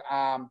trying to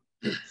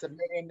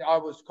submit him. I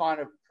was kind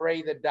of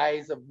pre the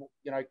days of,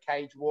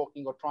 cage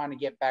walking or trying to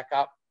get back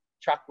up.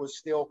 Chuck was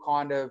still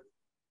kind of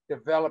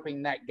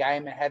developing that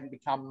game. It hadn't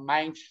become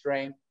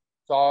mainstream.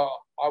 So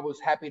I was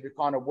happy to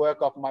kind of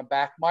work off my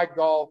back. My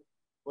goal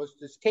was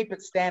to keep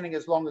it standing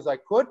as long as I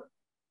could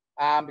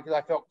because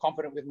I felt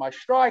confident with my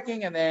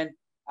striking. And then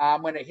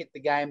when it hit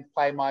the game,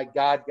 play my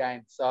guard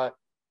game. So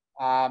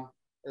as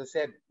I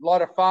said, a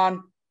lot of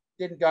fun.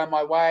 Didn't go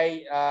my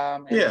way.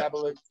 And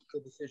Babalu took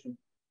the decision.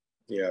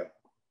 Yeah.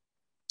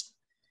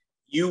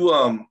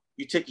 You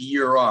take a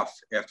year off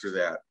after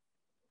that.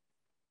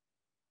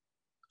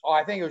 Oh,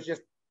 I think it was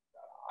just,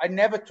 I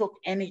never took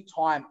any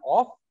time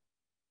off.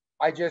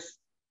 I just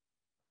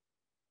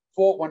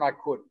fought when I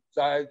could.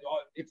 So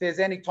if there's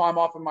any time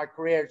off in my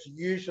career, it's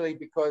usually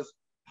because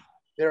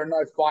there are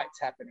no fights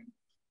happening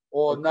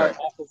or no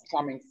offers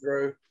coming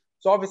through.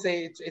 So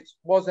obviously it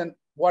wasn't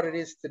what it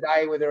is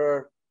today where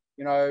there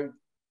are,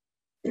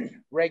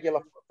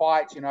 regular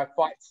fights,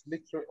 fights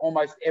literally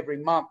almost every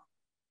month.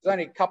 There's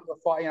only a couple of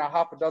fights,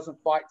 half a dozen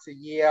fights a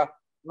year.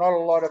 Not a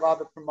lot of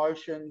other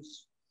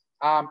promotions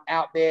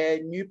out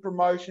there. New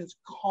promotions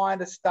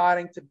kind of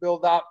starting to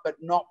build up, but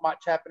not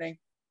much happening.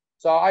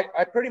 So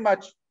I pretty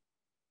much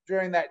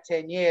during that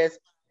 10 years,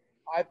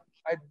 I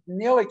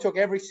nearly took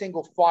every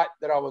single fight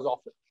that I was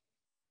offered.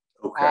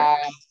 Okay.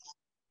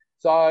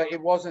 So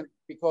it wasn't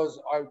because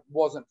I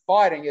wasn't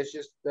fighting, it's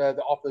just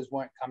the offers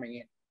weren't coming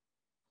in.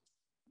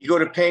 You go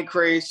to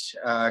Pancrase,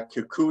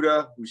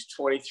 Kikuta, who's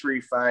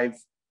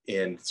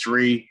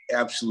 23-5-3,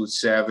 absolute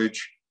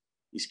savage.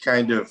 He's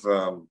kind of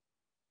the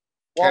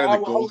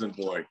golden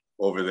boy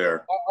over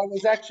there. I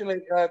was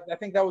actually, I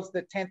think that was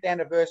the 10th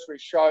anniversary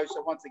show.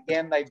 So once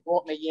again, they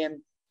brought me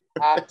in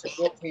to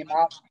build him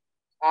up.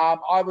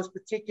 I was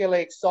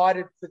particularly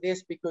excited for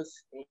this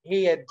because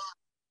he had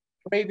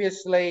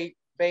previously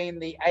been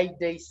the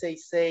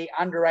ADCC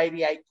under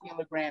 88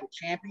 kilogram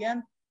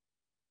champion.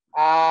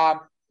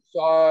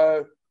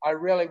 So I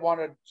really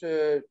wanted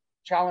to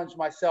challenge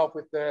myself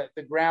with the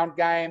ground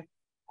game.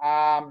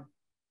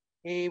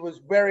 He was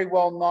very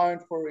well known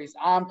for his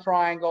arm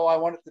triangle. I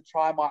wanted to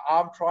try my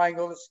arm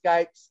triangle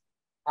escapes.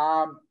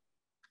 I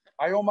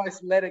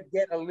almost let it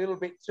get a little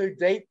bit too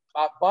deep,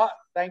 but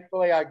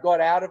thankfully I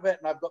got out of it,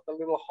 and I've got the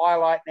little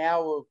highlight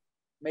now of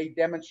me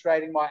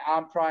demonstrating my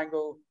arm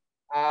triangle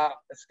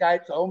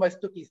escapes. I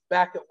almost took his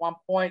back at one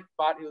point,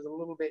 but it was a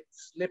little bit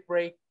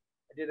slippery.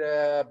 I did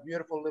a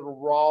beautiful little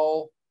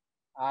roll.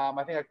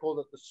 I think I called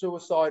it the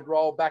suicide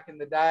roll back in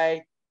the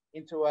day,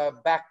 into a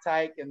back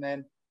take, and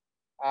then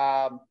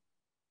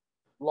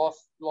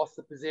lost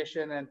the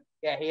position, and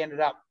yeah, he ended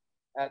up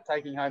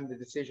taking home the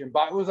decision.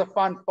 But it was a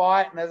fun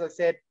fight, and as I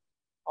said,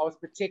 I was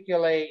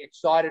particularly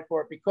excited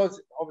for it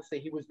because obviously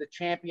he was the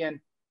champion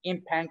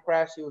in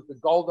Pancrase. He was the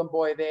golden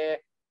boy there.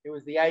 He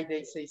was the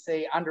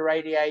ADCC under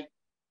 88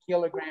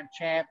 kilogram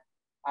champ,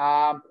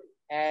 and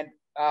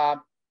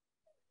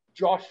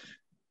Josh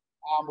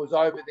was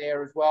over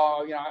there as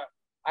well. You know,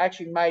 I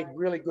actually made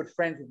really good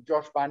friends with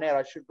Josh Barnett.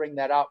 I should bring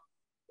that up.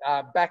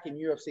 Back in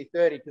UFC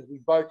 30, because we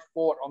both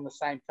fought on the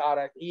same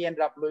card. He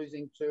ended up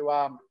losing to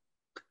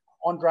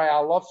Andrei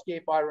Arlovsky,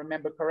 if I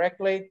remember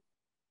correctly.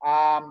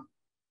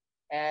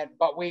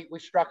 But we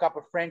struck up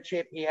a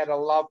friendship. He had a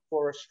love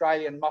for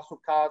Australian muscle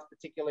cars,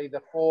 particularly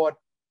the Ford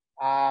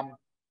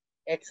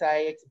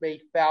XB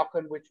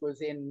Falcon, which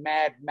was in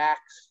Mad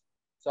Max.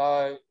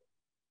 So,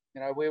 you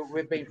know,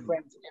 we've been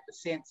friends ever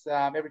since.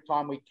 Every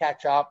time we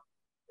catch up,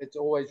 it's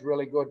always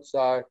really good.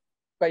 So,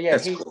 but yeah,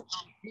 he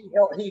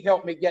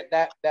helped me get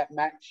that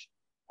match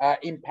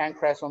in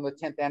Pancrase on the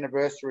 10th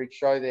anniversary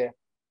show there.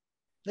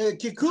 Yeah,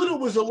 Kikuta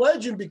was a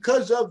legend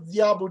because of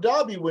the Abu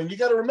Dhabi win. You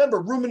got to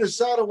remember, Ruben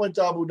Asada went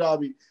to Abu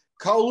Dhabi.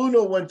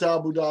 Kaoluno went to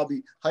Abu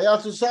Dhabi.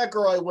 Hayato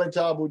Sakurai went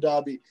to Abu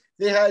Dhabi.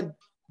 They had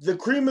the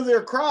cream of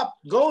their crop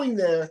going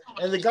there,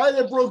 and the guy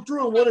that broke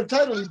through and won a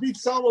title, he beat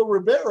Saulo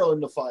Ribeiro in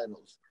the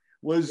finals,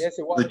 was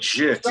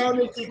legit.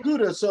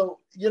 Kikuta. So,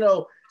 you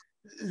know,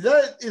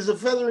 that is a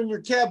feather in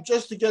your cap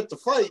just to get the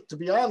fight, to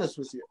be honest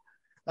with you.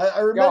 I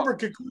remember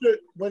Kikuta,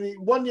 when he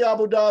won the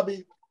Abu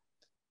Dhabi,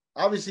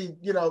 obviously,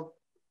 you know,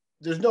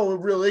 there's no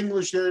real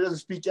English there. He doesn't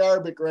speak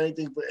Arabic or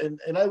anything. But and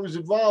I was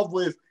involved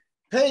with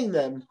paying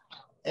them.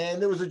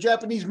 And there was a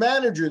Japanese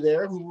manager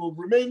there who will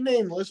remain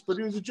nameless, but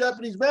he was a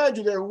Japanese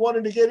manager there who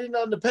wanted to get in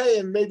on the pay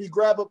and maybe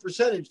grab a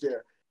percentage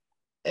there.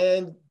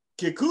 And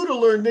Kikuta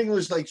learned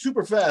English like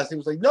super fast. He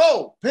was like,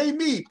 no, pay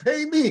me,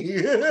 pay me.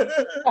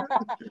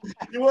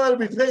 He wanted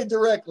to be paid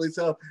directly.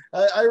 So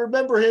I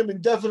remember him,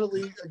 and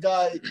definitely a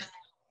guy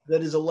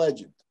that is a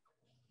legend.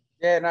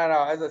 Yeah,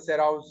 no. As I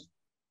said,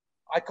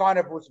 I kind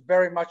of was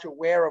very much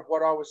aware of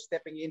what I was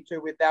stepping into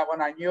with that one.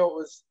 I knew it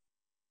was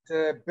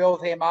to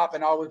build him up,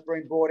 and I was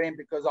being brought in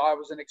because I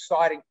was an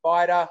exciting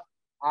fighter.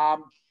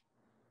 And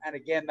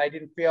again, they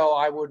didn't feel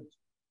I would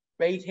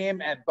beat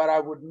him, but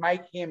I would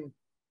make him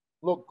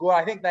look good.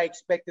 I think they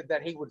expected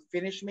that he would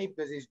finish me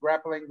because his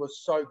grappling was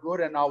so good,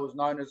 and I was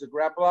known as a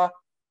grappler.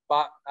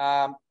 But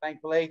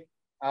thankfully,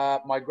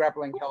 my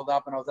grappling held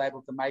up, and I was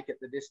able to make it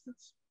the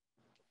distance.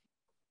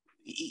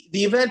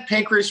 The event,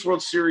 Pancrase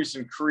World Series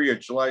in Korea,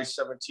 July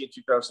 17,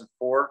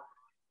 2004,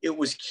 it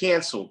was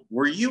canceled.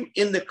 Were you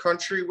in the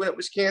country when it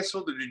was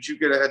canceled, or did you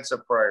get a heads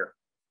up prior?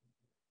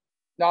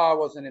 No, I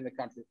wasn't in the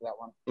country for that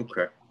one.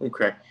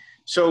 Okay.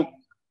 So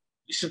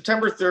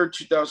September 3rd,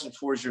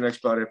 2004 is your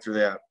next bout after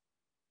that.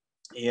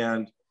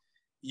 And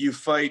you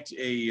fight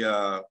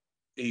a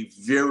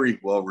very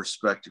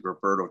well-respected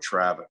Roberto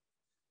Traven,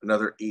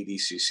 another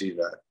ADCC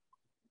vet.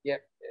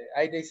 Yep,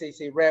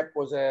 ADCC rep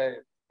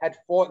had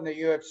fought in the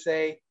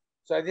UFC.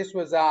 So this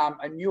was a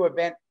new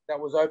event that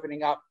was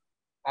opening up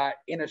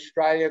in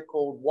Australia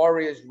called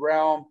Warriors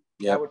Realm.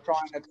 Yep. They were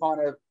trying to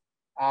kind of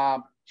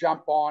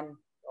jump on,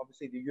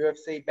 obviously, the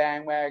UFC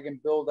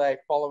bandwagon, build a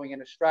following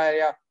in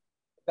Australia.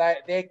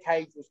 Their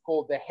cage was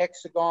called the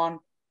Hexagon.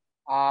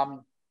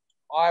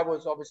 I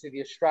was obviously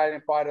the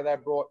Australian fighter they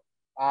brought,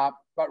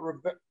 but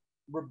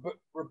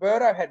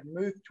Roberto had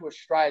moved to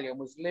Australia and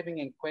was living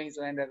in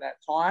Queensland at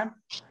that time,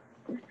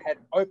 had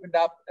opened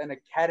up an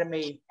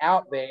academy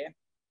out there.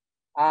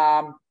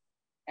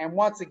 And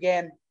once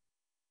again,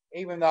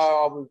 even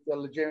though I was a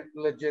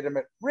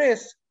legitimate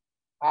risk,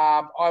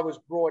 I was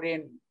brought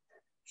in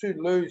to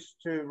lose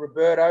to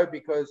Roberto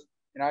because,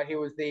 you know, he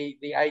was the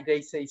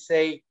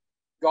ADCC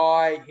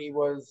guy. He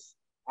was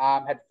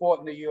had fought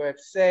in the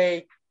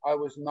UFC. I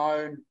was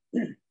known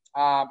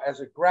as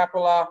a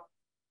grappler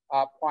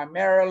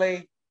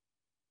primarily,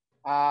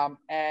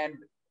 and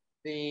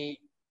the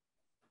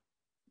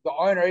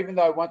owner, even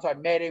though once I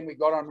met him, we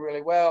got on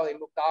really well. He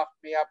looked after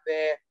me up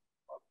there.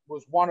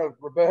 Was one of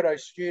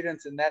Roberto's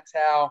students, and that's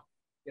how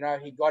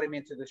he got him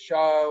into the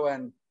show.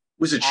 And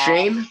was it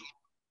Shane?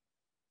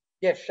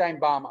 Yes, Shane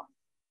Balmer.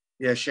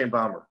 Yeah, Shane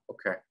Balmer.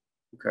 Okay.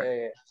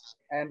 Yeah.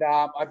 And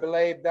I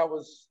believe that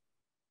was,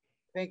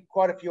 I think,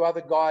 quite a few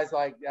other guys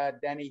like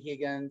Danny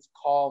Higgins,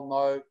 Kyle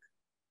Noak,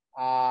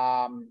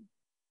 and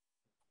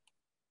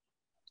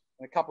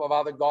a couple of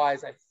other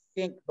guys, I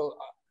think,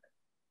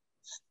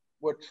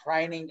 were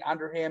training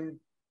under him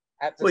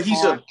at the time. Well,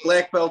 he's a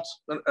black belt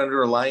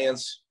under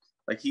Alliance.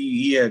 Like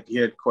he had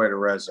quite a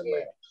resume.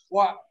 Yeah.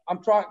 Well,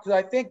 I'm trying, because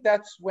I think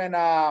that's when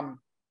I'm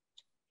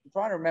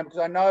trying to remember,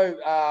 because I know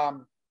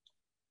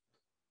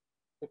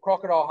the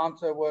Crocodile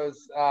Hunter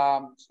was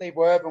Steve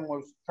Irvin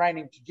was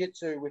training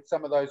jiu-jitsu with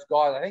some of those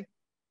guys. I think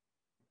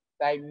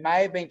they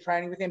may have been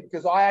training with him,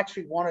 because I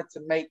actually wanted to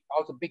meet. I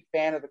was a big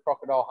fan of the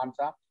Crocodile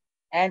Hunter,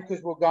 and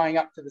because we're going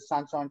up to the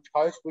Sunshine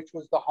Coast, which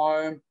was the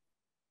home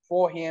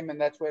for him, and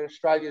that's where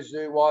Australia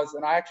Zoo was.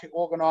 And I actually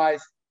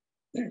organised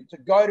to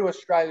go to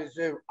Australia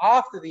Zoo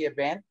after the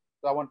event.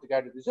 So I wanted to go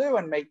to the zoo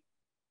and meet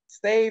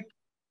Steve.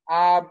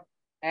 And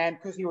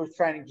because he was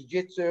training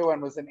jiu-jitsu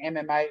and was an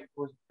MMA,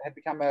 had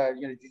become a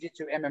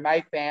jiu-jitsu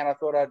MMA fan, I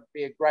thought it'd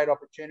be a great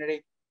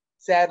opportunity.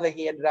 Sadly,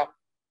 he ended up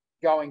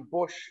going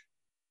bush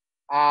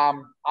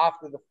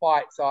after the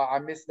fight, so I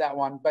missed that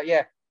one. But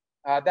yeah,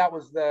 that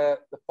was the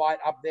fight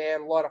up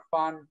there. A lot of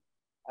fun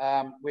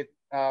with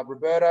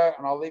Roberto,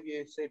 and I'll leave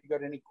you see if you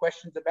got any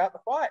questions about the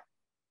fight.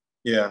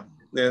 Yeah.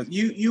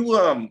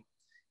 You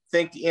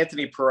think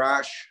Anthony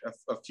Parash,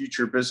 a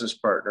future business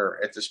partner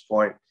at this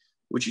point,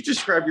 would you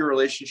describe your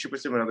relationship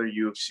with him, another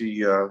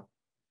UFC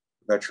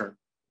veteran?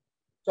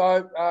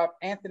 So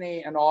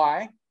Anthony and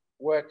I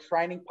were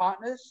training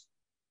partners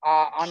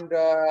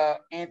under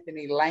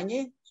Anthony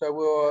Lange. So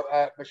we were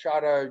at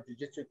Machado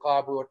Jiu-Jitsu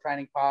Club. We were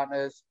training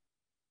partners.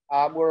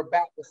 We're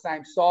about the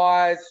same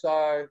size,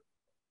 so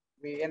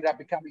we ended up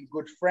becoming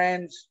good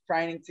friends,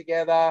 training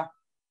together.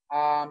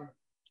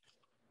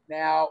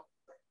 Now,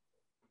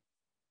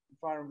 I'm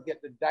trying to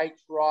get the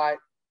dates right.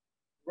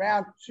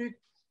 Around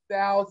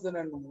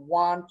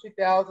 2001,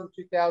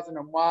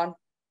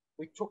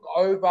 we took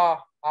over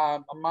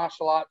a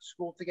martial arts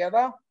school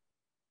together,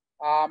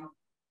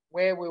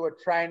 where we were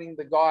training.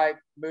 The guy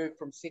moved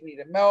from Sydney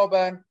to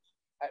Melbourne.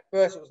 At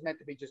first, it was meant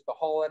to be just a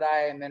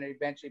holiday, and then it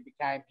eventually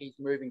became he's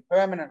moving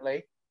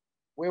permanently.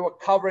 We were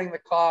covering the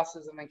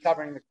classes, and then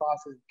covering the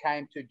classes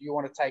came to, do you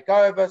want to take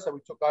over? So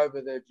we took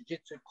over the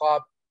Jiu-Jitsu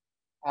club.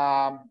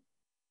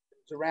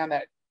 It's around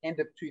that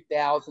end of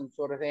 2000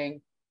 sort of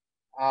thing,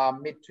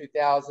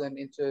 mid-2000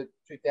 into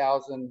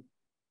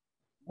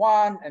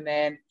 2001. And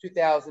then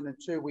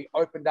 2002, we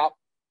opened up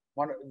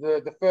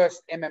the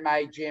first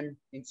MMA gym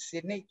in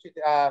Sydney.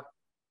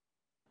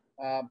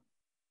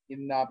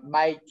 In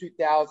May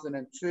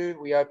 2002,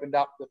 we opened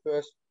up the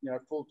first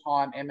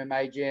full-time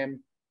MMA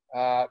gym.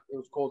 It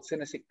was called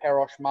Sinosic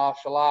Perosh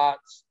Martial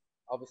Arts.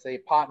 Obviously, a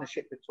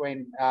partnership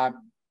between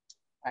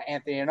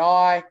Anthony and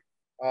I.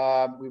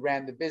 We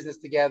ran the business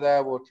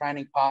together. We were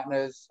training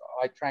partners.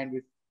 I trained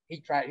with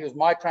he was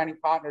my training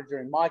partner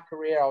during my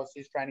career. I was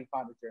his training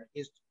partner during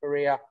his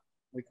career.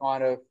 We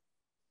kind of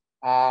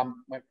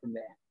went from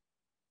there.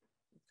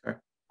 Okay.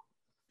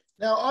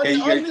 Now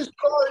on this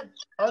card,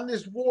 on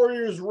this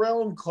Warriors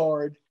Realm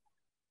card,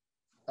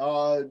 there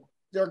are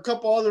a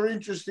couple other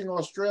interesting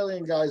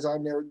Australian guys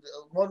on there.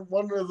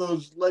 One of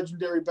those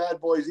legendary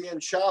bad boys, Ian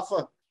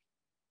Shaffer.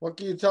 What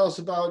can you tell us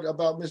about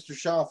Mr.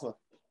 Shaffer?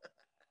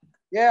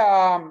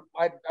 Yeah,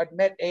 I'd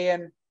met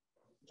Ian. I'm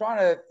trying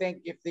to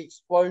think if the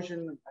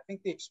explosion. I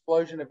think the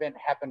explosion event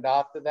happened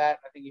after that.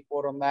 I think he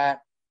fought on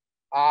that.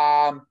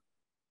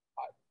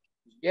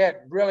 Yeah,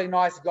 really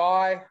nice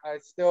guy. I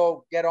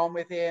still get on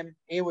with him.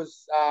 He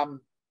was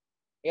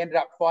he ended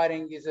up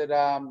fighting. Is it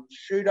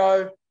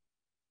Shudo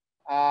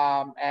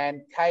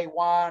and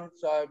K1?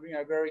 So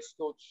very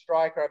skilled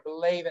striker. I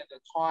believe at the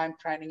time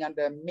training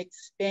under Mick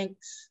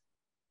Spinks.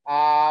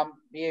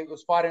 He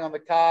was fighting on the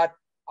card.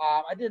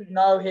 I didn't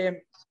know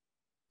him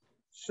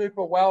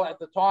super well at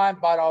the time,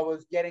 but I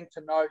was getting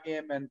to know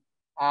him, and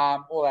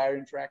all our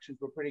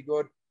interactions were pretty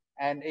good.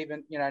 And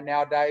even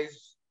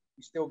nowadays,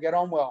 we still get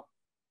on well.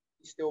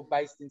 He's still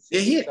based in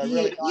Sydney. He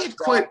had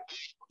quite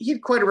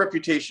a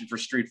reputation for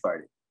street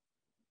fighting.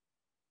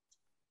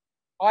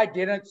 I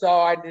didn't, so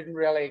I didn't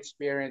really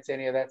experience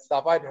any of that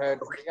stuff. I'd heard.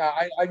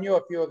 I knew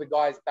a few of the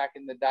guys back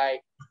in the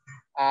day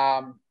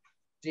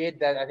did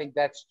that. I think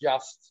that's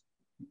just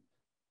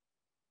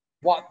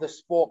what the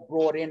sport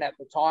brought in at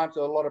the time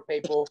to a lot of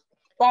people.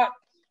 But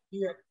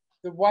the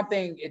one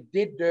thing it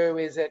did do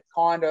is it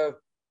kind of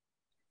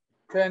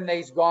turned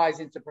these guys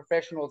into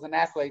professionals and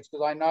athletes,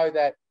 because I know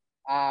that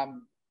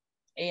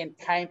Ian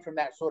came from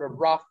that sort of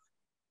rough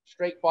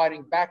street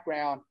fighting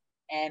background,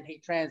 and he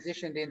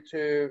transitioned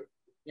into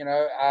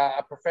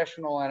a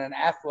professional and an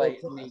athlete,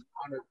 and he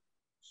kind of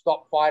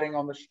stopped fighting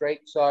on the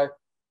street. So,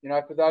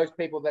 for those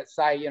people that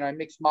say,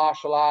 mixed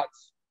martial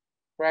arts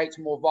creates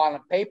more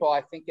violent people,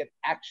 I think it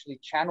actually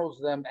channels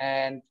them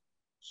and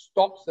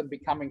stops them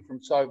becoming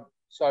from so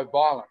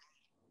violent.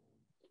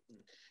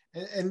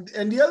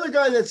 And the other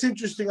guy that's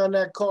interesting on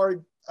that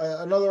card,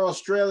 another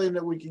Australian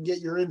that we can get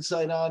your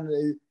insight on,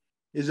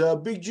 is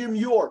Big Jim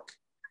York.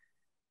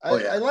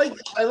 I like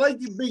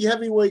the big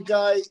heavyweight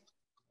guy.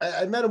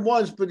 I met him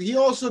once, but he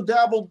also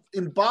dabbled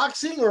in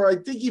boxing, or I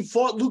think he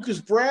fought Lucas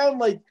Brown.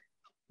 Like,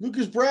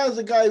 Lucas Brown's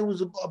a guy who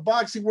was a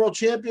boxing world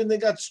champion. They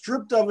got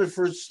stripped of it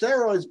for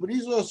steroids, but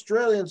he's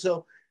Australian.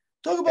 So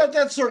talk about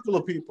that circle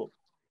of people.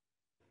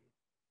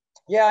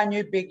 Yeah, I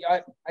knew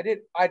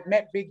I'd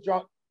met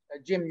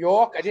Jim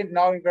York. I didn't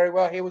know him very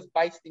well. He was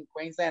based in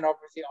Queensland.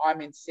 Obviously,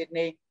 I'm in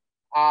Sydney.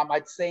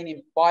 I'd seen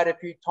him fight a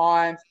few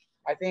times.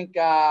 I think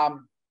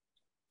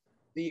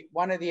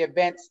one of the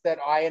events that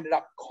I ended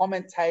up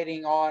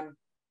commentating on,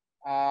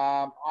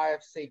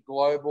 IFC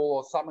Global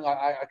or something,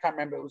 I can't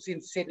remember. It was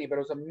in Sydney, but it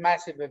was a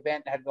massive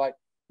event that had like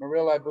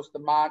Murillo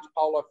Bustamante,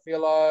 Paulo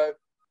Filho,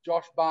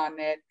 Josh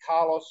Barnett,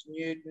 Carlos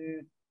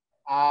Newton,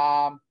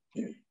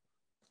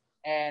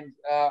 and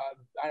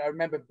I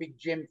remember Big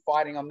Jim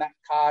fighting on that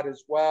card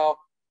as well.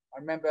 I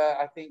remember,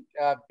 I think,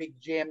 Big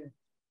Jim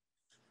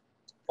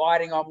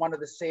fighting on one of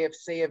the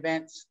CFC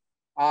events.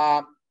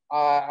 I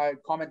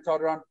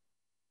commentated on.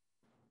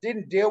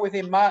 Didn't deal with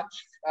him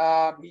much.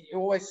 He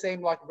always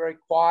seemed like a very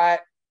quiet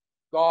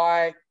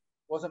guy.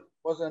 Wasn't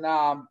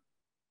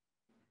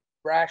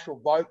brash or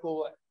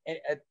vocal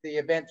at the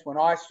events when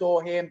I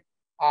saw him.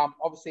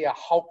 Obviously a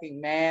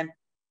hulking man.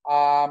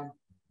 I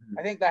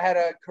think they had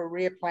a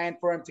career plan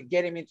for him to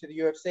get him into the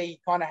UFC. He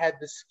kind of had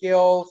the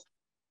skills.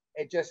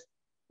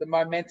 The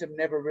momentum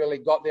never really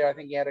got there. I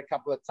think he had a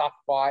couple of tough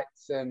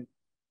fights, and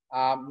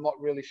I'm not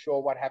really sure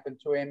what happened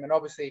to him. And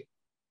obviously,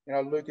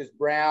 Lucas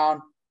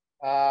Brown.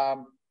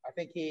 I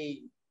think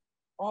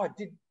I'm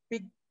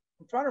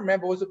trying to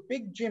remember, was it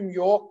Big Jim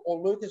York or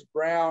Lucas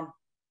Brown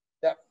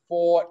that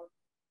fought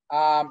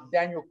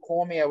Daniel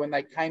Cormier when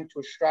they came to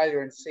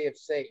Australia in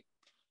CFC?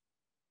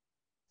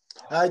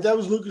 That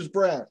was Lucas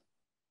Brown.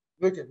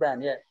 Lucas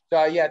Brown, yeah.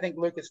 So, yeah, I think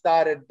Lucas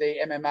started the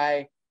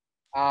MMA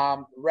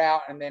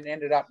route and then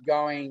ended up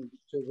going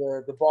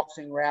to the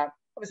boxing route.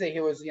 Obviously,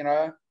 he was,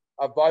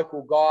 a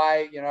vocal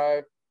guy,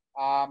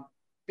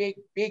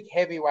 big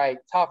heavyweight,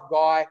 tough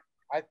guy.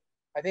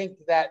 I think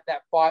that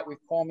fight with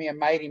Cormier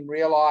made him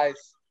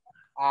realize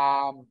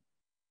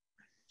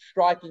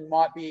striking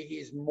might be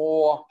his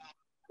more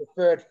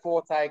preferred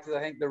forte, because I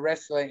think the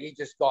wrestling, he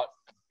just got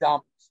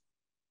dumped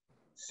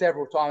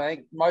several times. I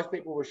think most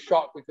people were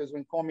shocked because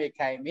when Cormier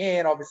came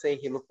in, obviously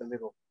he looked a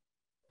little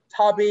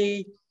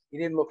tubby. He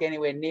didn't look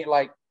anywhere near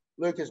like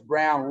Lucas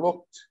Brown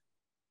looked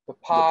the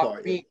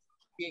part, big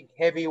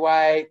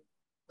heavyweight.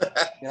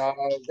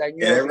 They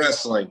knew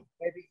wrestling.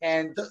 Heavy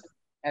hands.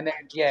 And then,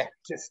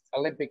 just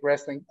Olympic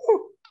wrestling.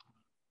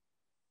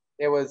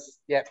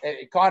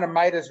 It kind of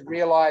made us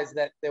realize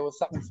that there was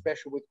something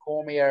special with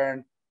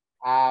Cormier,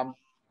 and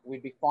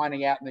we'd be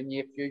finding out in the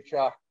near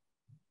future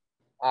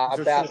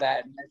about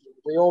that. And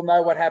we all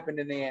know what happened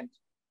in the end.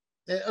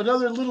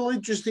 Another little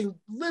interesting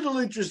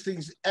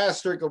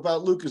asterisk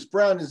about Lucas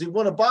Brown is he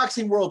won a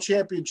boxing world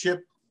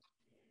championship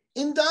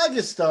in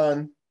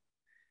Dagestan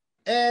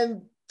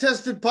and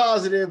tested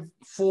positive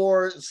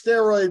for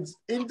steroids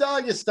in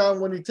Dagestan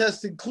when he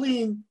tested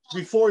clean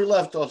before he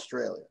left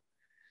Australia.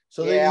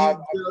 So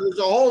there's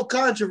a whole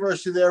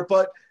controversy there.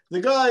 But the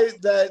guy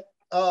that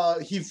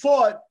he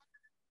fought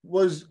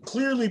was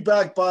clearly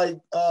backed by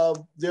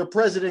their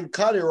president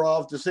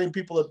Kadyrov, the same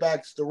people that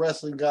backs the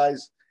wrestling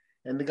guys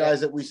and the guys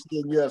that we see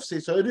in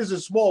UFC. So it is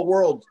a small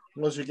world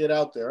once you get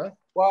out there. Huh?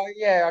 Well,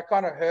 yeah, I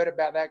kind of heard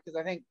about that because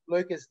I think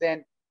Lucas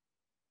then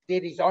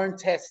did his own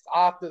test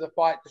after the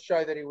fight to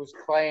show that he was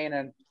clean,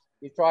 and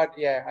he tried.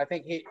 Yeah, I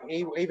think he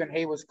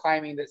was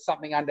claiming that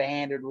something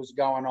underhanded was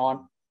going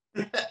on.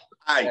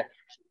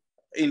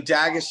 In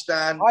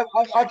Dagestan,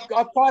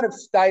 I've kind of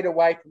stayed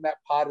away from that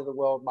part of the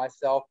world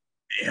myself.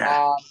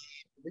 Yeah.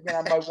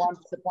 My one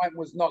disappointment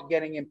was not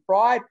getting in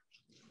Pride,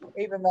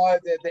 even though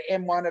the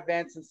M1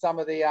 events and some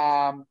of the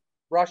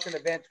Russian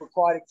events were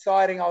quite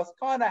exciting. I was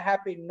kind of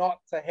happy not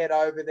to head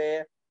over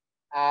there.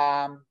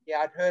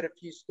 I'd heard a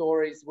few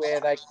stories where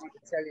they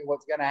couldn't tell you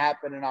what's going to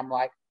happen, and I'm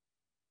like,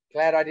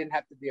 glad I didn't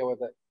have to deal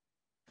with it.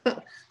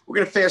 We're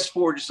going to fast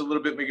forward just a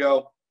little bit,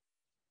 Miguel.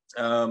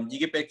 You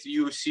get back to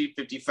UFC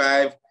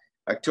 55,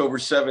 October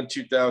 7,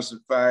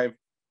 2005,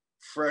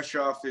 fresh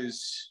off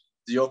his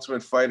The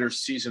Ultimate Fighter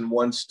Season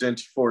 1 stint,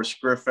 Forrest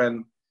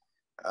Griffin.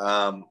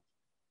 Man,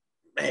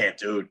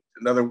 dude,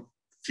 another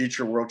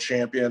future world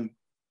champion.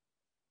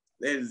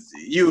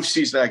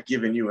 UFC's not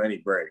giving you any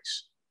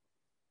breaks.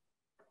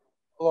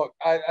 Look,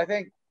 I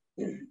think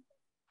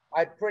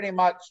I pretty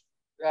much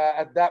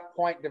at that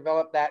point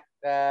developed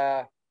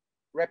that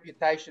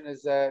reputation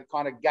as a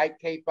kind of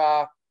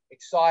gatekeeper,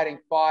 exciting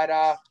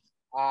fighter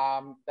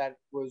that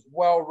was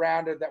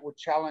well-rounded, that would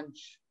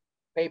challenge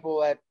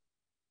people at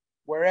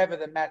wherever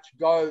the match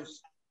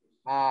goes.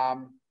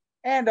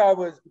 And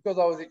because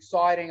I was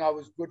exciting, I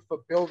was good for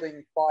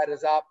building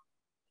fighters up.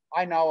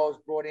 I know I was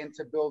brought in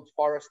to build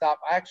Forrest up.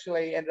 I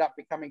actually ended up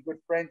becoming good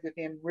friends with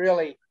him.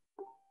 Really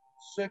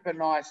super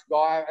nice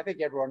guy. I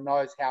think everyone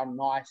knows how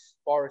nice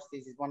Forrest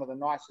is. He's one of the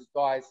nicest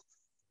guys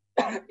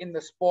in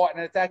the sport,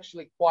 and it's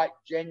actually quite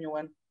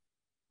genuine.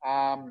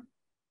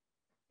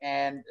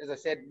 And as I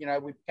said, you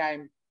know,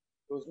 there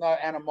was no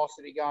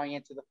animosity going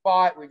into the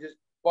fight.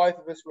 Both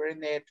of us were in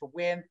there to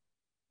win,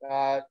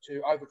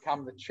 to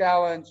overcome the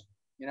challenge,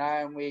 you know,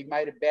 and we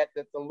made a bet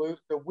that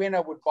the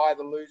winner would buy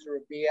the loser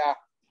a beer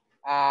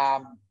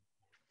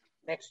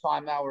next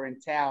time they were in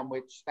town,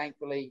 which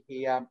thankfully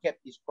he kept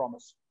his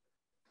promise.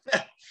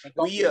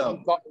 He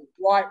got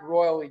quite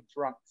royally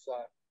drunk. So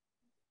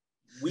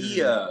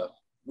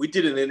we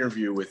did an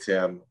interview with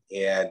him,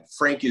 and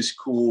Frank is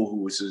cool,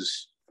 who was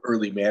his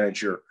early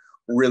manager,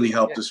 really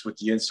helped us with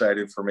the inside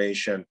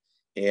information.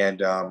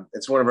 And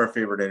it's one of our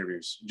favorite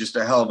interviews. Just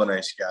a hell of a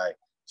nice guy.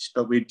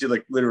 But we did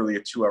like literally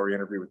a 2-hour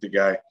interview with the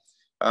guy.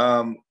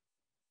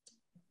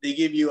 They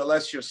gave you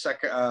Alessio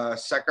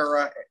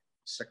Sakara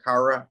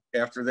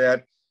after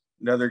that,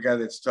 another guy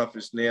that's tough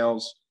as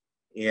nails.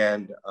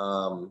 And,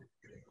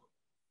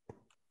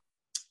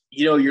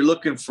 you know, you're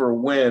looking for a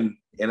win.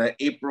 And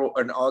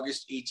on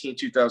August 18,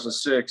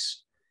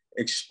 2006,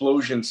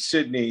 Explosion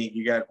Sydney,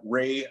 you got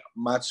Ray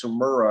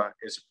Matsumura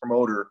as a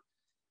promoter.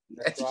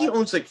 I think he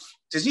owns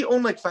does he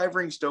own like Five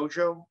Rings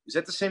Dojo? Is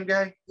that the same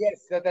guy?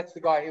 Yes, that's the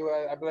guy who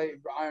I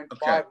believe owned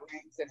Five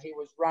Rings, and he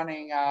was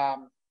running I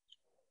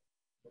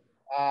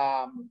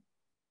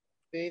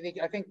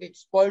think the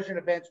Explosion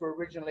events were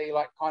originally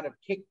like kind of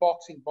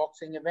kickboxing,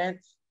 boxing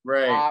events.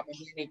 Right. And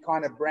then he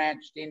kind of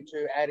branched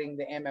into adding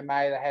the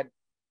MMA. They had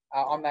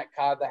on that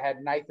card, they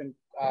had Nathan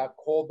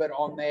Corbett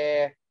on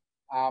there,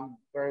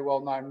 very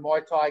well-known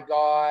Muay Thai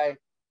guy.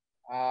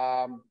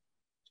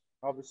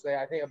 Obviously,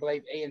 I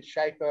believe Ian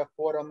Schaefer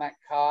fought on that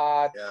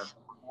card.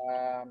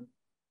 Yeah.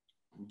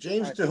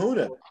 James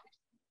Tahuna.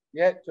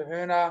 Yeah,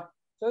 Tahuna.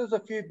 So there's a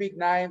few big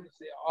names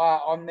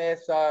on there.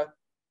 So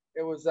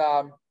it was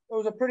a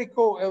pretty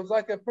cool. It was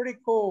like a pretty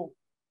cool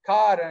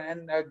card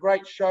and a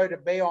great show to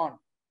be on.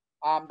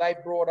 They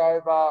brought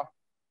over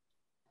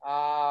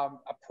a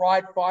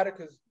Pride fighter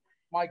because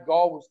my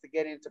goal was to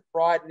get into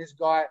Pride, and this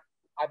guy,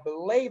 I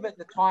believe at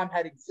the time,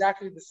 had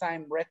exactly the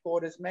same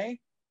record as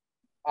me.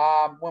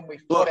 When we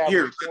fought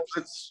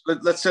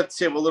let's set the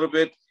table a little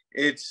bit.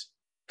 It's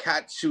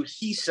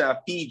Katsuhisa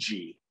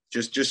Fiji.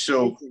 Just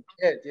so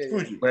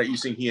we're not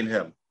using he and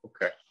him.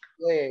 Okay.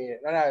 Yeah.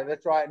 No,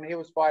 that's right. And he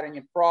was fighting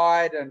in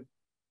Pride, and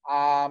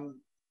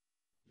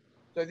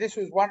so this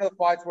was one of the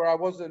fights where I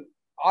was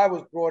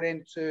brought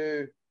in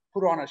to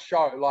put on a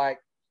show. Like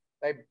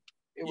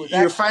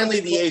you're finally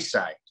the A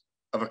side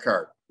of a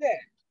card.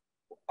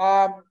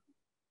 Yeah.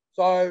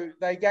 So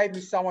they gave me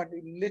someone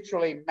who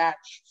literally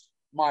matched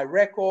my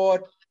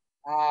record.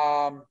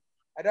 I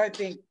don't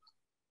think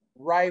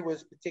Ray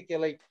was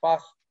particularly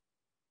fussed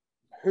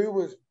who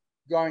was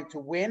going to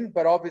win,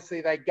 but obviously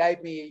they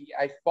gave me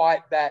a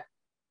fight that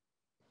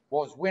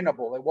was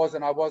winnable.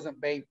 I wasn't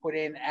being put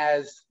in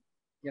as,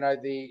 you know,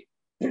 the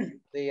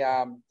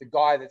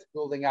guy that's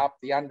building up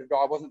the underdog.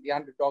 I wasn't the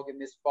underdog in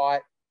this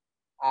fight.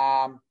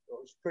 It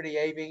was pretty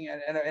even,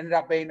 and it ended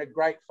up being a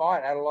great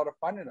fight. I had a lot of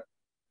fun in it,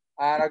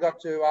 and I got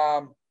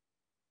to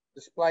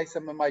display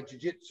some of my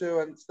jiu-jitsu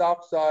and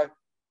stuff. So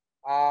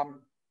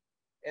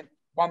and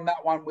won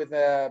that one with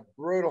a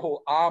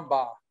brutal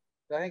armbar.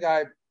 So I think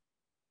I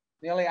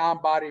nearly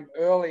armbarred him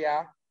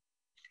earlier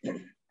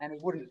and he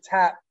wouldn't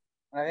tap.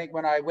 And I think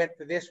when I went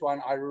for this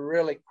one, I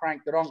really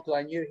cranked it on because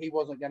I knew he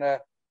wasn't going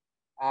to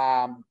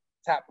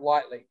tap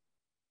lightly.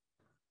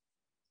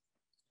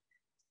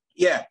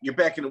 Yeah, you're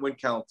back in the win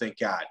count, thank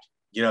God.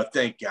 You know,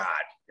 thank God.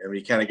 I mean,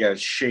 you kind of got to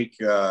shake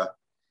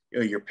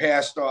your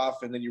past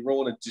off, and then you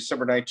roll into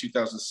December 9,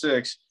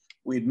 2006.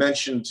 We had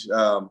mentioned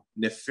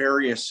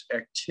nefarious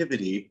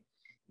activity,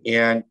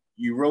 and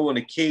you roll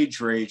into Cage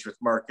Rage with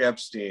Mark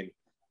Epstein.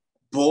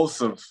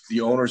 Both of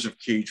the owners of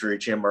Cage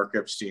Rage and Mark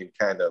Epstein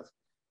kind of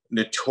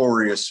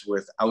notorious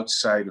with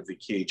outside of the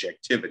cage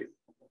activity.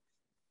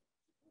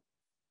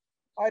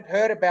 I'd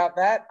heard about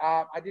that.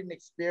 I didn't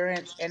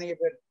experience any of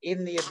it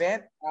in the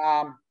event.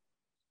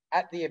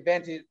 At the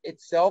event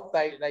itself,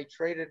 they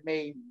treated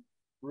me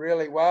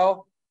really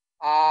well.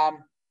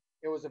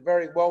 It was a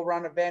very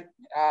well-run event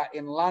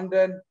in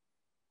London.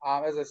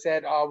 As I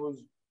said, I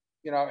was,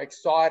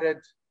 excited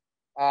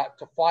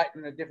to fight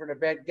in a different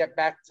event, get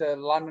back to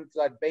London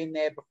because I'd been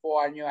there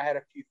before. I knew I had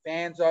a few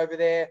fans over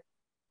there.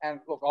 And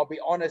look, I'll be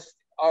honest,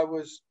 I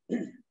was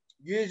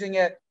using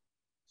it.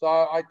 So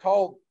I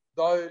told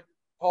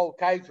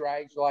Cage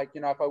Rage,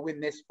 if I win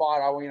this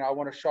fight, I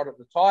want a shot at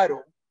the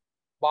title.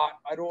 But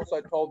I'd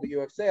also told the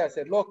UFC, I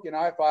said, look,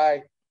 if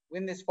I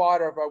win this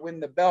fight or if I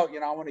win the belt,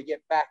 I want to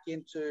get back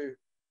into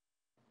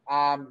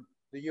the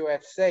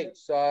UFC.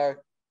 So,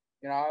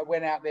 I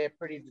went out there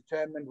pretty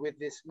determined with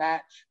this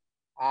match.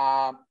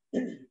 I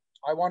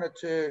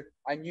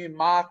knew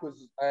Mark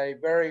was a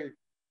very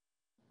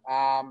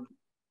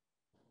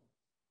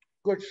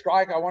good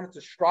strike. I wanted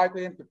to strike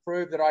with him to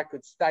prove that I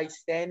could stay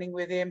standing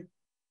with him.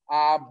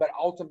 But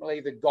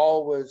ultimately, the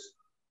goal was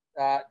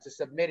to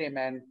submit him.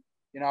 And,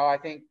 I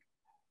think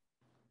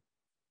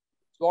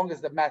as long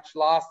as the match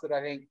lasted,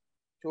 I think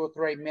 2 or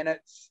 3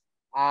 minutes,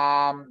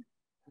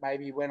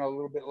 maybe went a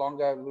little bit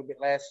longer, a little bit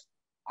less.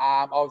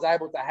 I was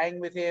able to hang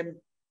with him.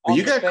 But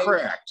you got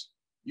cracked.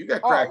 You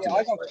got cracked. Oh, yeah,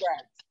 I got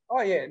cracked.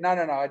 Oh, yeah. No.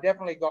 I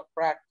definitely got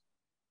cracked.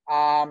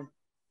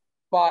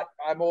 But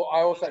I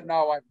also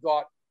know I've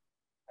got,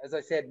 as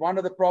I said, one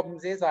of the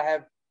problems is I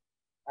have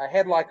a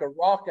head like a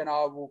rock, and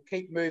I will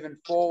keep moving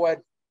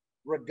forward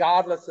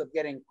regardless of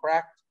getting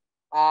cracked.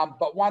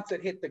 But once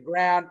it hit the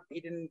ground, he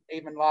didn't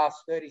even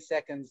last 30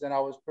 seconds, and I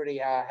was pretty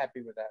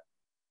happy with that.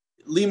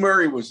 Lee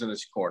Murray was in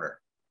his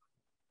corner.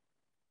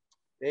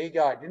 There you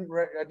go. I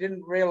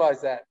didn't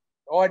realize that.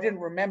 I didn't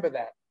remember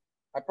that.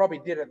 I probably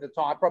did at the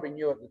time. I probably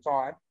knew at the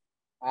time,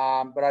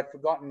 but I'd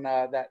forgotten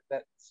that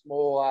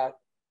small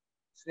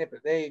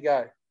snippet. There you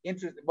go.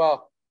 Interesting.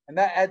 Well, and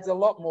that adds a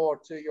lot more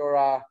to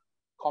your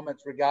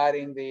comments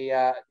regarding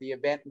the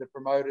event and the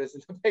promoters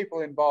and the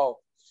people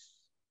involved.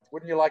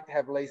 Wouldn't you like to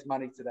have Lee's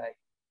money today?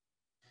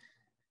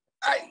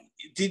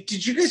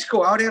 Did you guys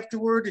go out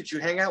afterward? Did you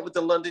hang out with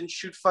the London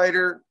Shoot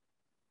Fighter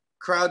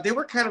crowd? They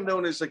were kind of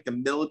known as like the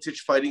Militich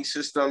fighting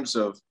systems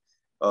of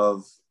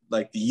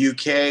like the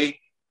UK,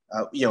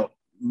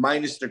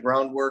 minus the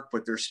groundwork,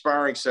 but their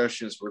sparring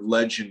sessions were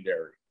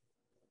legendary.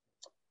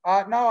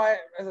 No,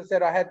 as I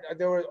said,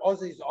 there were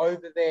Aussies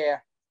over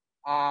there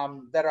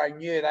that I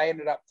knew. They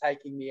ended up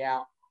taking me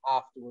out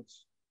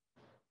afterwards.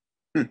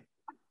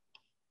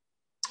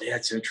 Yeah,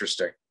 it's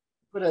interesting.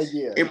 Good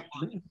idea.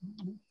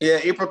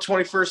 April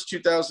 21st,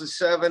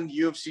 2007,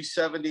 UFC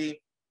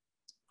 70.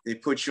 They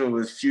put you in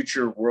with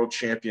future world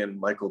champion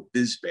Michael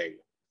Bisping.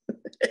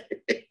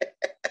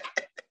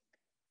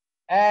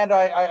 And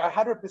I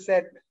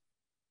 100%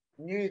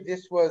 knew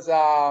this was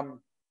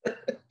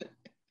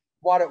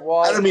what it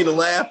was. I don't mean to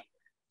laugh,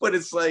 but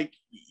it's like,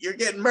 you're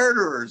getting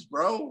murderers,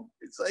 bro.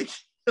 It's like...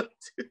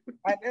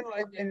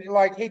 and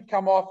like he'd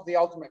come off The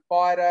Ultimate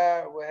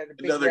Fighter. We had a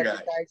big Another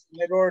reputation. guy.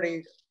 They'd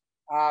already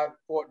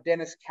fought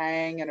Dennis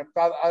Kang and a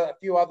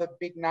few other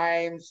big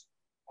names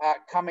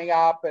coming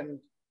up, and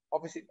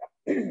obviously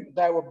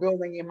they were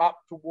building him up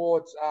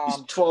towards he's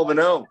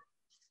 12-0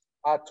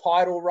 a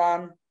title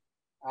run.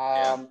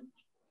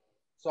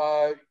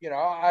 So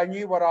I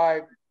knew what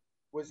I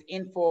was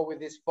in for with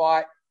this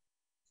fight.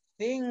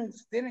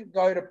 Things didn't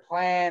go to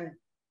plan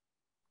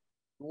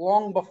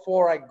long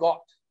before I got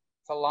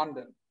to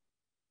London.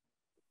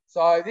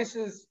 So this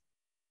is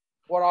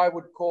what I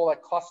would call a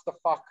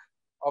clusterfuck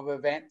of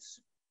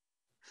events.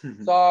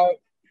 So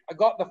I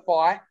got the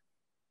fight,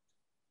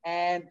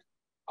 and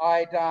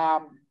I'd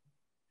had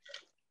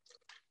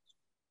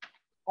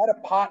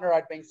a partner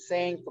I'd been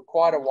seeing for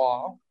quite a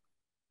while,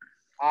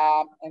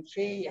 and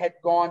she had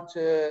gone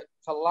to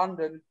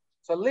London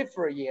to live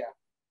for a year.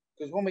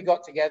 Because when we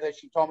got together,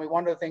 she told me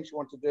one of the things she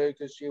wanted to do,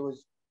 because she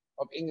was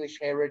of English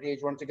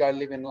heritage, wanted to go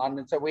live in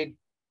London. So we'd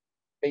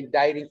been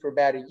dating for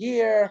about a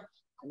year,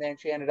 and then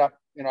she ended up,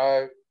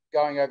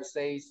 going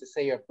overseas to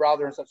see her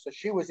brother and stuff. So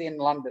she was in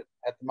London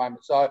at the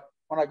moment. So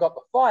when I got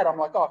the fight, I'm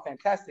like, oh,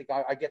 fantastic.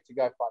 I get to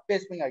go fight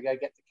Bisping. I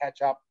get to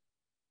catch up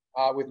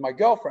with my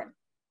girlfriend,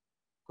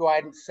 who I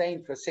hadn't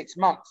seen for 6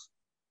 months.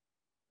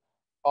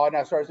 Oh,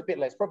 no, sorry, it's a bit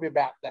less, probably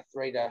about that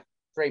 3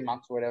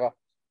 months or whatever.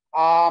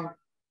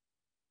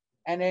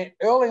 And then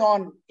early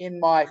on in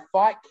my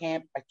fight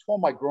camp, I tore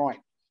my groin,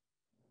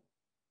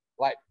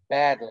 like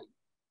badly.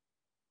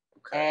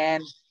 Okay.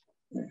 And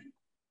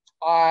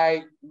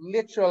I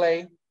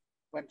literally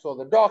went to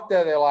the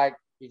doctor. They're like,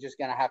 you're just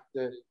going to have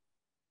to,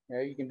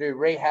 you can do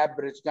rehab,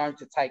 but it's going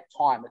to take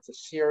time. It's a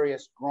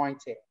serious groin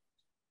tear.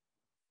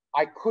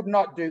 I could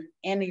not do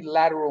any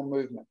lateral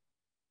movement.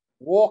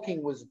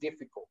 Walking was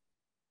difficult.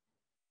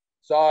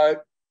 So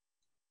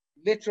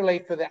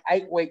literally for the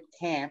 8-week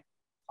camp,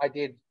 I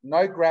did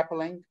no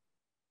grappling,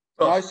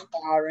 no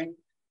sparring,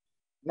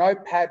 no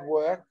pad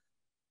work.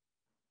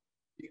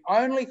 The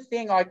only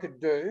thing I could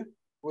do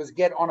was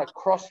get on a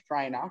cross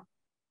trainer,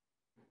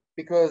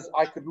 because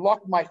I could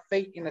lock my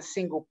feet in a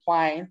single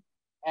plane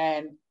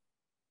and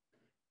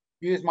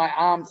use my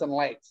arms and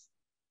legs.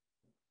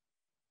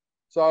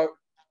 So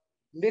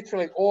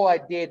literally all I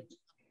did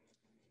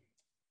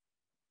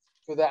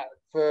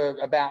for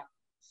about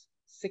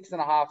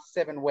 6.5,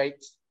 7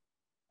 weeks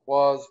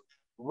was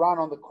run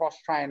on the cross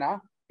trainer,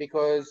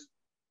 because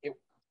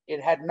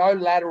it had no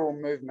lateral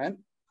movement.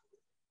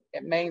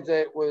 It means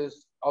that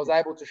I was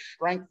able to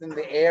strengthen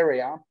the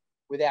area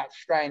without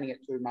straining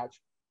it too much.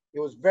 It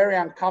was very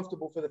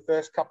uncomfortable for the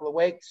first couple of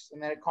weeks,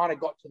 and then it kind of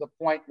got to the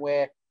point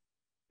where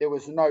there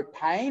was no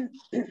pain,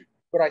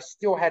 but I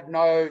still had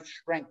no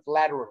strength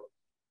laterally.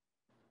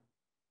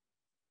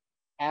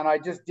 And I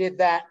just did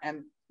that,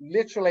 and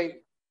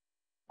literally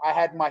I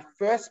had my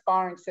first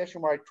sparring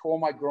session where I tore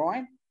my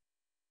groin,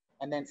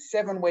 and then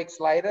 7 weeks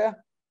later,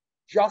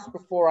 just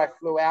before I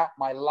flew out,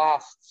 my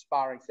last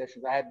sparring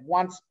sessions. I had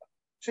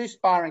 2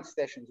 sparring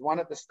sessions, one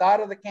at the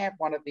start of the camp,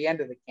 one at the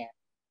end of the camp.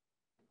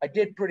 I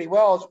did pretty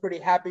well. I was pretty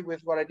happy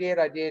with what I did.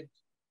 I did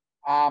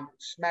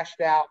smashed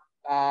out,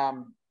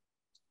 5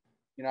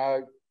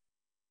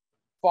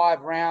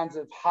 rounds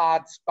of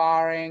hard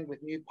sparring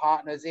with new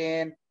partners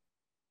in.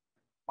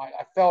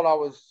 I felt I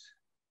was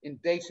in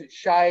decent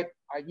shape.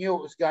 I knew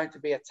it was going to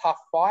be a tough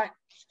fight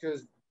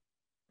because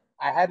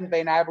I hadn't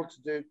been able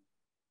to do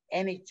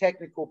any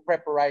technical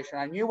preparation.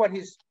 I knew what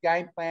his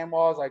game plan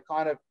was. I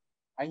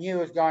knew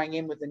he was going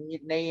in with a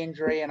knee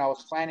injury, and I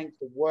was planning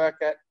to work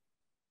it.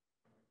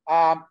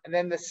 And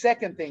then the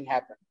second thing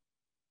happened.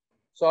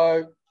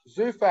 So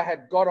Zuffa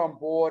had got on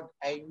board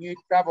a new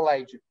travel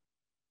agent,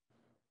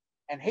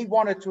 and he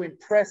wanted to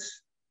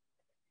impress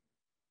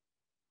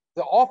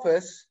the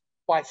office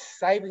by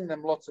saving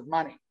them lots of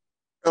money.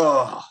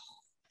 Oh.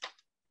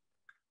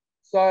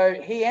 So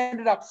he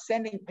ended up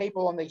sending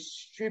people on these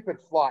stupid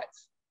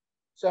flights.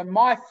 So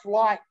my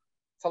flight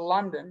to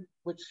London,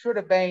 which should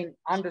have been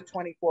under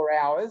 24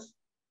 hours,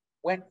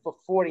 went for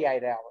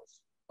 48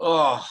 hours.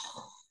 Oh.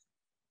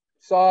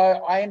 So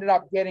I ended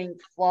up getting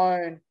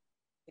flown,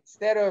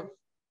 instead of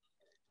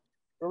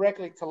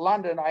directly to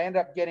London, I ended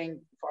up getting,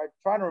 if I'm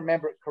trying to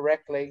remember it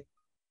correctly,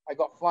 I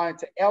got flown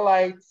to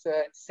LA,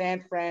 to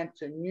San Fran,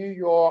 to New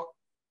York,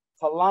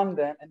 to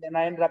London, and then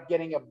I ended up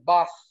getting a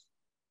bus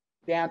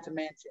down to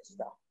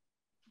Manchester.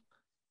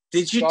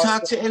 Did you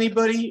talk to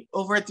anybody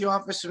over at the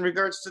office in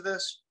regards to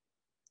this?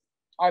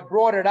 I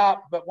brought it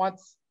up, but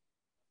once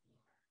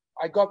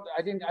I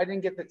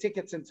didn't get the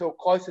tickets until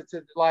closer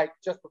to, like,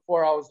 just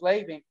before I was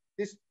leaving.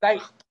 This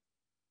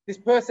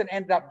person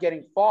ended up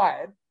getting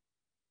fired,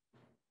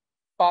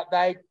 but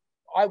I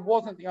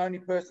wasn't the only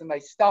person they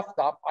stuffed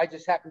up. I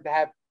just happened to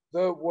have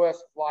the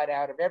worst flight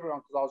out of everyone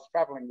because I was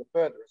traveling the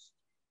furthest.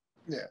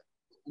 Yeah.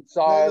 And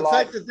so the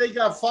fact that they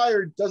got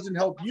fired doesn't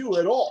help you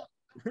at all.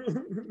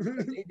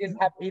 he didn't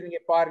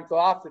get fired until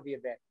after the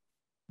event.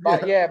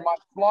 But yeah, my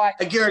flight.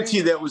 I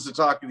guarantee that was the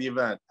talk of the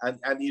event.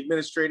 On the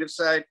administrative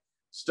side,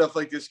 stuff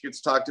like this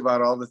gets talked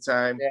about all the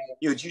time.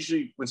 Yeah. It's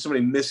usually when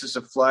somebody misses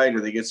a flight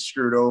or they get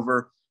screwed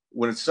over.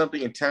 When it's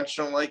something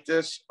intentional like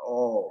this,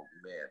 oh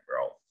man,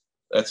 bro,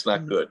 that's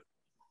not good.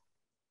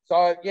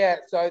 So yeah,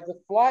 so the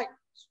flight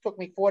took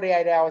me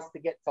 48 hours to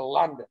get to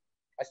London.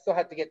 I still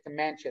had to get to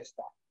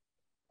Manchester.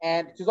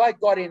 And because I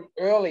got in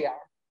earlier,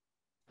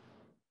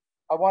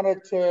 I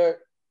wanted to,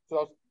 so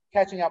I was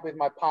catching up with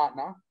my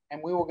partner,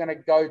 and we were going to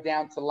go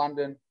down to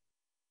London,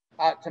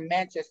 to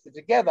Manchester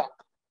together.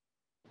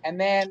 And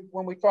then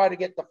when we tried to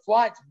get the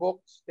flights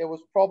booked, there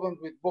was problems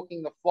with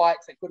booking the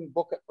flights. They couldn't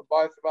book it for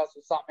both of us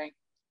or something.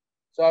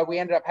 So we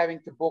ended up having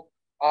to book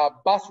a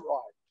bus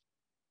ride,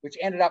 which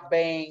ended up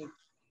being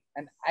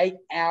an 8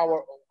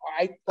 or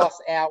 9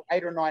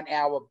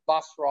 hour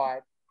bus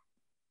ride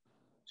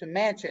to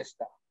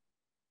Manchester.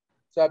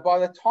 So by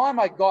the time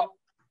I got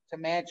to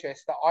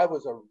Manchester, I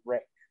was a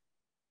wreck.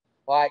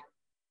 Like,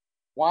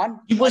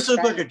 you must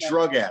look like a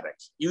drug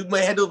addict. You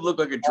had to look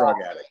like a drug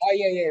addict. Oh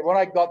yeah. When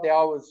I got there,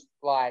 I was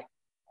like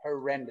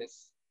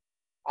horrendous.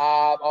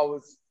 I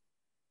was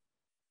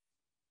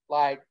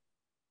like,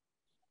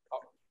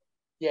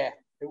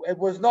 it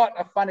was not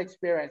a fun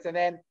experience. And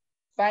then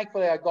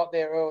thankfully I got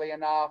there early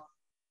enough.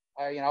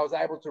 I was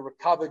able to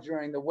recover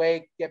during the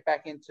week, get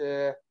back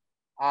into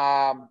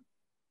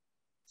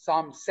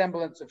some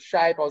semblance of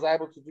shape. I was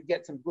able to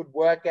get some good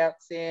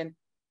workouts in.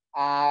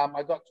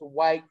 I got to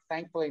weight,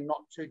 thankfully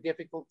not too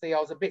difficulty. I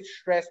was a bit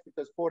stressed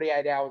because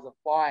 48 hours of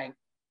flying,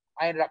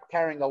 I ended up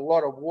carrying a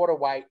lot of water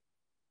weight,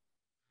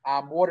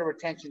 water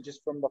retention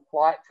just from the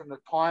flights and the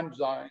time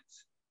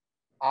zones.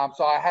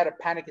 So I had a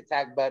panic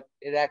attack, but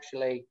it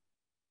actually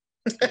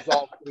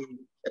resolved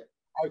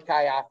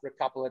okay after a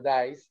couple of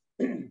days.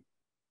 And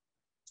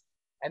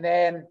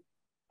then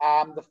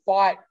the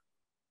fight,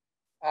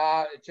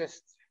 I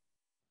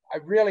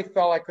really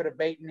felt I could have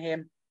beaten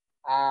him.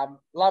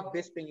 Love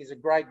Bisping is a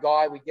great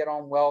guy. We get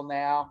on well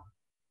now.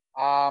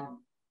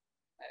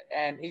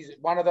 And he's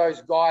one of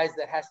those guys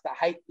that has to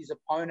hate his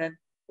opponent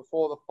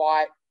before the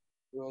fight.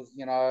 He was,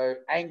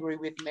 angry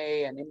with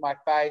me and in my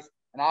face.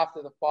 And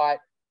after the fight,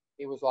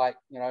 he was like,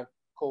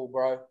 cool,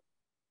 bro,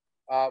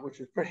 which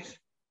was pretty,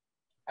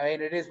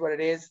 it is what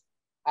it is.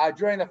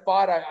 During the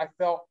fight, I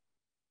felt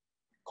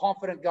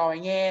confident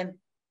going in.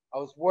 I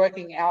was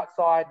working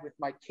outside with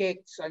my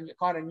kicks and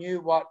kind of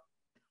knew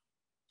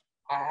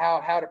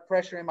how to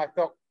pressure him. I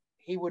felt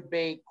he would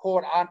be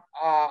caught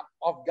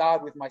off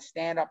guard with my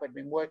stand-up. I'd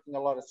been working a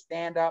lot of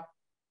stand-up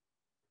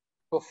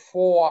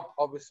before,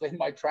 obviously,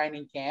 my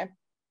training camp.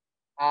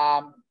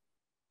 I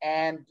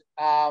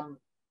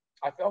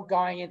felt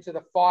going into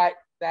the fight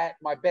that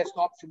my best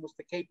option was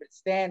to keep it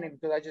standing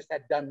because I just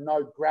had done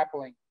no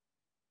grappling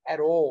at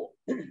all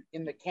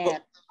in the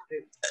camp.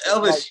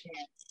 Elvis,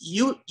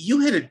 you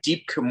had a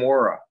deep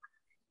Kimura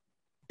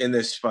in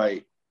this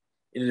fight,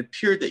 and it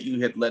appeared that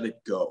you had let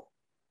it go.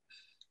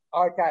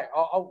 Okay,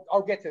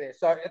 I'll get to this.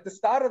 So at the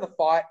start of the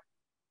fight,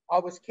 I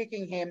was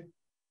kicking him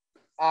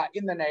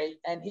in the knee,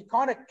 and he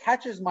kind of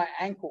catches my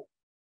ankle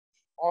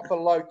off a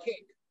low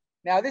kick.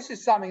 Now, this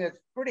is something that's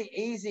pretty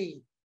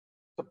easy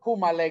to pull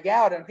my leg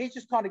out, and he's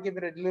just kind of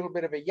giving it a little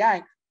bit of a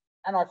yank.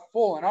 and I've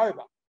fallen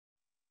over.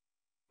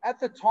 At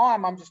the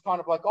time, I'm just kind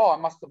of like, oh, I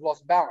must have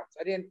lost balance.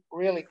 I didn't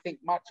really think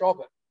much of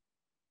it.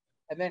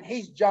 And then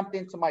he's jumped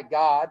into my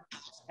guard,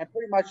 and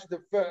pretty much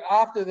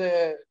after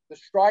the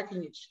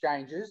striking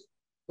exchanges,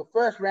 the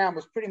first round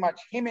was pretty much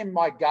him in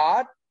my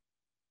guard,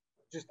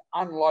 just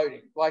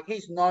unloading. Like,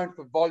 he's known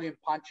for volume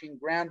punching,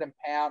 ground and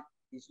pound.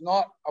 He's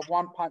not a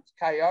one-punch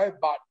KO,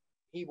 but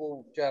he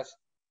will just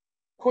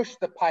push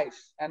the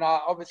pace. And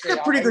obviously, he's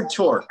got pretty good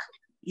torque.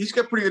 He's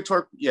got pretty good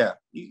torque. Yeah,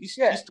 he's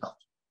tough.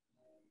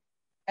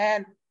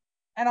 And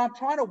I'm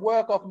trying to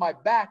work off my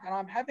back, and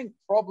I'm having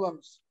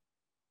problems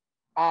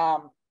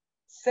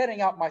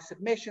setting up my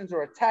submissions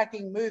or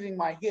attacking, moving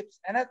my hips.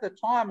 And at the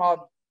time,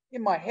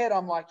 in my head,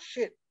 I'm like,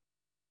 shit,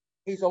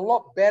 he's a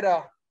lot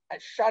better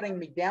at shutting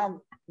me down,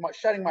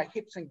 shutting my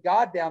hips and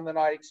guard down than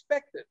I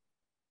expected.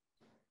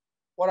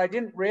 What I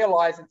didn't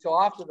realize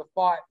until after the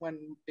fight,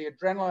 when the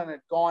adrenaline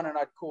had gone and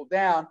I'd cooled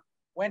down,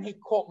 when he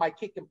caught my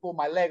kick and pulled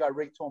my leg, I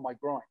re-tore my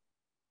groin.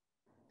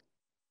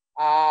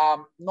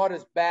 Not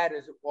as bad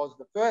as it was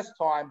the first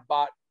time,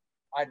 but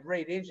I'd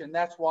re-injured, and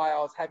that's why I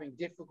was having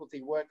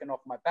difficulty working off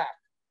my back.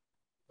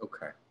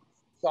 Okay.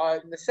 So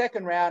in the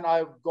second round,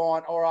 I've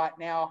gone, all right,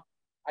 now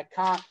I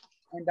can't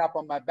end up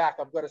on my back.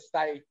 I've got to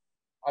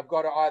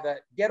either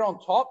get on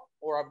top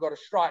or I've got to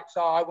strike.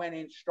 So I went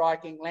in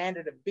striking,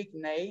 landed a big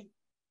knee,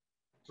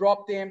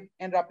 dropped him,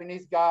 ended up in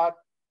his guard,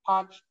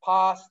 punched,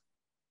 passed,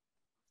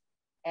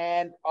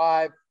 and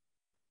I've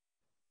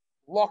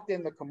locked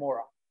in the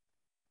Kimura.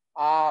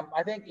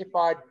 I think if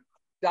I'd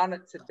done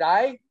it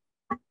today,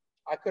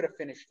 I could have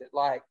finished it.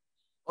 Like,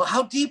 well,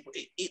 how deep?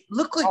 It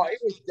looked like. Oh, it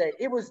was deep.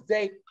 It was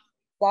deep,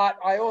 but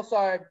I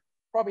also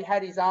probably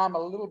had his arm a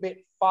little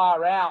bit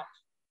far out,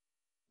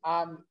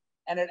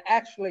 and it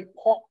actually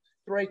popped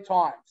 3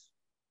 times.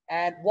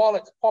 And while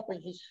it's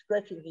popping, he's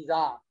stretching his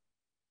arm.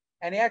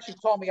 And he actually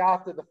told me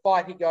after the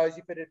fight, he goes,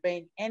 if it had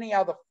been any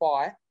other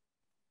fight,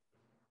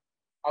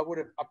 I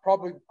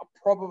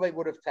probably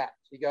would have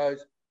tapped. He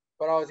goes,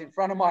 but I was in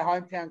front of my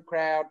hometown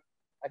crowd.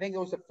 I think it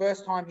was the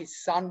first time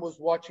his son was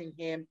watching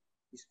him.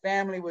 His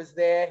family was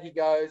there. He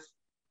goes,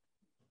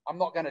 I'm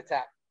not going to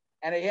tap.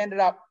 And he ended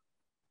up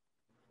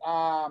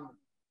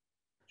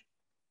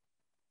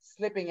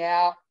slipping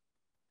out.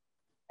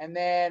 And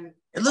then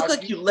it looked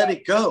like you let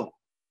it go.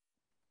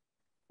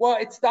 Well,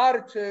 it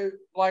started to,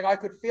 like, I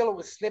could feel it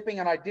was slipping,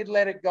 and I did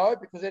let it go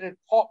because it had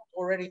popped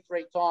already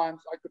 3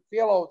 times. I could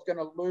feel I was going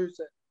to lose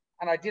it,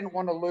 and I didn't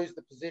want to lose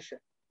the position.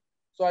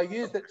 So I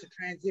used it to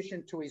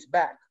transition to his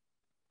back.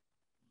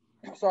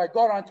 So I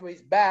got onto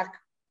his back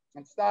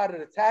and started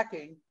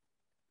attacking,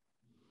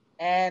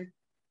 and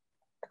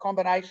a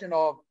combination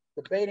of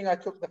the beating I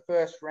took the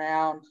first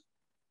round,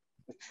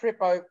 the trip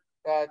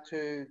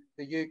to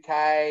the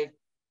UK,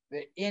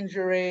 the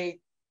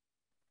injury,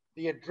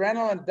 the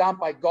adrenaline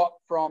dump I got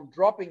from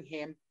dropping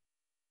him,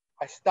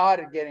 I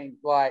started getting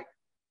like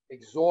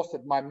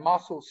exhausted. My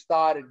muscles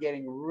started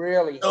getting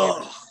really heavy.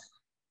 Oh.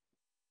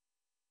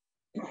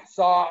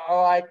 So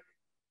I've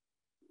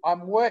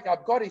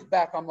got his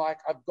back. I'm like,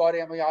 I've got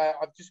him.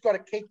 I've just got to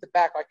keep the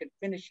back. I can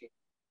finish him.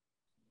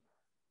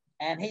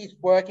 And he's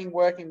working,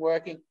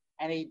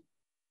 and he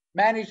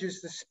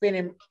manages to spin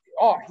him.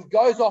 Oh, he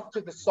goes off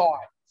to the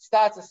side,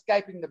 starts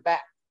escaping the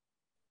back.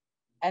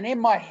 And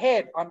in my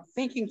head, I'm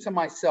thinking to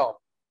myself,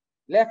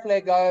 left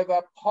leg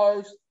over,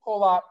 post,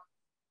 pull up.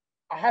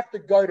 I have to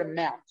go to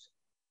mount.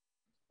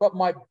 But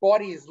my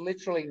body is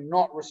literally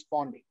not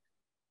responding.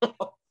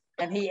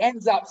 And he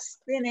ends up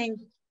spinning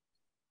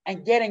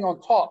and getting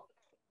on top.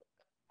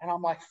 And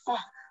I'm like, fuck.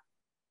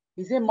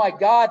 He's in my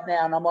guard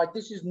now. And I'm like,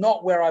 this is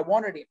not where I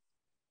wanted him.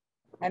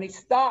 And he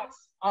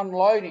starts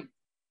unloading.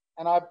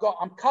 And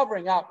I'm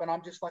covering up, and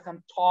I'm just like,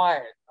 I'm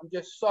tired. I'm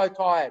just so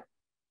tired.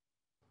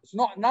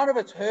 None of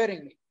it's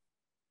hurting me.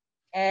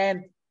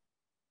 And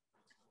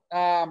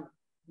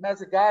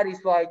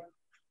Mazzagati's like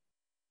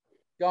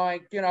going,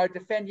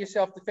 defend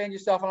yourself.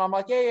 And I'm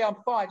like, yeah, I'm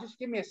fine. Just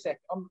give me a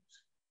sec. I'm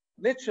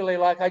literally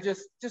like,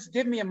 just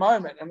give me a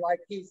moment. And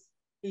like, he's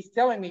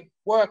telling me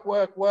work.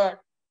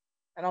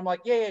 And I'm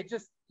like, yeah,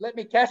 just let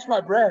me catch my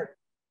breath.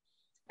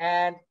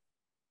 And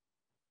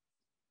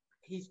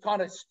he's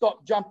kind of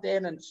jumped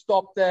in and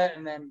stopped it.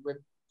 And then we've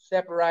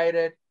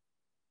separated.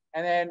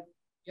 And then,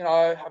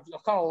 I've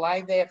kind of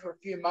laid there for a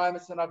few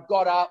moments, and I've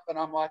got up, and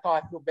I'm like, oh,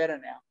 I feel better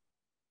now.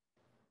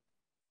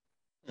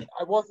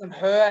 I wasn't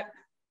hurt.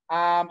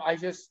 I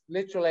just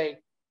literally,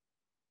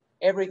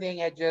 everything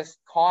had just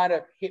kind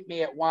of hit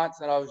me at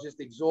once, and I was just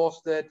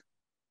exhausted.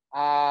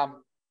 I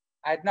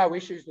had no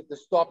issues with the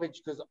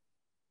stoppage because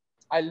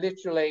I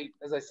literally,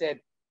 as I said,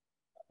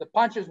 the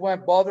punches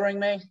weren't bothering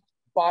me,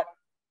 but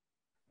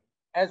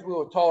as we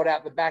were told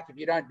out the back, if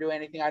you don't do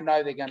anything, I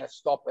know they're going to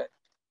stop it.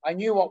 I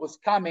knew what was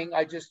coming.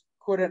 I just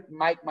couldn't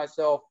make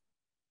myself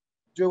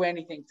do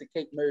anything to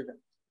keep moving.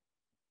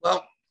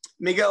 Well,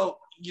 Miguel,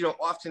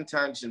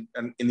 oftentimes in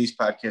these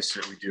podcasts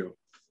that we do,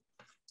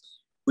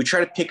 we try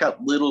to pick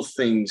out little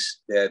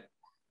things that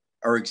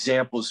are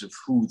examples of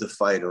who the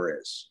fighter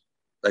is.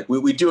 Like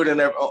we do it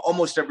in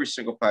almost every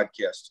single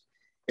podcast.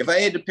 if I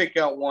had to pick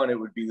out one, it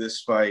would be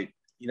this fight.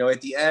 You know,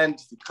 at the end,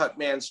 the cut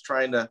man's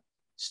trying to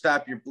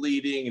stop your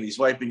bleeding and he's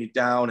wiping it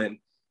down, and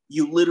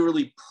you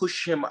literally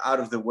push him out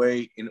of the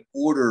way in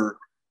order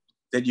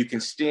that you can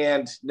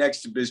stand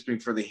next to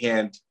Bisping for the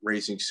hand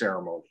raising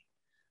ceremony.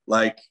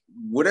 Like,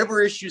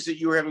 whatever issues that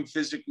you were having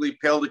physically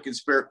paled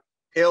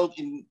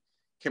in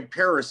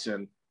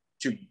comparison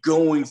to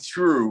going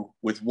through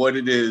with what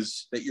it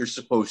is that you're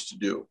supposed to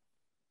do.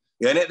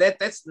 Yeah, and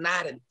that's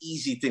not an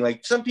easy thing.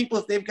 Like, some people,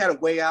 if they've got a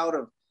way out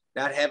of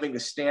not having to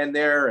stand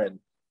there and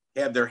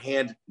have their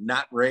hand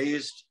not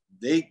raised,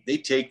 they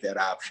take that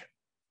option.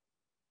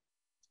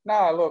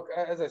 No, look,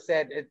 as I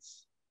said,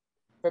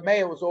 for me,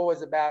 it was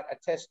always about a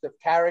test of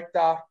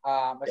character,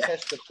 a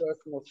test of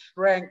personal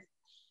strength.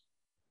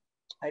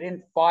 I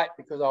didn't fight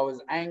because I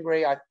was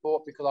angry. I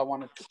fought because I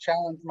wanted to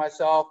challenge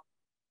myself.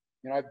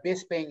 You know,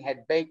 Bisping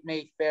had beat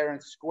me fair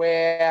and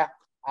square.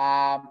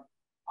 And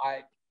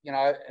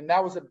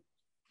that was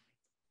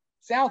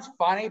sounds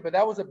funny, but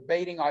that was a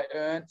beating I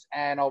earned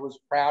and I was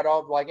proud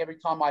of. Like, every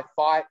time I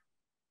fight,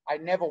 I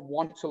never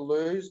want to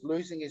lose.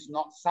 Losing is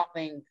not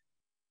something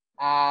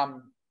I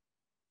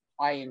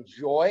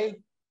enjoy,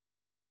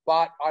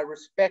 but I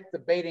respect the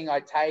beating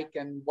I take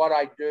and what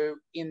I do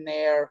in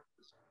there.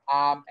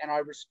 And I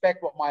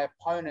respect what my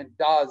opponent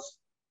does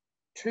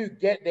to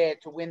get there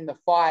to win the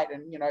fight.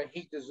 And, you know,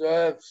 he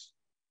deserves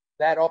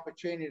that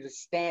opportunity to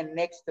stand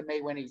next to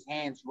me when his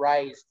hand's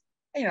raised.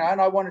 You know,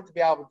 and I wanted to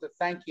be able to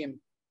thank him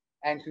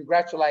and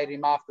congratulate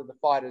him after the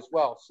fight as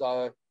well.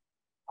 So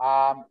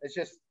it's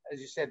just,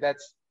 as you said,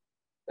 that's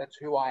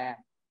who I am.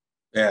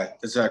 Yeah,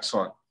 that's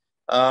excellent.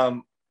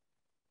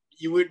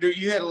 You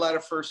had a lot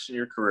of firsts in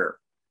your career.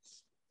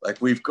 Like,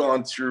 we've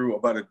gone through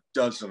about a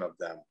dozen of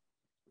them.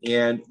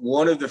 And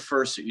one of the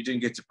first that you didn't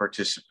get to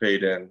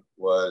participate in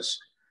was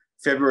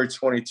February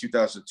 20,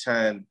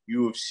 2010,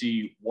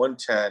 UFC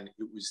 110.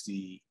 It was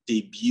the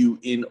debut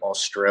in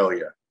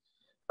Australia.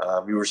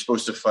 You were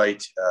supposed to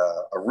fight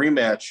a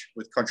rematch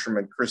with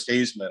countryman Chris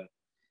Hazeman,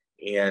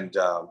 and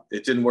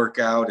it didn't work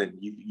out, and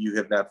you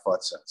have not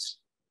fought since.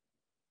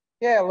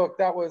 Yeah, look,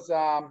 that was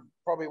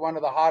probably one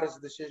of the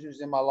hardest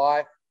decisions in my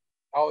life.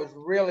 I was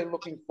really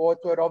looking forward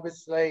to it.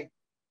 Obviously,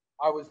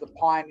 I was the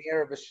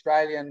pioneer of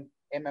Australian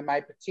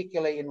MMA,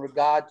 particularly in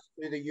regards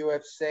to the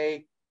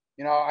UFC.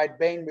 You know, I'd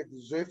been with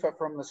Zuffa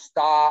from the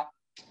start.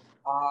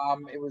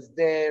 It was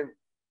their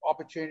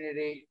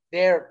opportunity,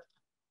 their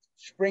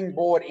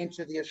springboard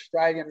into the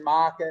Australian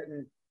market.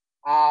 And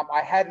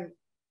I hadn't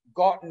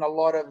gotten a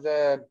lot of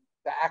the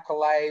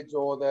accolades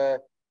or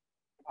the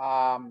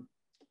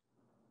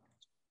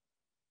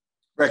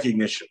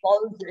recognition,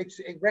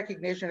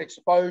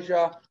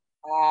 exposure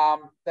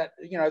that,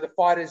 you know, the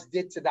fighters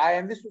did today.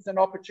 And this was an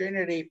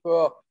opportunity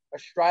for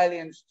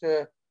Australians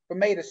for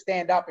me to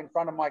stand up in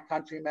front of my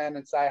countrymen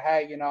and say,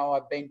 hey, you know,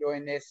 I've been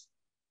doing this,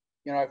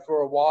 you know,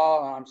 for a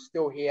while and I'm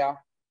still here.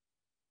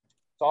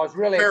 So I was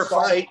really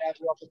excited about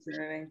the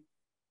opportunity.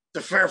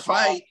 It's a fair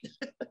fight.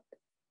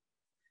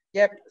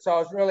 Yep. So I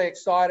was really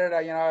excited.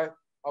 I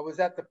was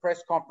at the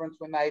press conference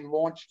when they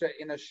launched it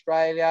in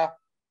Australia.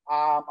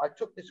 I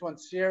took this one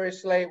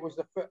seriously. It was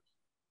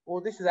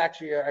this is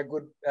actually a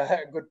good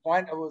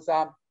point. It was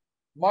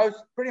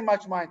pretty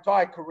much my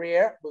entire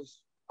career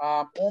was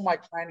all my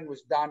training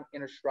was done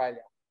in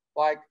Australia.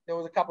 Like, there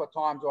was a couple of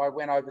times where I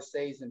went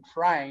overseas and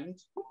trained,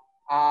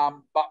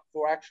 but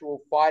for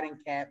actual fighting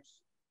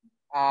camps,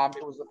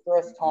 it was the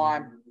first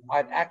time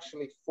I'd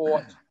actually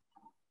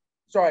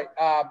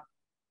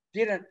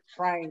didn't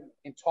train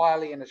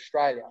entirely in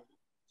Australia.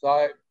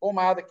 So all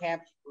my other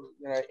camps,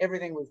 you know,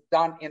 everything was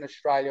done in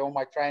Australia, all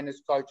my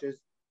trainers, coaches.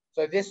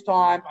 So this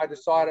time I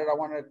decided I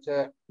wanted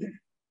to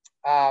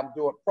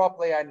do it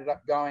properly. I ended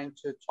up going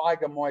to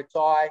Tiger Muay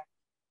Thai,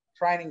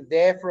 training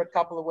there for a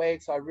couple of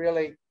weeks.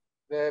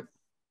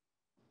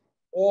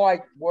 All I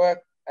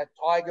worked at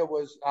Tiger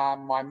was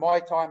my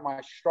Muay Thai,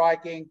 my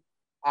striking,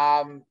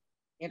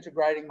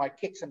 integrating my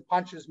kicks and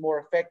punches more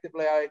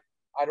effectively.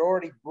 I'd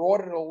already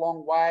brought it a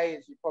long way,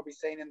 as you've probably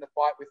seen in the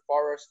fight with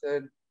Forrest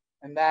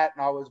and that,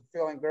 and I was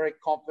feeling very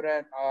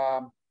confident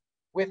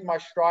with my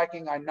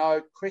striking. I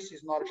know Chris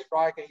is not a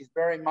striker. He's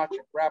very much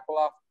a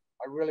grappler.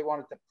 I really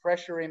wanted to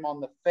pressure him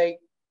on the feet.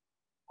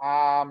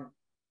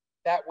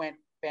 That went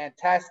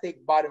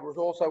fantastic, but it was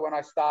also when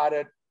I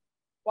started,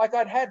 like,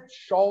 I'd had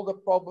shoulder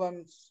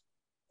problems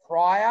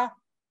prior,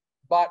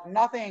 but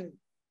nothing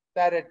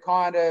that had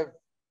kind of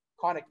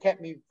kept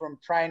me from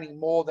training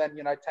more than,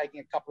 you know, taking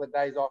a couple of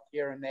days off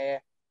here and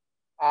there.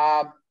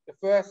 The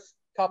first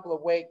couple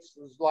of weeks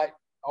was like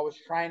I was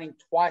training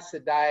twice a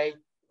day.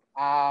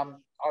 I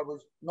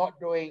was not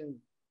doing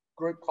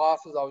group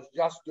classes. I was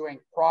just doing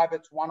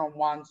privates,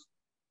 one-on-ones.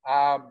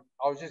 I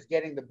was just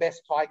getting the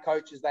best Thai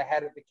coaches they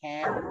had at the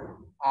camp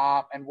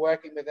and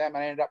working with them.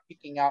 I ended up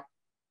picking up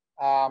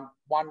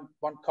one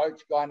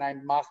coach guy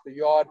named Master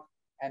Yod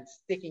and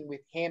sticking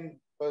with him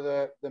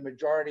for the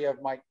majority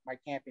of my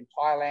camp in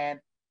Thailand.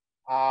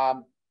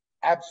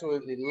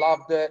 Absolutely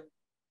loved it.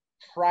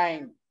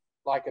 Trained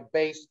like a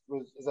beast.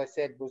 As I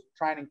said, was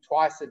training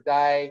twice a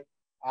day.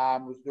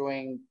 Was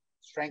doing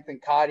strength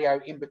and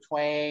cardio in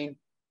between,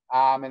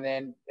 and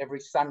then every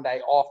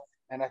Sunday off.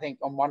 And I think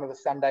on one of the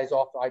Sundays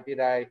off, I did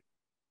a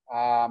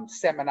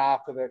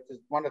seminar for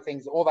one of the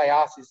things, all they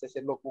asked is, they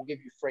said, look, we'll give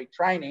you free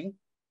training.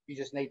 You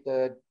just need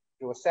to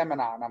do a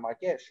seminar. And I'm like,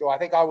 yeah, sure. I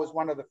think I was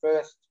one of the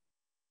first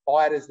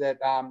fighters that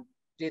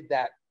did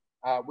that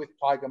with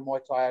Tiger Muay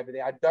Thai over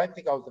there. I don't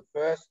think I was the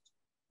first.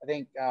 I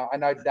think I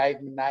know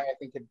Dave Monet, I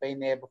think, had been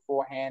there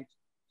beforehand.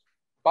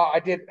 But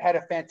I had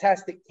a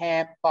fantastic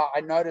camp, but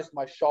I noticed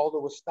my shoulder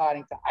was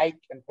starting to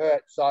ache and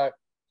hurt. So,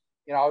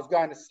 you know, I was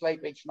going to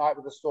sleep each night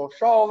with a sore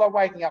shoulder,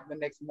 waking up the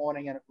next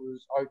morning and it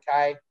was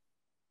okay.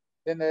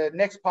 Then the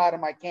next part of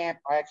my camp,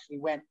 I actually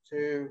went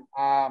to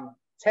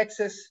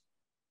Texas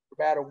for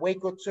about a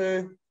week or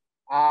two.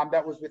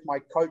 That was with my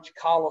coach,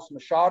 Carlos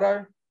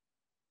Machado.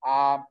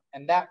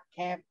 And that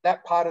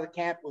part of the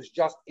camp was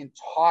just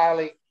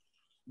entirely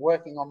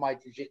working on my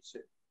jiu-jitsu.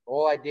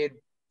 All I did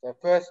the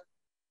first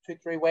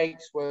 2-3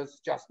 weeks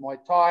was just Muay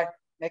Thai.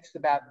 Next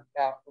about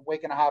a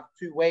week and a half,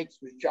 2 weeks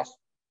was just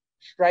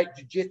straight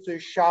jiu-jitsu,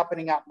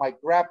 sharpening up my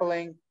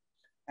grappling.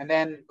 And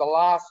then the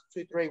last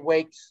 2-3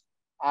 weeks,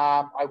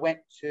 I went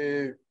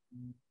to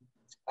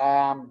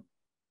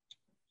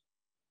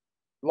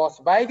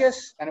Las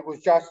Vegas, and it was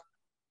just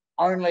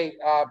only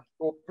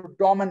or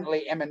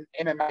predominantly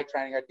MMA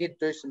training. I did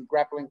do some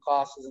grappling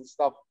classes and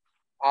stuff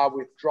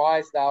with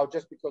Drysdale,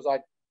 just because I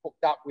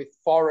hooked up with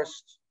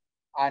Forrest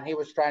and he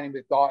was training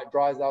with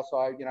Drysdale. So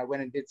I,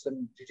 went and did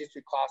some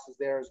jiu-jitsu classes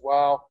there as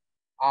well.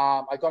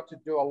 I got to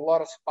do a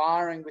lot of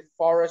sparring with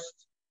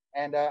Forrest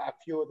and a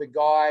few of the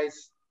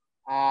guys,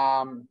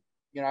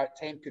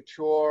 Team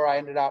Couture. I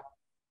ended up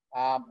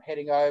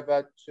heading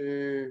over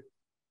to,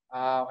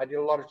 I did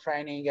a lot of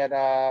training at,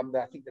 I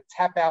think the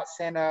Tap Out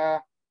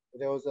Center.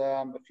 There was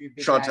a few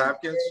big Sean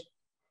Tompkins?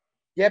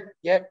 Yep.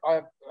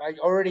 I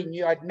already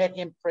knew. I'd met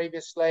him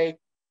previously.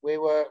 We'd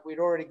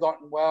already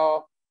gotten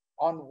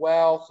on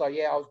well. So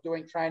yeah, I was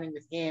doing training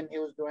with him. He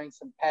was doing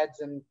some pads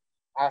and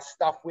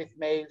stuff with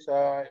me. So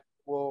I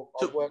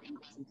worked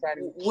some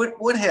training.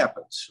 What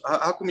happens?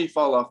 How come you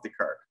fall off the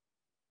card?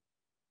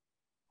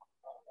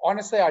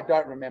 Honestly, I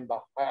don't remember.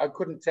 I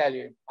couldn't tell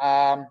you.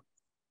 I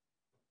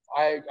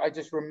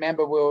just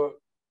remember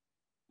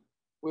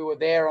we were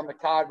there on the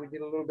card. We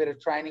did a little bit of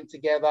training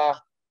together.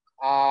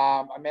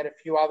 I met a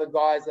few other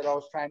guys that I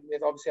was training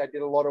with. Obviously, I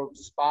did a lot of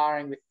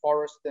sparring with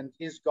Forrest and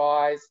his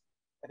guys.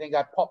 I think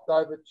I popped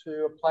over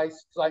to a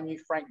place because I knew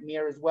Frank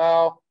Mir as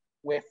well,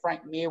 where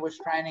Frank Mir was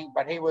training,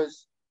 but he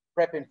was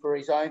prepping for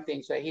his own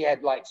thing. So he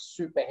had like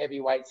super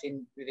heavyweights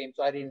in with him.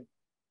 So I didn't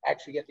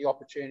actually get the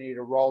opportunity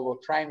to roll or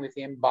train with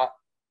him, but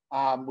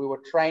we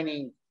were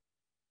training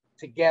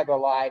together,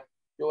 like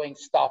doing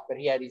stuff, but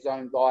he had his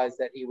own guys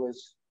that he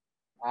was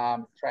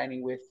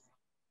training with.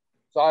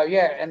 So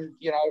yeah, and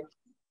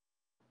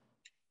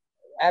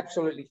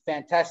absolutely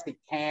fantastic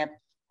camp.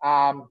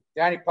 The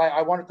only place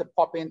I wanted to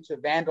pop into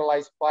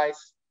Vanderlei's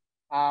place,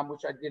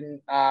 which I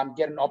didn't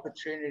get an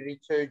opportunity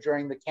to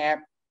during the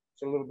camp.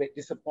 It's a little bit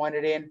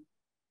disappointed in.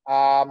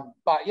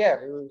 But yeah,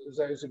 it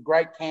was a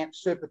great camp,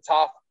 super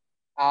tough.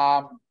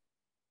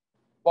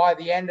 By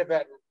the end of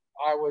it,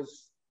 I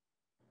was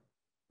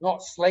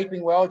not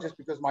sleeping well just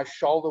because my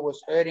shoulder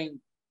was hurting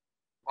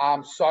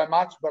so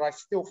much, but I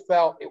still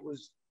felt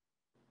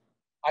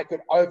I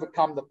could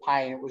overcome the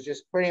pain. It was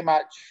just pretty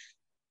much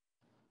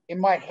in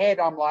my head.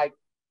 I'm like,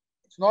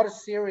 it's not a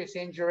serious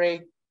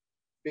injury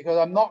because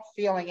I'm not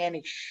feeling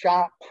any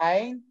sharp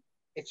pain.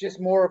 It's just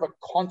more of a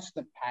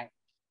constant pain.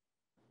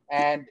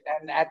 And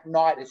at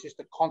night, it's just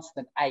a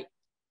constant ache.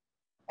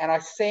 And I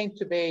seem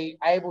to be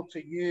able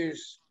to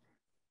use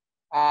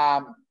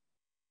my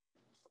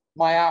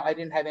arm. I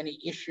didn't have any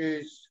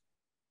issues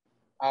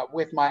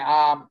with my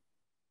arm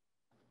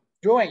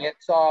doing it.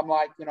 So I'm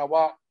like, you know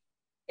what?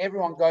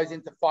 Everyone goes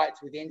into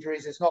fights with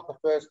injuries. It's not the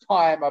first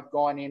time I've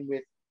gone in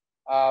with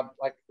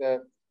like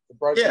the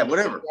broken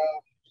whatever.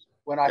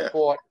 When I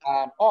fought,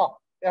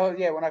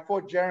 when I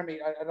fought Jeremy,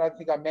 I don't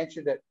think I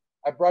mentioned it.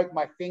 I broke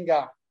my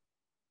finger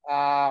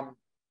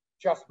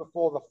just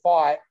before the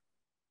fight,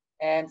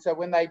 and so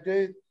when they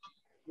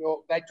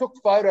took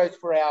photos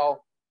for our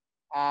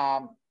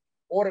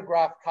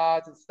autograph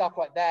cards and stuff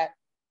like that,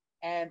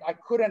 and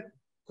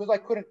because I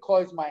couldn't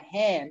close my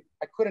hand,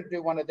 I couldn't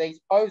do one of these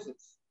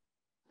poses.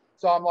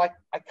 So I'm like,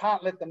 I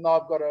can't let them know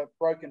I've got a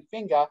broken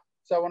finger.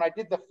 So when I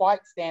did the fight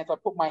stance, I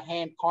put my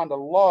hand kind of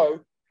low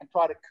and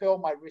try to curl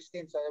my wrist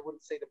in so they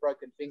wouldn't see the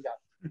broken finger.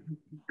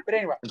 But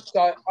anyway,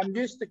 so I'm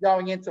used to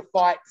going into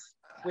fights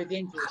with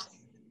injuries.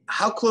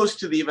 How close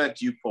to the event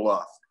do you pull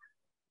off?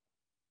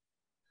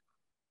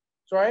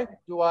 Sorry,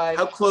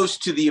 How close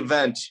to the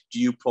event do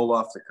you pull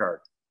off the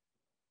card?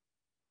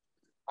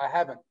 I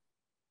haven't.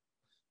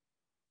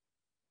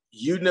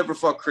 You never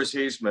fought Chris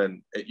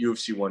Haseman at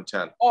UFC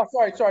 110. Oh,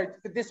 sorry,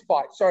 for this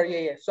fight.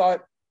 Sorry, yeah. So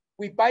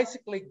we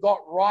basically got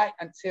right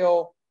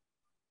until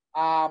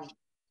the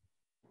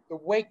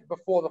week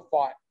before the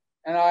fight.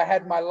 And I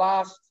had my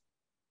last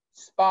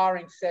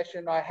sparring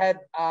session. I had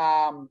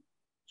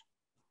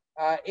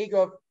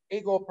Igor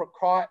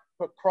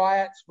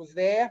Prokryats was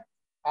there.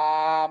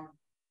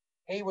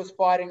 he was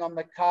fighting on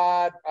the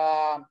card.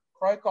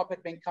 Krokop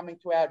had been coming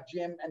to our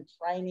gym and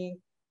training.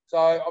 So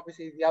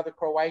obviously the other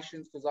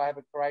Croatians, because I have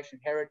a Croatian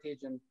heritage,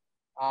 and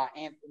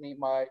Anthony,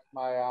 my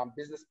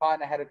business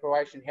partner, had a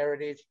Croatian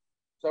heritage.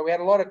 So we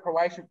had a lot of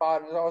Croatian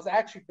partners. I was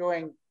actually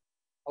doing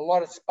a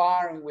lot of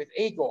sparring with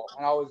Igor,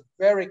 and I was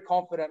very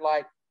confident,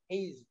 like,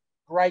 he's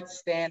great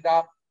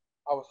stand-up.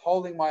 I was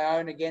holding my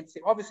own against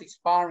him. Obviously,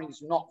 sparring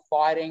is not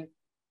fighting,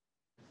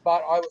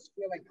 but I was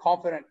feeling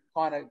confident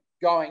kind of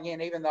going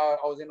in, even though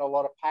I was in a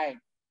lot of pain.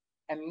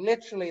 And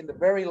literally in the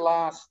very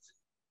last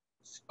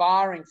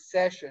sparring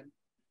session,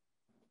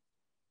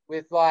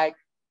 with like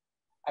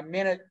a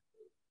minute,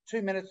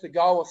 2 minutes to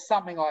go or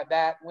something like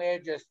that, we're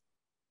just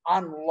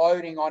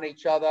unloading on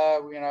each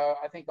other. You know,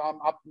 I think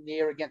I'm up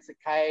near against the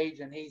cage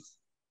and he's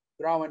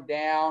throwing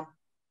down,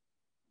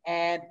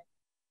 and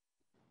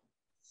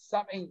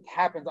something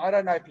happens. I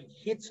don't know if he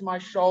hits my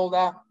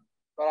shoulder,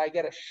 but I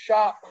get a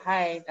sharp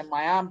pain and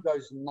my arm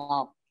goes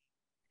numb.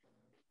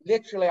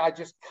 Literally, I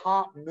just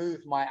can't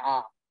move my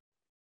arm.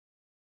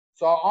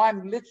 So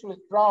I'm literally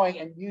throwing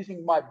and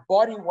using my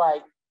body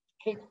weight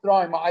to keep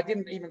throwing. I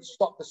didn't even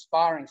stop the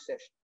sparring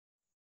session.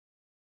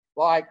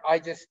 Like, I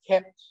just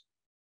kept,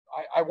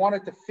 I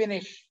wanted to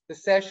finish the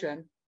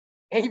session,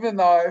 even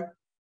though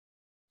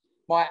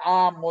my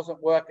arm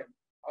wasn't working.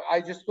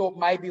 I just thought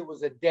maybe it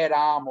was a dead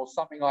arm or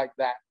something like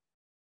that.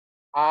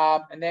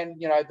 And then,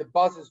 you know, the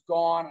buzz is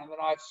gone, and then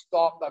I've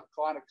stopped. I've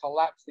kind of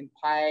collapsed in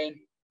pain,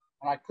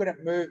 and I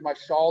couldn't move my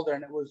shoulder,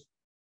 and it was,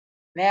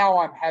 now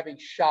I'm having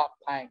sharp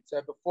pain.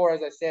 So before,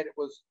 as I said, it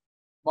was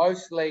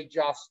mostly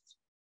just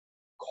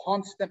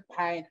constant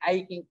pain,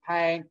 aching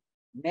pain.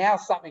 Now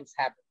something's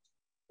happened.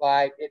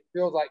 Like, it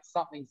feels like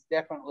something's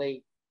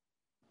definitely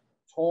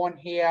torn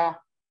here.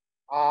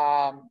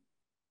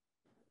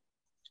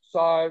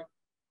 So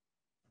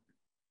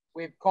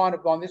we've kind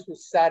of gone, this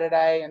was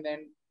Saturday, and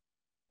then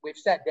we've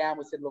sat down,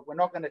 we said, look, we're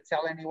not going to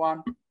tell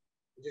anyone.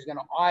 We're just going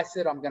to ice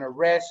it. I'm going to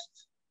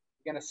rest.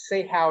 We're going to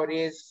see how it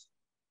is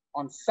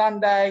on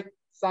Sunday.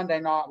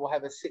 Sunday night, we'll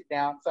have a sit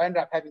down. So I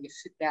ended up having a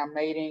sit down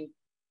meeting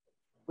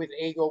with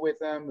Eagle, with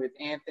them, with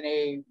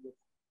Anthony, with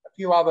a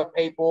few other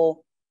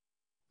people.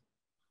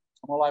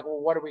 And we're like, well,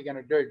 what are we going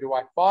to do? Do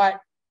I fight?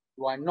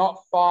 Do I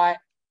not fight?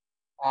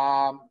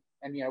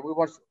 And, you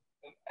know,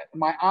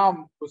 my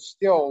arm was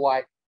still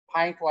like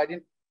painful. I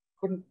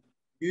couldn't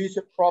use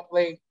it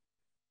properly.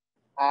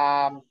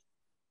 And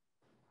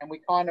we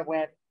kind of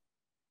went,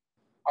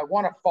 I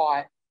want to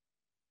fight,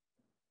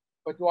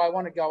 but do I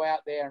want to go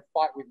out there and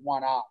fight with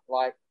one arm?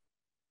 Like,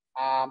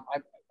 I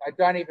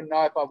don't even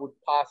know if I would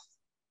pass.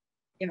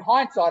 In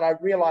hindsight, I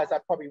realized I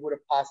probably would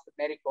have passed the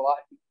medical.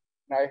 You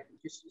know,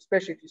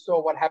 especially if you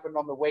saw what happened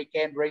on the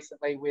weekend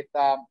recently with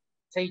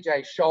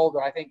TJ's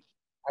shoulder, I think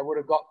I would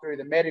have got through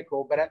the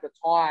medical. But at the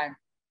time,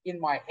 in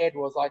my head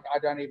was like, I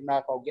don't even know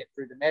if I'll get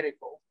through the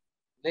medical.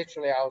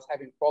 Literally, I was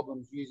having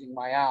problems using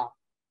my arm.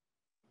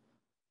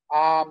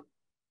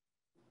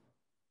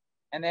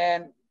 And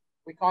then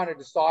we kind of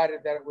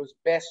decided that it was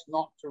best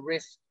not to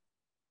risk,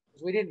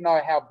 because we didn't know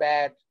how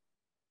bad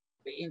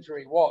the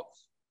injury was.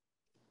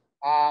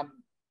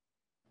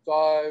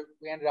 So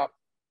we ended up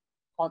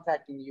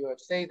contacting the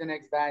UFC the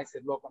next day and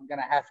said, look, I'm going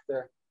to have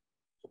to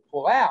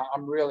pull out.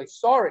 I'm really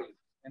sorry.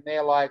 And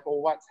they're like,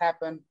 well, what's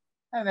happened?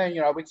 And then,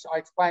 you know, I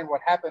explained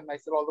what happened. They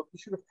said, oh, look, you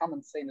should have come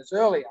and seen us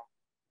earlier.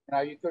 You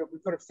know, we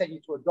could have sent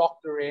you to a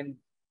doctor in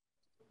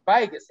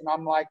Vegas. And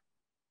I'm like,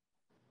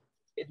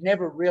 it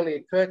never really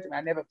occurred to me.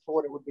 I never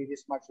thought it would be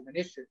this much of an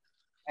issue.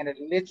 And it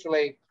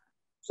literally,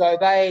 so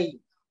they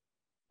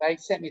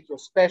sent me to a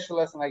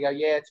specialist, and they go,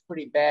 yeah, it's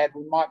pretty bad.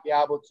 We might be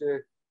able to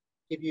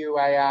give you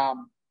a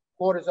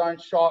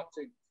cortisone shot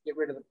to get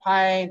rid of the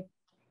pain.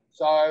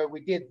 So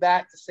we did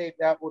that to see if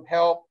that would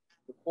help.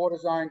 The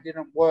cortisone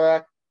didn't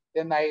work.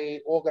 Then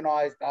they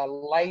organized a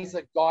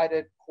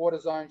laser-guided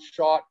cortisone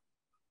shot.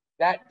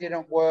 That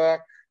didn't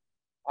work.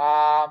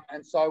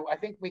 And so I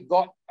think we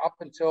got up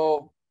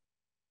until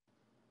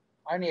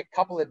only a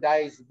couple of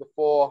days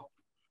before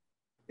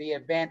the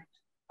event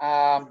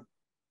when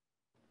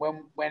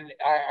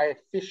I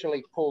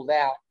officially pulled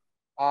out,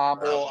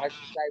 or I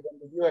should say when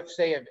the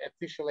UFC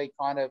officially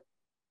kind of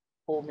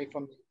pulled me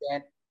from the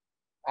event.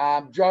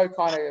 Joe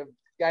kind of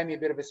gave me a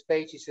bit of a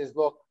speech. He says,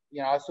 look,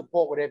 you know, I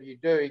support whatever you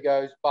do. He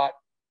goes, but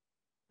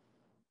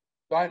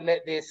don't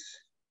let this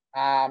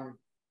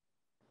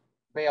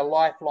be a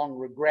lifelong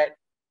regret.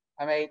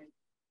 I mean,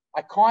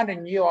 I kind of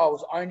knew I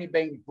was only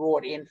being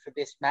brought in for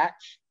this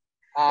match.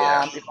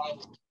 If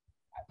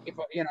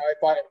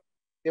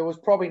there was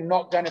probably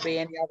not going to be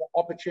any other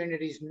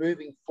opportunities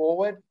moving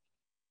forward.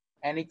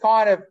 And he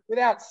kind of,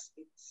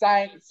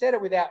 said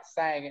it without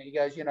saying it. He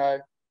goes, you know,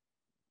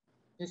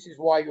 this is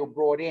why you're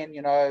brought in.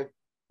 You know,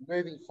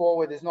 moving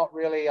forward, there's not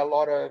really a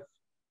lot of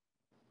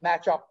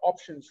matchup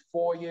options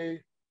for you.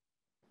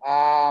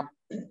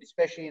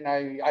 Especially, you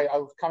know, I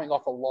was coming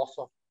off a loss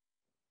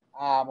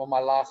on my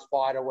last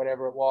fight or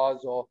whatever it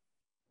was, or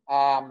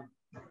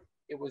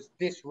it was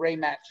this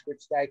rematch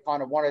which they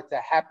kind of wanted to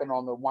happen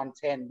on the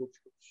 110, which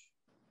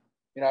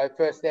you know,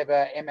 first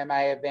ever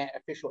MMA event,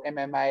 official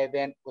MMA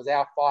event was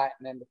our fight,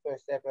 and then the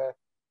first ever.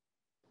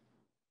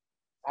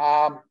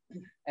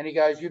 And he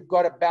goes, you've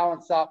got to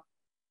balance up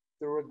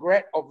the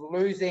regret of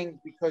losing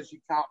because you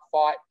can't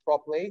fight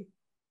properly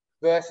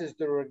versus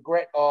the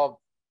regret of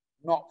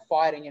not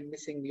fighting and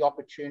missing the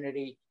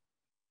opportunity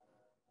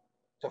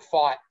to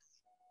fight.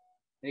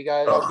 And he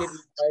goes,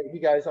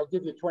 I'll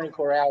give you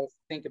 24 hours to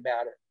think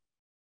about it.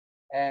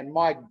 And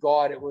my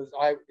God, it was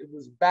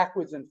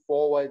backwards and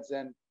forwards.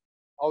 And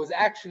I was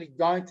actually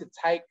going to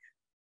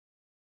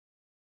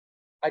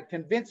I'd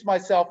convinced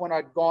myself when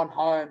I'd gone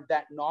home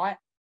that night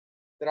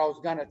that I was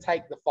going to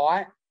take the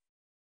fight.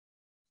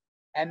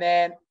 And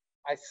then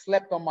I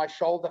slept on my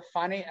shoulder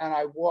funny, and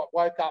I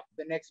woke up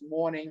the next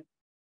morning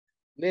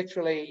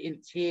literally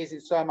in tears, in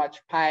so much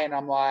pain.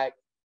 I'm like,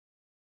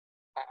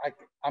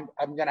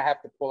 I'm going to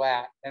have to pull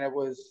out. And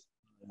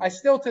I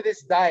still to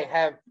this day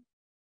have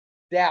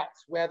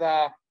doubts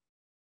whether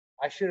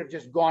I should have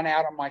just gone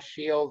out on my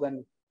shield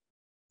and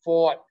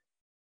fought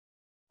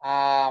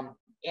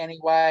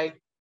anyway,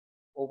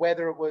 or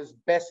whether it was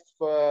best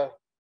for,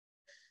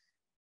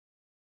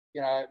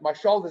 you know, my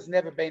shoulder's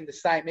never been the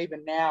same.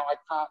 Even now, I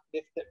can't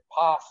lift it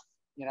past,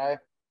 you know,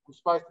 I'm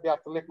supposed to be able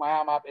to lift my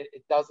arm up.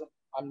 It doesn't.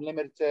 I'm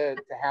limited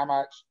to how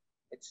much.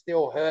 It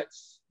still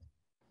hurts.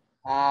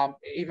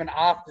 Even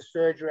after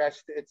surgery,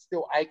 it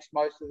still aches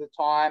most of the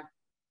time.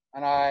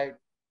 And I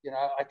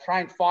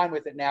train fine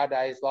with it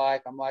nowadays.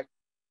 I'm like,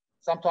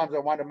 sometimes I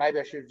wonder maybe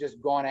I should have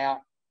just gone out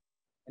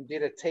and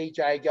did a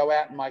TJ, go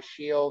out in my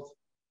shield.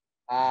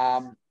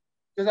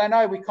 Because I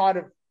know we kind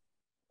of,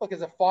 look,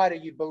 as a fighter,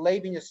 you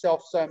believe in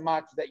yourself so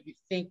much that you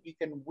think you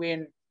can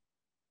win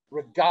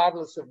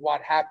regardless of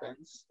what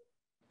happens.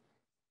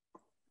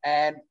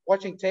 And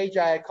watching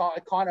TJ,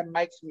 it kind of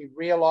makes me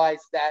realize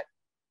that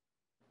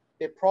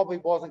there probably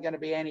wasn't going to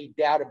be any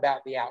doubt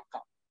about the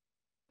outcome.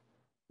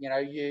 You know,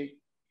 you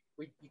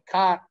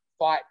can't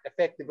fight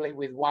effectively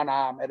with one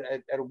arm at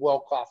a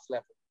world-class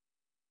level.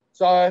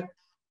 So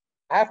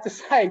I have to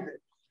say that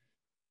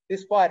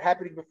this fight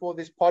happening before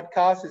this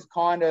podcast has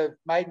kind of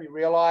made me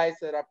realize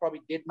that I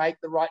probably did make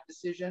the right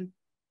decision.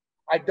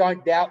 I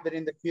don't doubt that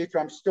in the future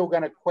I'm still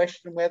going to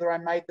question whether I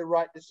made the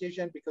right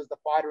decision, because the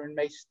fighter in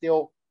me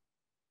still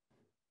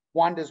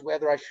wonders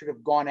whether I should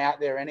have gone out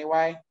there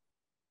anyway.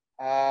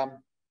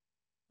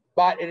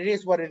 But it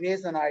is what it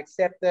is, and I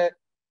accept it.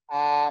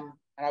 And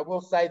I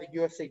will say the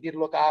UFC did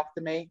look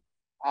after me.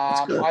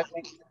 I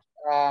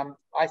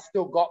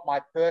still got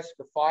my purse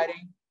for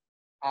fighting,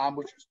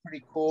 which was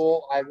pretty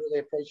cool. I really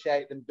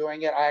appreciate them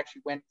doing it. I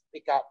actually went to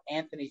pick up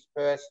Anthony's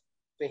purse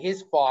for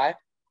his fight,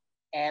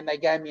 and they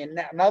gave me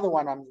another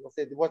one. I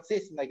said, what's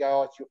this? And they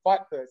go, oh, it's your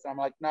fight purse. And I'm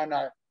like,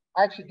 no.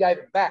 I actually gave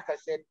it back. I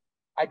said,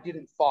 I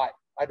didn't fight.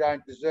 I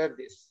don't deserve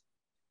this.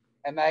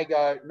 And they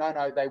go,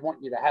 no, they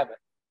want you to have it.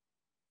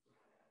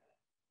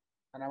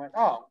 And I went,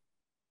 oh.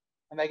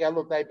 And they go,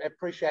 look, they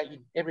appreciate you,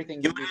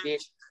 everything you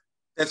did.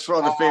 That's for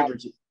all the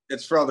favors.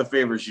 That's for all the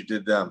favors you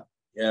did them.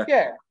 Yeah.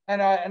 Yeah.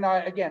 And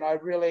I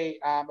really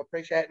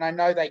appreciate it. And I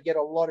know they get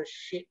a lot of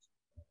shit,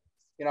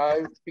 you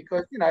know,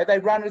 because, you know, they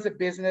run as a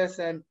business,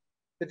 and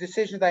the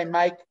decisions they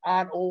make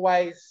aren't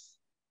always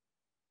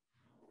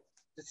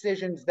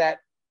decisions that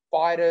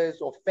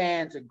fighters or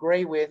fans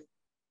agree with.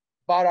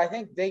 But I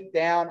think deep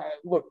down,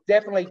 look,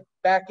 definitely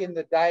back in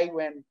the day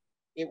when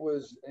it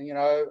was, you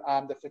know,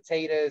 the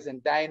Fertittas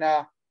and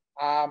Dana,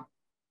 I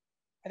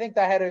think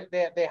they had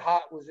their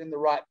heart was in the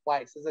right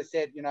place. As I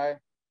said, you know,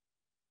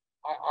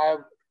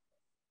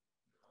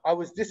 I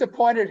was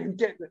disappointed in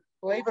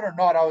believe it or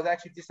not, I was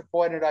actually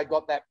disappointed I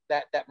got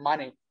that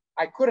money.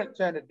 I couldn't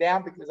turn it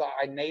down because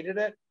I needed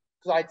it,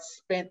 because I'd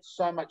spent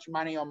so much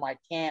money on my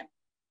camp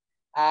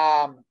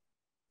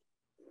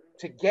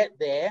to get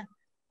there.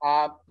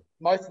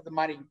 Most of the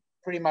money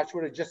pretty much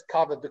would have just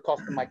covered the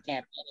cost of my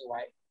camp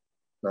anyway.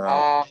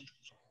 Wow.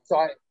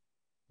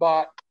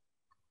 But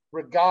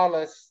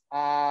regardless,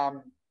 I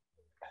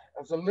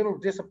was a little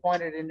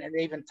disappointed in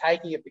even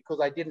taking it, because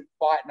I didn't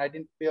fight and I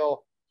didn't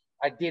feel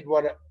I did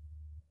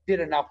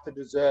enough to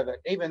deserve it,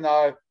 even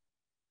though,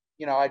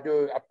 you know, I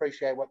do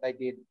appreciate what they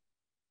did.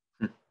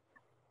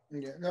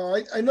 Yeah, no,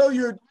 I know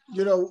you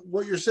know,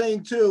 what you're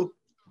saying too.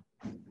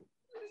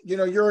 You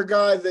know, you're a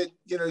guy that,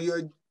 you know,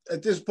 you're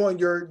at this point,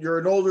 you're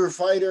an older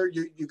fighter.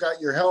 You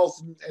got your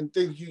health and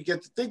things you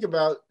get to think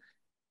about.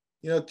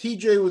 You know,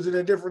 TJ was in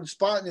a different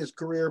spot in his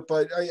career,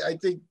 but I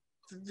think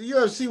the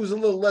UFC was a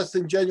little less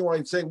than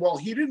genuine, saying, well,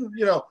 he didn't,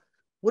 you know,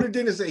 what did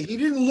Dana say? He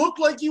didn't look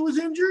like he was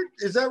injured.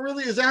 Is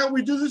that how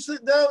we do this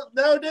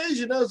nowadays?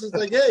 You know, so it's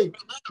like, hey,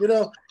 you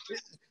know,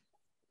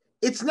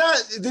 it's not,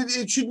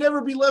 it should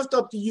never be left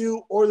up to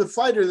you or the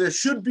fighter. There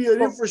should be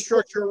an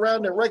infrastructure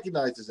around that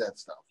recognizes that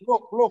stuff.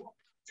 Look,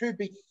 to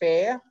be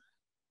fair,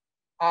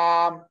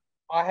 I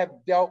have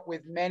dealt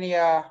with many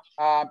a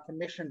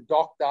commissioned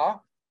doctor.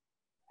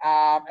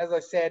 As I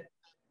said,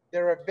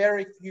 there are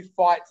very few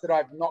fights that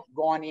I've not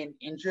gone in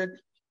injured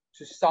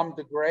to some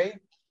degree.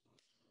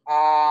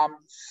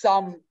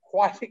 Some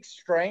quite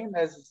extreme,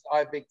 as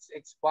I've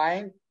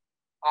explained.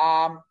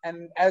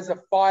 And as a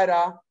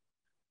fighter,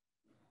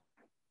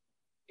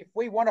 if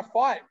we want to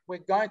fight, we're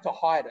going to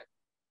hide it.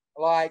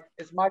 Like,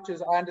 as much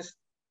as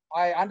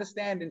I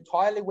understand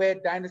entirely where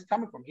Dana's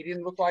coming from. He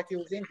didn't look like he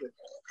was injured.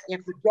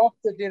 If the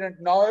doctor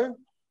didn't know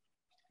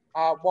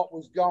what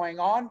was going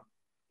on,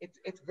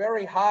 it's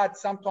very hard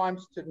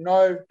sometimes to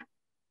know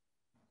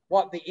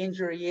what the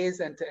injury is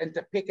and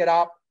to pick it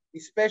up,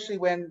 especially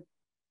when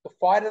the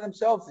fighter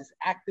themselves is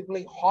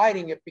actively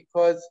hiding it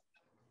because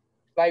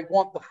they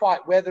want the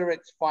fight, whether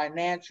it's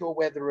financial,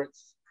 whether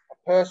it's a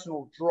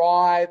personal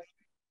drive,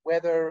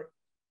 whatever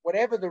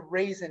the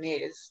reason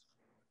is.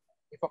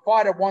 If a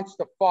fighter wants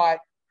to fight,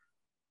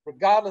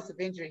 regardless of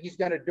injury, he's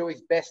going to do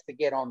his best to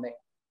get on there.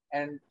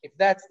 And if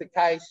that's the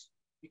case,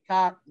 you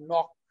can't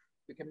knock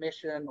the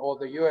commission or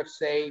the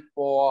UFC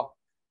for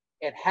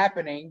it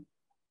happening,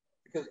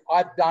 because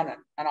I've done it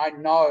and I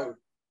know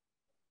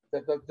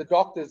that the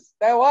doctors,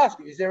 they'll ask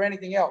you, is there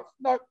anything else?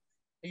 No. Are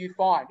you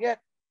fine? Yeah.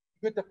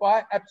 Good to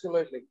fight?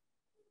 Absolutely.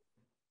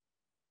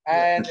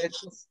 And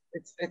it's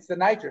the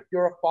nature. If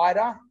you're a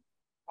fighter,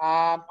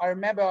 I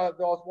remember I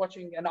was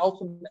watching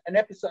an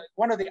episode,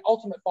 one of the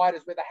Ultimate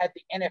Fighters, where they had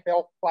the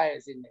NFL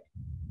players in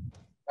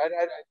there.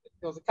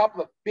 There was a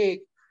couple of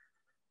big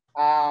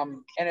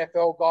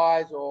NFL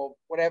guys or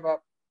whatever,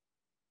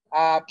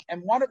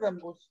 and one of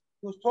them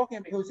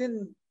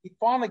he'd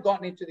finally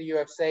gotten into the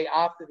UFC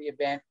after the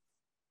event,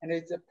 and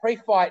it's a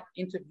pre-fight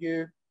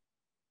interview.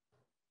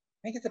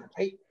 I think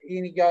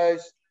and he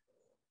goes,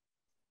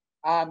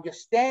 you're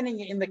standing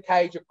in the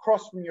cage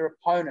across from your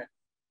opponent,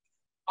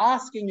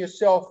 asking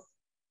yourself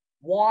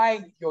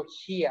why you're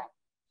here.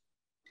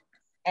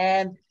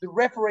 And the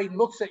referee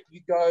looks at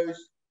you, goes,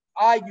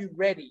 are you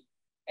ready?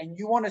 And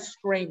you want to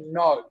scream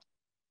no.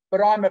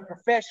 But I'm a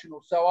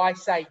professional, so I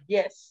say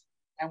yes,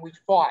 and we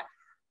fight.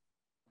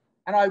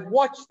 And I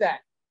watched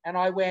that, and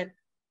I went,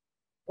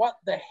 what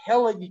the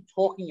hell are you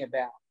talking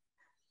about?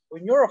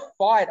 When you're a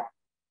fighter,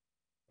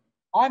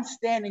 I'm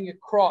standing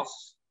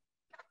across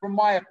from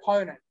my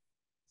opponent.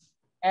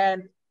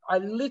 And I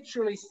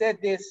literally said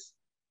this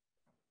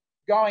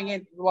going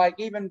in, like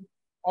even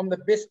on the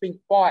Bisping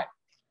fight,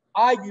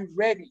 are you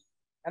ready?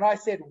 And I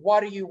said,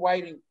 what are you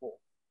waiting for?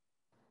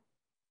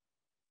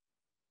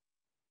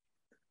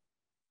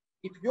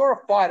 If you're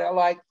a fighter,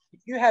 like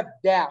if you have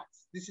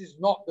doubts, this is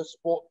not the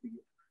sport for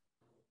you.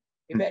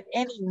 If at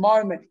any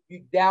moment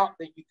you doubt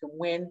that you can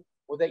win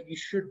or that you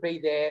should be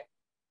there,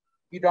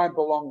 you don't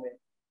belong there.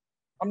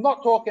 I'm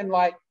not talking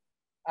like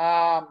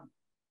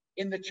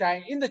in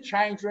the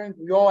change rooms,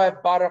 we all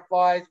have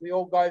butterflies. We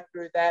all go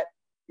through that,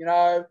 you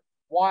know,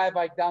 why have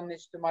I done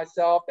this to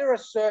myself? There are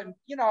certain,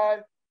 you know,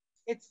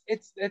 it's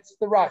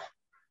the rush.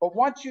 But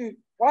once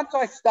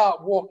I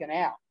start walking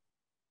out,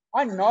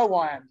 I know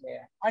why I'm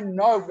there. I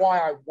know why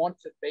I want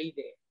to be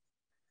there.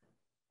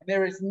 And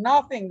there is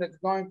nothing that's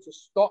going to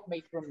stop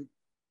me from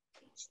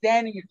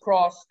standing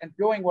across and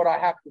doing what I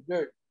have to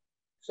do.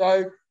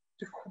 So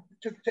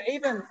to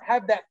even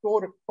have that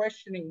thought of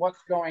questioning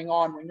what's going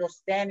on when you're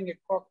standing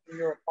across from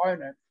your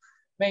opponent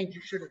means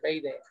you shouldn't be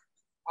there.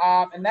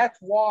 And that's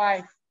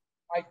why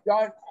I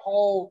don't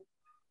hold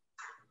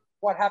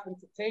what happened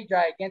to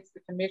TJ against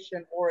the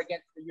commission or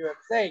against the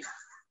UFC.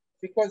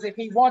 Because if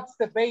he wants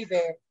to be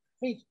there,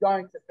 he's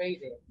going to be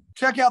there.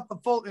 Check out the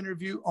full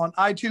interview on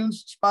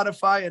iTunes,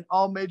 Spotify, and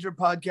all major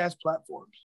podcast platforms.